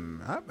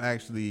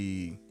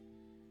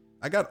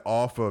 I got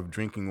off of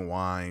drinking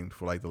wine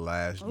for like the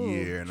last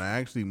year, and I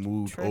actually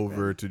moved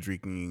over to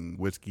drinking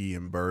whiskey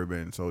and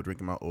bourbon, so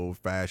drinking my old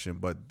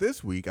fashioned. But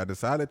this week, I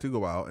decided to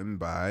go out and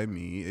buy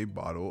me a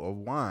bottle of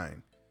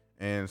wine,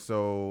 and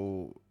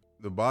so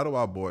the bottle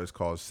I bought is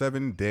called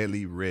 7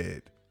 Deadly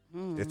Red.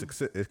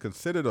 It's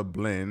considered a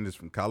blend. It's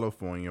from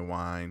California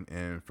wine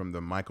and from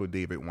the Michael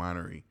David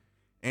Winery,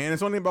 and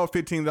it's only about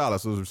 $15,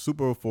 so it's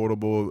super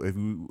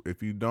affordable.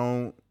 If you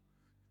don't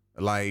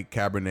like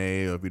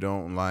Cabernet or if you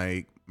don't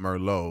like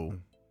Merlot,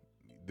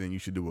 then you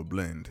should do a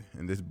blend,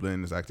 and this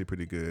blend is actually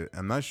pretty good.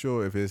 I'm not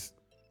sure if it's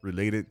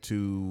related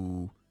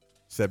to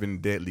 7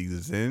 Deadly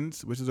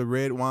Zins, which is a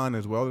red wine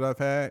as well that I've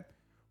had,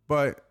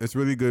 but it's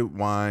really good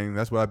wine.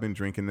 That's what I've been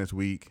drinking this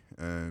week.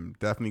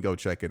 Definitely go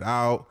check it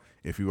out.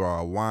 If you are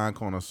a wine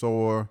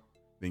connoisseur,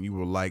 then you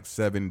will like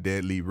 7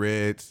 Deadly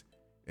Reds,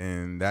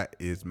 and that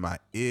is my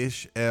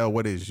ish. Elle,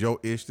 what is your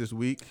ish this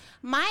week?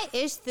 My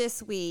ish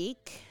this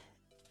week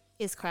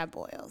is crab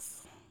boils.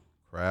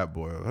 Crab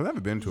boil. I've never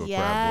been to a Yes.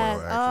 crab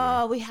boil, actually.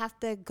 Oh, we have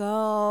to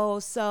go.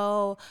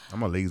 So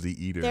I'm a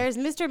lazy eater. there's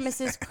Mr. and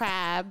Mrs.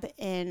 Crab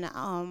in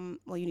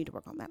well, you need to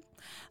work on that.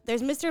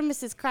 There's Mr. and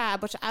Mrs.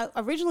 Crab, which I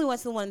originally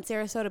went to the one in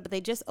Sarasota, but they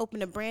just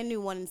opened a brand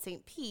new one in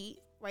St. Pete,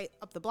 right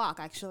up the block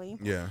actually.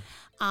 Yeah.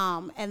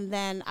 And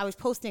then I was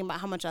posting about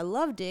how much I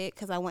loved it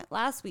because I went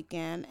last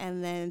weekend,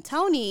 and then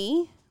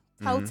Tony,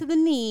 toe to the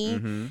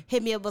knee,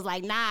 hit me up, was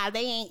like, nah,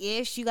 they ain't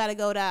ish. You got to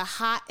go to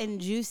Hot and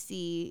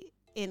Juicy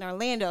in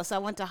Orlando. So I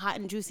went to Hot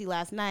and Juicy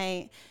last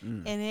night,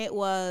 and it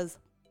was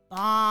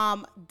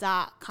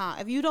bomb.com.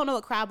 If you don't know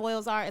what crab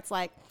boils are, it's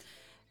like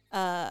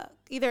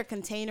either a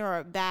container or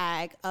a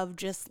bag of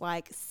just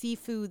like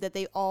seafood that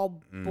they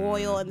all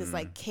boil in this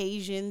like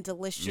Cajun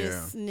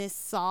deliciousness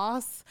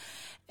sauce.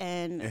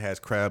 And It has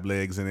crab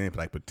legs in it,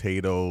 like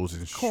potatoes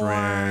and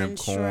corn.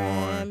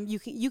 corn.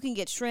 You can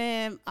get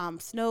shrimp,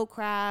 snow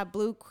crab,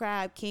 blue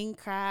crab, king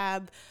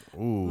crab,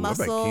 Ooh, I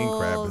bet king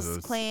crab mussels, is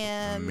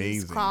clams,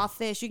 amazing.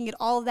 crawfish. You can get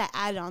all of that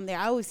added on there.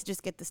 I always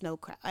just get the snow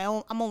crab.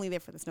 I'm only there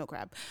for the snow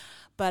crab,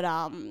 but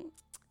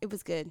it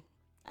was good.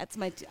 That's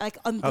my I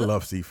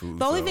love seafood.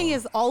 The only so- thing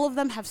is, all of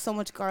them have so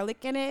much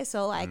garlic in it.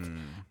 So like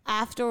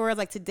afterwards,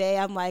 like today,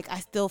 I'm like, I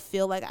still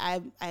feel like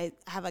I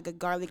have like a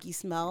garlicky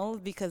smell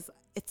because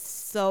it's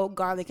so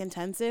garlic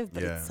intensive,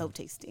 but it's so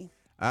tasty.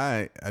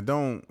 I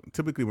don't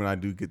typically when I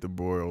do get the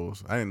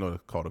boils, I didn't know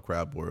it's called a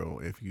crab boil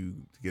if you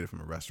get it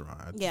from a restaurant.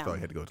 I just thought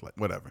you had to go to like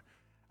whatever.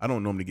 I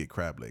don't normally get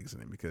crab legs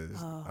in it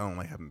because I don't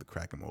like having to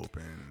crack them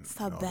open. It's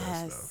the and all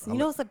that best. stuff. You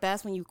know what's the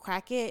best when you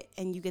crack it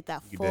and you get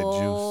that You get that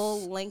full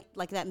juice. length,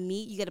 like that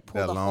meat. You get to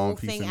pull That the long whole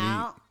piece thing of meat.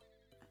 out.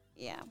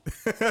 Yeah,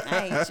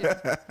 I hate you.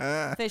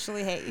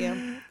 Officially hate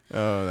you.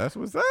 Oh, that's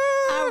what's up.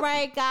 All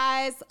right,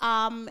 guys.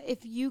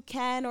 If you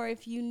can or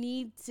if you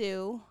need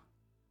to,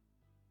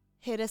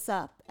 hit us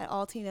up at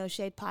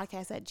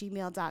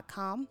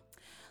alltinoshadepodcast@gmail.com.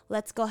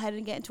 Let's go ahead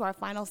and get into our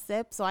final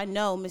sip. So I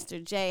know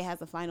Mr. J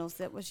has a final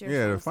sip. What's your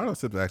Yeah, the final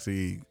sip is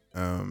actually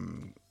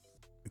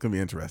it could be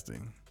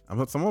interesting. I'm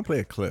gonna play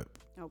a clip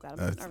Oh God,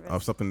 I'm nervous.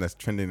 of something that's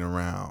trending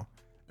around,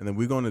 and then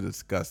we're going to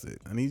discuss it.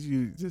 I need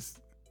you just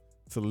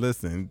to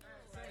listen.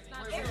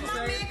 If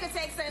my man could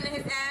take something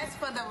in his ass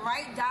for the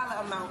right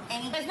dollar amount,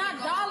 It's not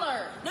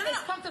dollar. No. It's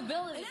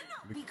comfortability. No.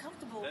 Be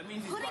comfortable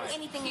putting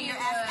anything in your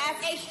ass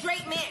as a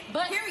straight man.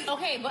 But period.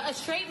 okay, but a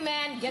straight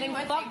man getting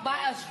fucked by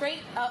a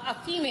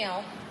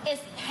female is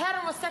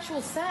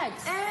heterosexual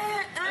sex.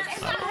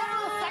 It's not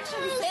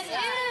heterosexual. It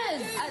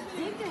is. A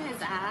dick in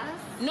his ass.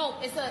 No,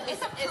 it's a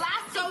plastic.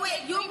 So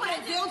wait, you put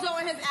a dildo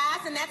in his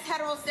ass and that's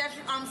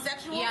heterosexual?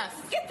 Sexual? Yes.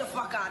 Get the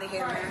fuck out of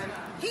here, man.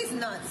 He's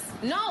nuts.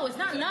 No, it's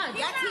not nuts.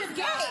 Yes, he's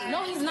gay.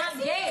 No, he's not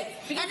gay.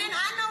 And then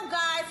I know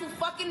guys who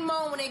fucking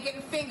moan when they're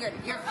getting fingered.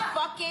 You're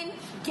fucking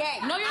gay.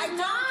 No, you're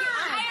not. I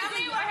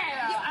agree with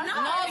her. No,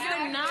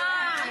 you're not.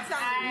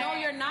 No,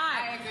 you're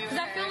not. Because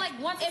I feel like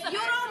once If you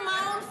don't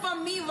moan for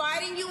me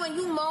riding you and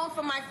you moan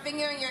for my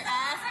finger in your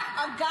ass,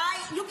 a guy,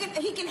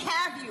 he can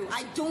have you.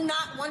 I do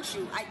not want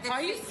you.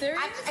 Are you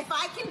serious? If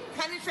I can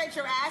penetrate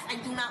your ass, I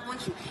do not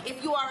want you.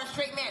 If you are a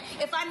straight man.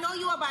 If I know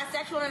you are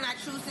bisexual and I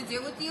choose to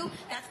deal with you,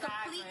 that's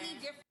completely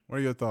different. What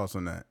are your thoughts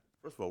on that?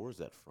 First of all, where's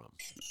that from?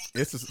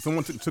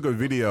 Someone took a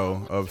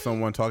video of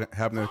someone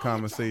having a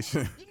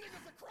conversation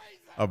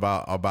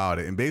about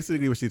it, and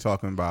basically what she's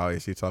talking about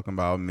is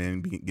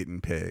men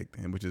getting pegged,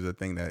 and which is a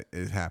thing that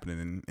is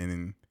happening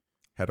in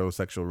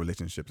heterosexual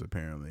relationships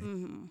apparently.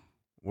 Mm-hmm.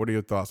 What are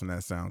your thoughts on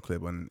that sound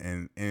clip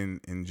and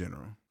in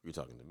general? You're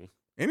talking to me.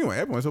 Anyway,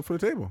 everyone's up for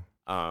the table.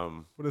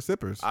 For the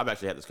sippers. I've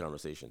actually had this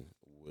conversation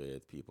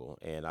with people,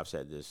 and I've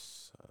said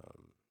this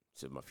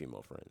to my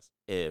female friends.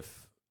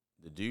 If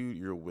the dude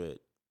you're with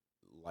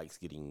likes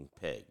getting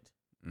pegged,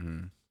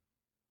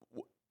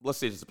 let's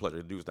say it's a pleasure.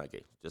 The dude's not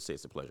gay. Just say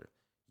it's a pleasure.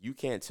 You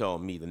can't tell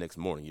me the next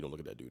morning you don't look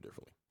at that dude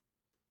differently.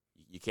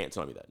 You can't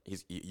tell me that.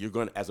 You're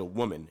going to, as a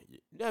woman,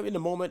 in the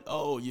moment,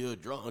 oh, you're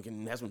drunk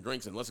and have some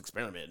drinks and let's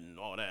experiment and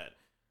all that.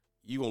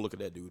 You gonna look at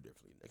that dude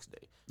differently the next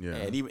day. Yeah.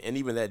 And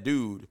even that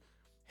dude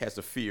has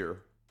a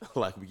fear,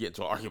 like we get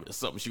into an argument or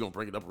something, she gonna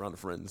bring it up around the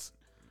friends.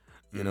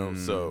 You know,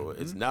 so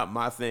it's not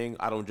my thing.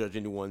 I don't judge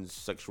anyone's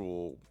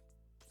sexual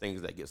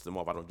things that gets them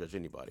off. I don't judge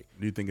anybody.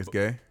 Do you think it's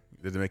gay?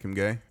 Does it make him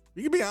gay?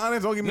 You can be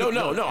honest. Don't give me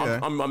No. Yeah.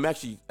 I'm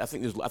actually. I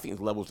think there's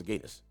levels to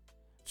gayness.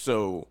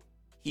 So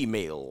he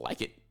may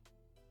like it,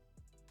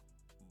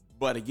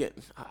 but again,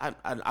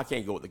 I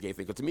can't go with the gay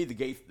thing because to me the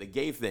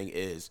gay thing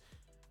is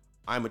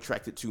I'm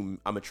attracted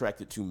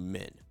to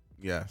men.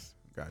 Yes,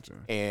 gotcha.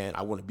 And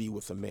I want to be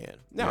with a man.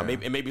 Now,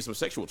 Yeah. maybe some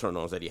sexual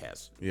turn-ons that he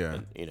has. Yeah.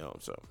 And,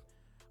 so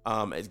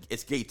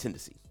it's gay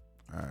tendency.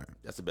 All right.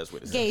 That's the best way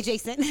to say Gay it.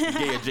 adjacent.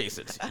 Gay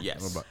adjacent.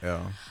 Yes. What about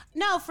Elle?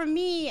 No, for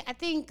me, I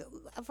think,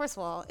 first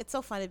of all, it's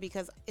so funny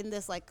because in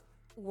this like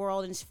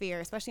world and sphere,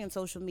 especially on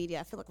social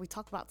media, I feel like we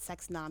talk about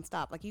sex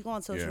nonstop. Like you go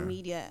on social Yeah.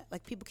 media,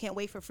 like people can't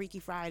wait for Freaky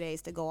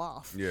Fridays to go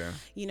off. Yeah.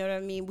 You know what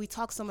I mean? We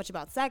talk so much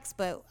about sex,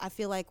 but I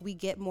feel like we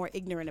get more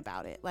ignorant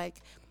about it.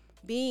 Like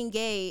being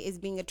gay is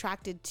being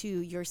attracted to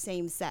your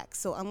same sex.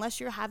 So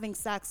unless you're having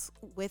sex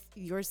with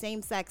your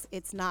same sex,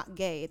 it's not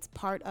gay. It's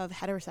part of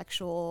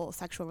heterosexual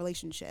sexual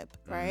relationship,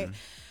 right?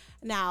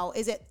 Now,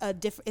 is it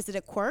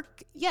a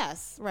quirk?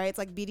 Yes, right? It's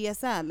like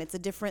BDSM. It's a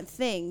different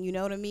thing, you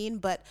know what I mean?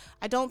 But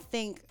I don't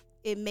think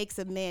it makes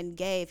a man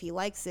gay if he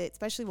likes it,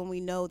 especially when we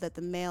know that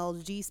the male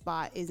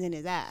G-spot is in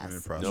his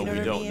ass. No, No, You know we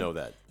what I don't mean? know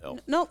that. Oh.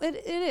 No,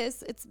 it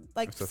is. It's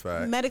like That's a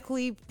fact.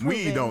 medically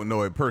proven. We don't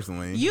know it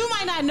personally. You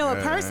might not know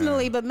it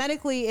personally, but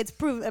medically, it's a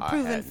proven had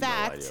no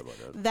fact idea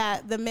about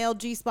that the male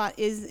G spot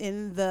is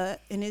in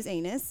his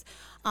anus,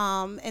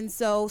 and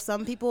so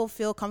some people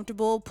feel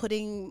comfortable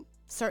putting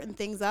certain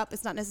things up.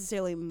 It's not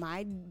necessarily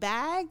my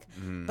bag,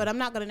 but I'm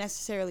not going to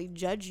necessarily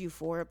judge you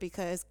for it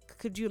because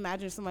could you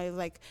imagine if somebody was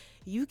like,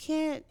 you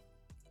can't.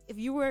 If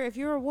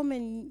you're a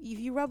woman, if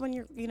you rub on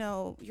your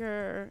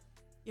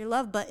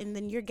love button,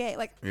 then you're gay.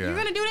 Like you're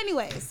gonna do it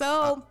anyway.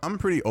 So I'm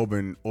pretty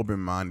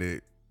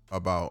open-minded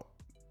about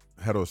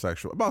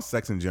about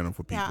sex in general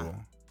for people. Yeah.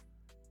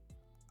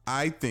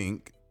 I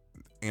think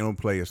anal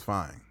play is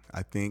fine.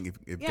 I think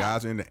if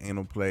guys are into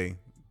anal play,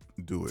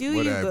 do it. Do you,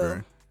 whatever.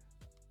 boo.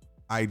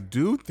 I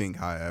do think,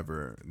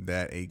 however,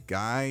 that a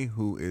guy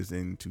who is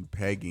into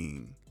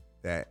pegging,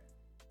 that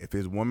if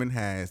his woman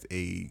has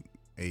a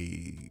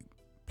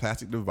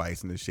plastic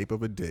device in the shape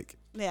of a dick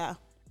yeah.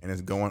 and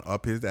it's going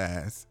up his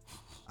ass,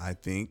 I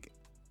think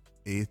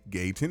it's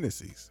gay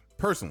tendencies.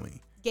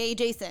 Personally. Gay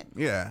adjacent.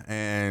 Yeah.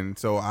 And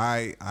so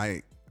I'm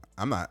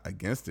not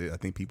against it. I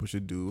think people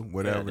should do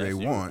whatever they that's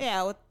you. want.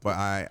 Yeah. But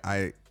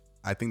I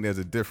I think there's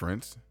a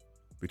difference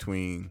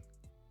between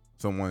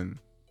someone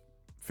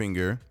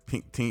finger,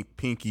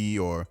 pinky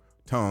or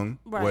tongue,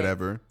 Right.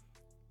 whatever,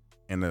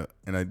 and a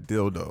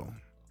dildo.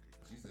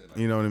 She said,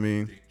 You know what I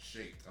mean? Dick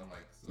shaped. I'm like,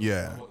 so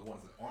Yeah. I want the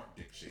ones that aren't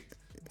dick shaped.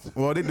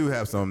 Well, they do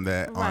have some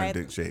that Right. aren't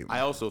dick shaped. I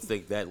also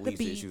think that leads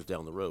to beat. issues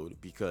down the road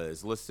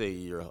because let's say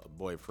your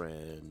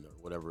boyfriend or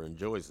whatever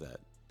enjoys that,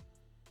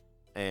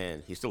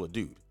 and he's still a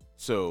dude.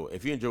 So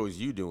if he enjoys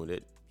you doing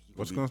it, he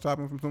What's be- going to stop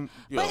him from some?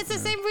 you know, But it's the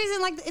same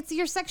reason, like, it's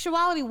your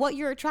sexuality, what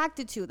you're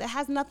attracted to. That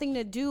has nothing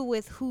to do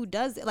with who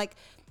does it. Like,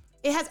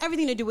 it has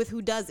everything to do with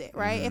who does it,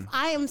 right? If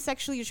I am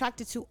sexually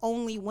attracted to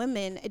only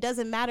women, it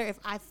doesn't matter if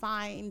I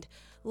find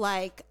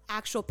like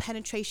actual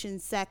penetration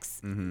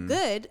sex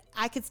good,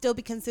 I could still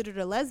be considered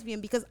a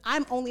lesbian because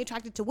I'm only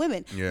attracted to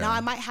women. Yeah. Now I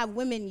might have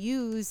women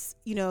use,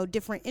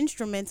 different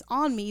instruments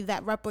on me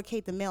that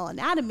replicate the male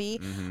anatomy,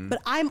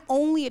 but I'm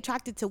only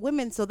attracted to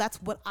women, so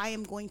that's what I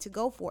am going to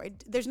go for.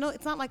 It's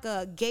not like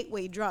a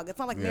gateway drug. It's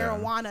not like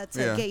marijuana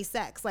to gay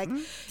sex. Like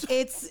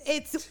it's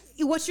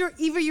what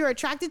you're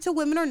attracted to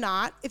women or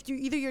not. If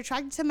you're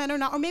attracted to men or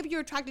not, or maybe you're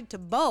attracted to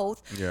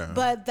both. Yeah.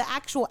 But the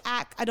actual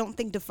act, I don't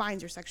think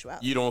defines your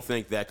sexuality. You don't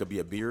think that could be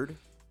a beard?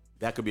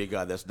 That could be a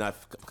guy that's not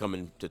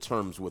coming to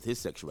terms with his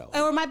sexuality.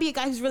 Or it might be a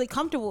guy who's really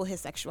comfortable with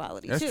his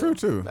sexuality. That's too. true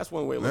too. That's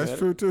one way of looking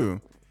That's at it. true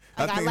too.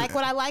 Like I think- like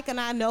what I like,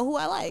 and I know who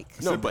I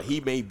like. No, but he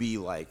may be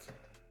like,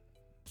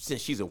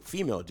 since she's a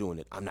female doing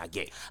it, I'm not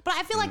gay. But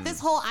I feel like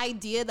this whole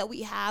idea that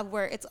we have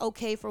where it's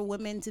okay for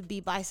women to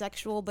be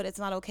bisexual, but it's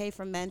not okay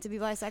for men to be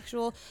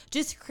bisexual,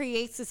 just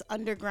creates this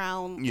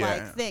underground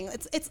like thing.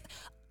 It's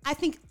I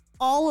think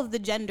all of the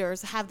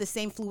genders have the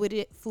same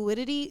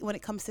fluidity when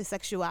it comes to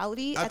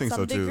sexuality I at think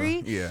some so, too.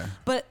 degree. Yeah.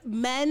 But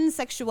men's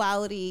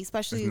sexuality,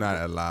 especially It's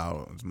not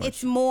allowed as much.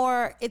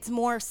 it's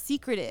more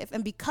secretive,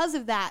 and because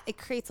of that it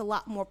creates a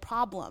lot more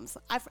problems.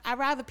 I'd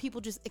rather people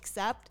just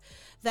accept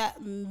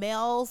that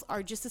males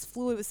are just as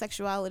fluid with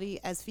sexuality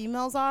as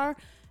females are.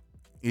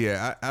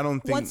 I don't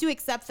think. Once you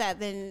accept that,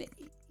 then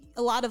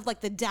a lot of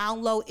like the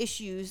down low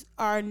issues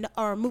are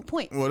a moot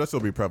point. Well, that's will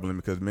be prevalent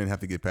because men have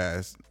to get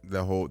past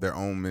their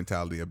own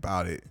mentality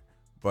about it.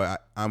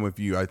 But I'm with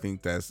you. I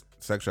think that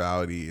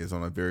sexuality is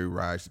on a very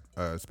wide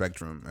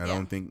spectrum. I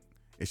don't think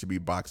it should be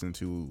boxed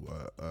into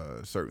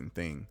a certain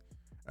thing.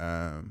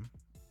 For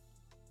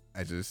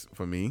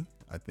me,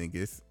 I think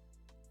it's.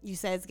 You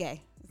said it's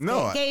gay.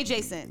 Gay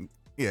adjacent.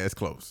 Yeah, it's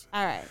close.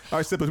 All right. All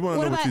right, Sippers, we want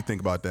to know what you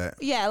think about that.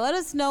 Yeah, let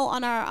us know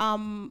on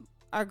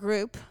our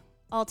group,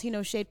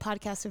 Altino Shade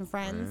Podcast and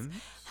Friends,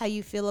 how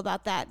you feel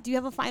about that. Do you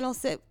have a final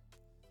sip,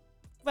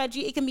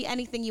 Reggie? It can be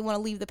anything you want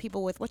to leave the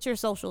people with. What's your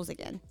socials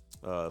again?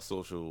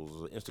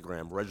 Socials,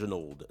 Instagram,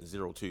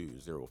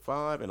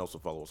 Reginald0205, and also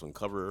follow us on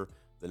Cover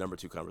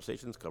 2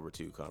 Conversations, Cover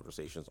 2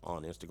 Conversations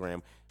on Instagram.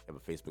 We have a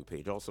Facebook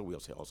page also. We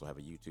also have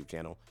a YouTube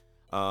channel.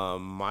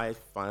 My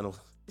final,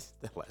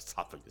 that last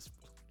topic is.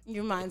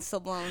 Your mind's so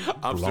blown.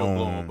 I'm still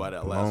blown by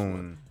that last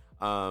one.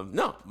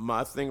 No,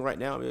 my thing right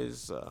now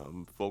is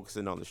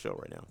focusing on the show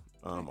right now.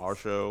 Our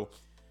show,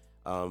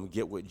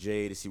 get with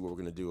Jay to see what we're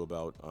going to do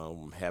about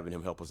having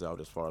him help us out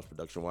as far as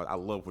production-wise. I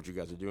love what you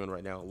guys are doing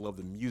right now. I love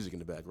the music in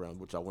the background,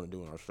 which I want to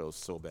do on our show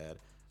so bad,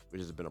 which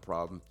has been a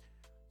problem.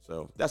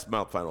 So that's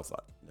my final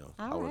thought.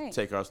 I want to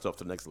take our stuff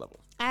to the next level.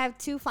 I have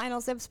 2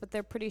 final sips, but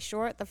they're pretty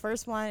short. The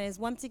first one is,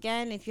 once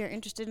again, if you're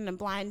interested in a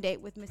blind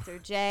date with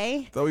Mr.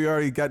 J. So you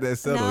already got that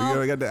settled. You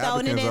already got the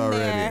throwing it applicants in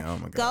already. there. Oh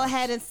my God. Go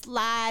ahead and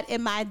slide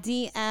in my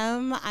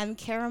DM. I'm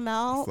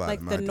Caramel, Slide like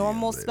in the my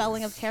normal DM,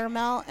 spelling of ladies.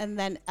 caramel, and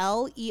then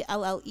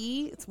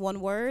L-E-L-L-E. It's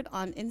one word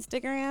on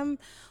Instagram.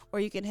 Or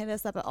you can hit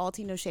us up at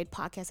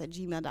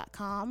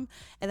altinoshadepodcast@gmail.com.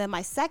 And then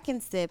my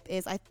second sip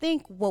is, I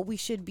think what we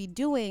should be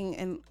doing,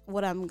 and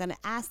what I'm going to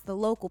ask the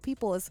local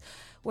people is,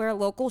 we're a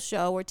local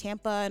show. We're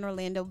Tampa and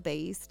Orlando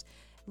based.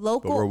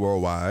 Local, But we're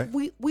worldwide.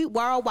 We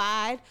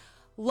worldwide.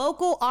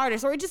 Local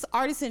artists, or just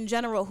artists in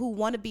general, who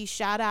want to be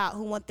shout out,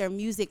 who want their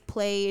music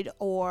played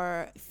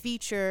or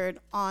featured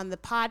on the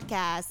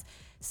podcast,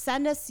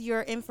 send us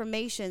your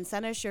information.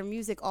 Send us your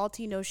music,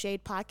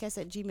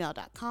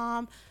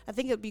 altinoshadepodcast@gmail.com. I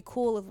think it'd be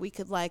cool if we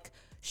could like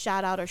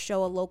shout out or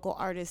show a local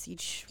artist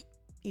each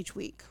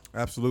week.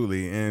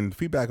 Absolutely. And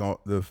feedback on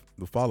the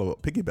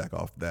follow-up, piggyback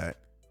off that,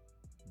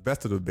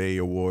 Best of the Bay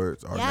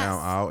Awards are now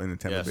out in the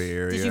Tampa Bay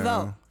area. Did you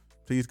vote?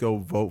 Please go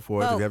vote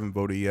for us if Vote. you haven't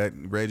voted yet.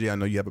 Reggie, I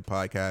know you have a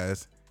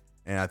podcast,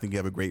 and I think you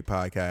have a great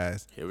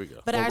podcast. Here we go.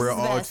 But ours we're is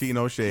all best.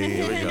 Chino Shade.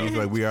 Here we go.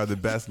 Like, we are the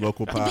best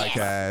local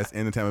podcast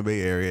in the Tampa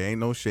Bay area. Ain't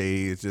no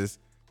shade. It's just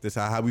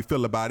how we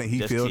feel about it. He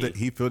Just feels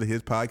tea. that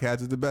his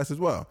podcast is the best as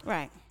well.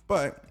 Right.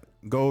 But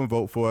go and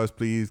vote for us,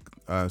 please.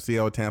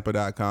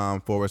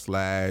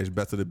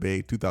 CLTampa.com/Best of the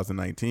Bay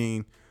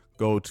 2019.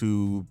 Go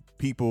to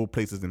People,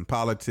 Places, and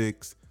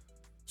Politics.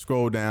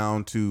 Scroll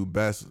down to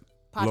Best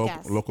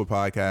Local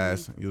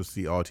Podcast. You'll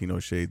see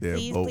Altino Shade there.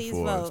 Please, vote please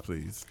for us, vote.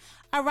 please.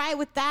 All right,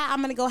 with that, I'm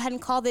going to go ahead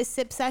and call this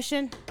sip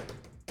session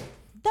done.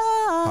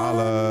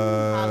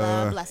 Holla.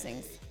 Holla.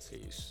 Blessings.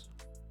 Peace.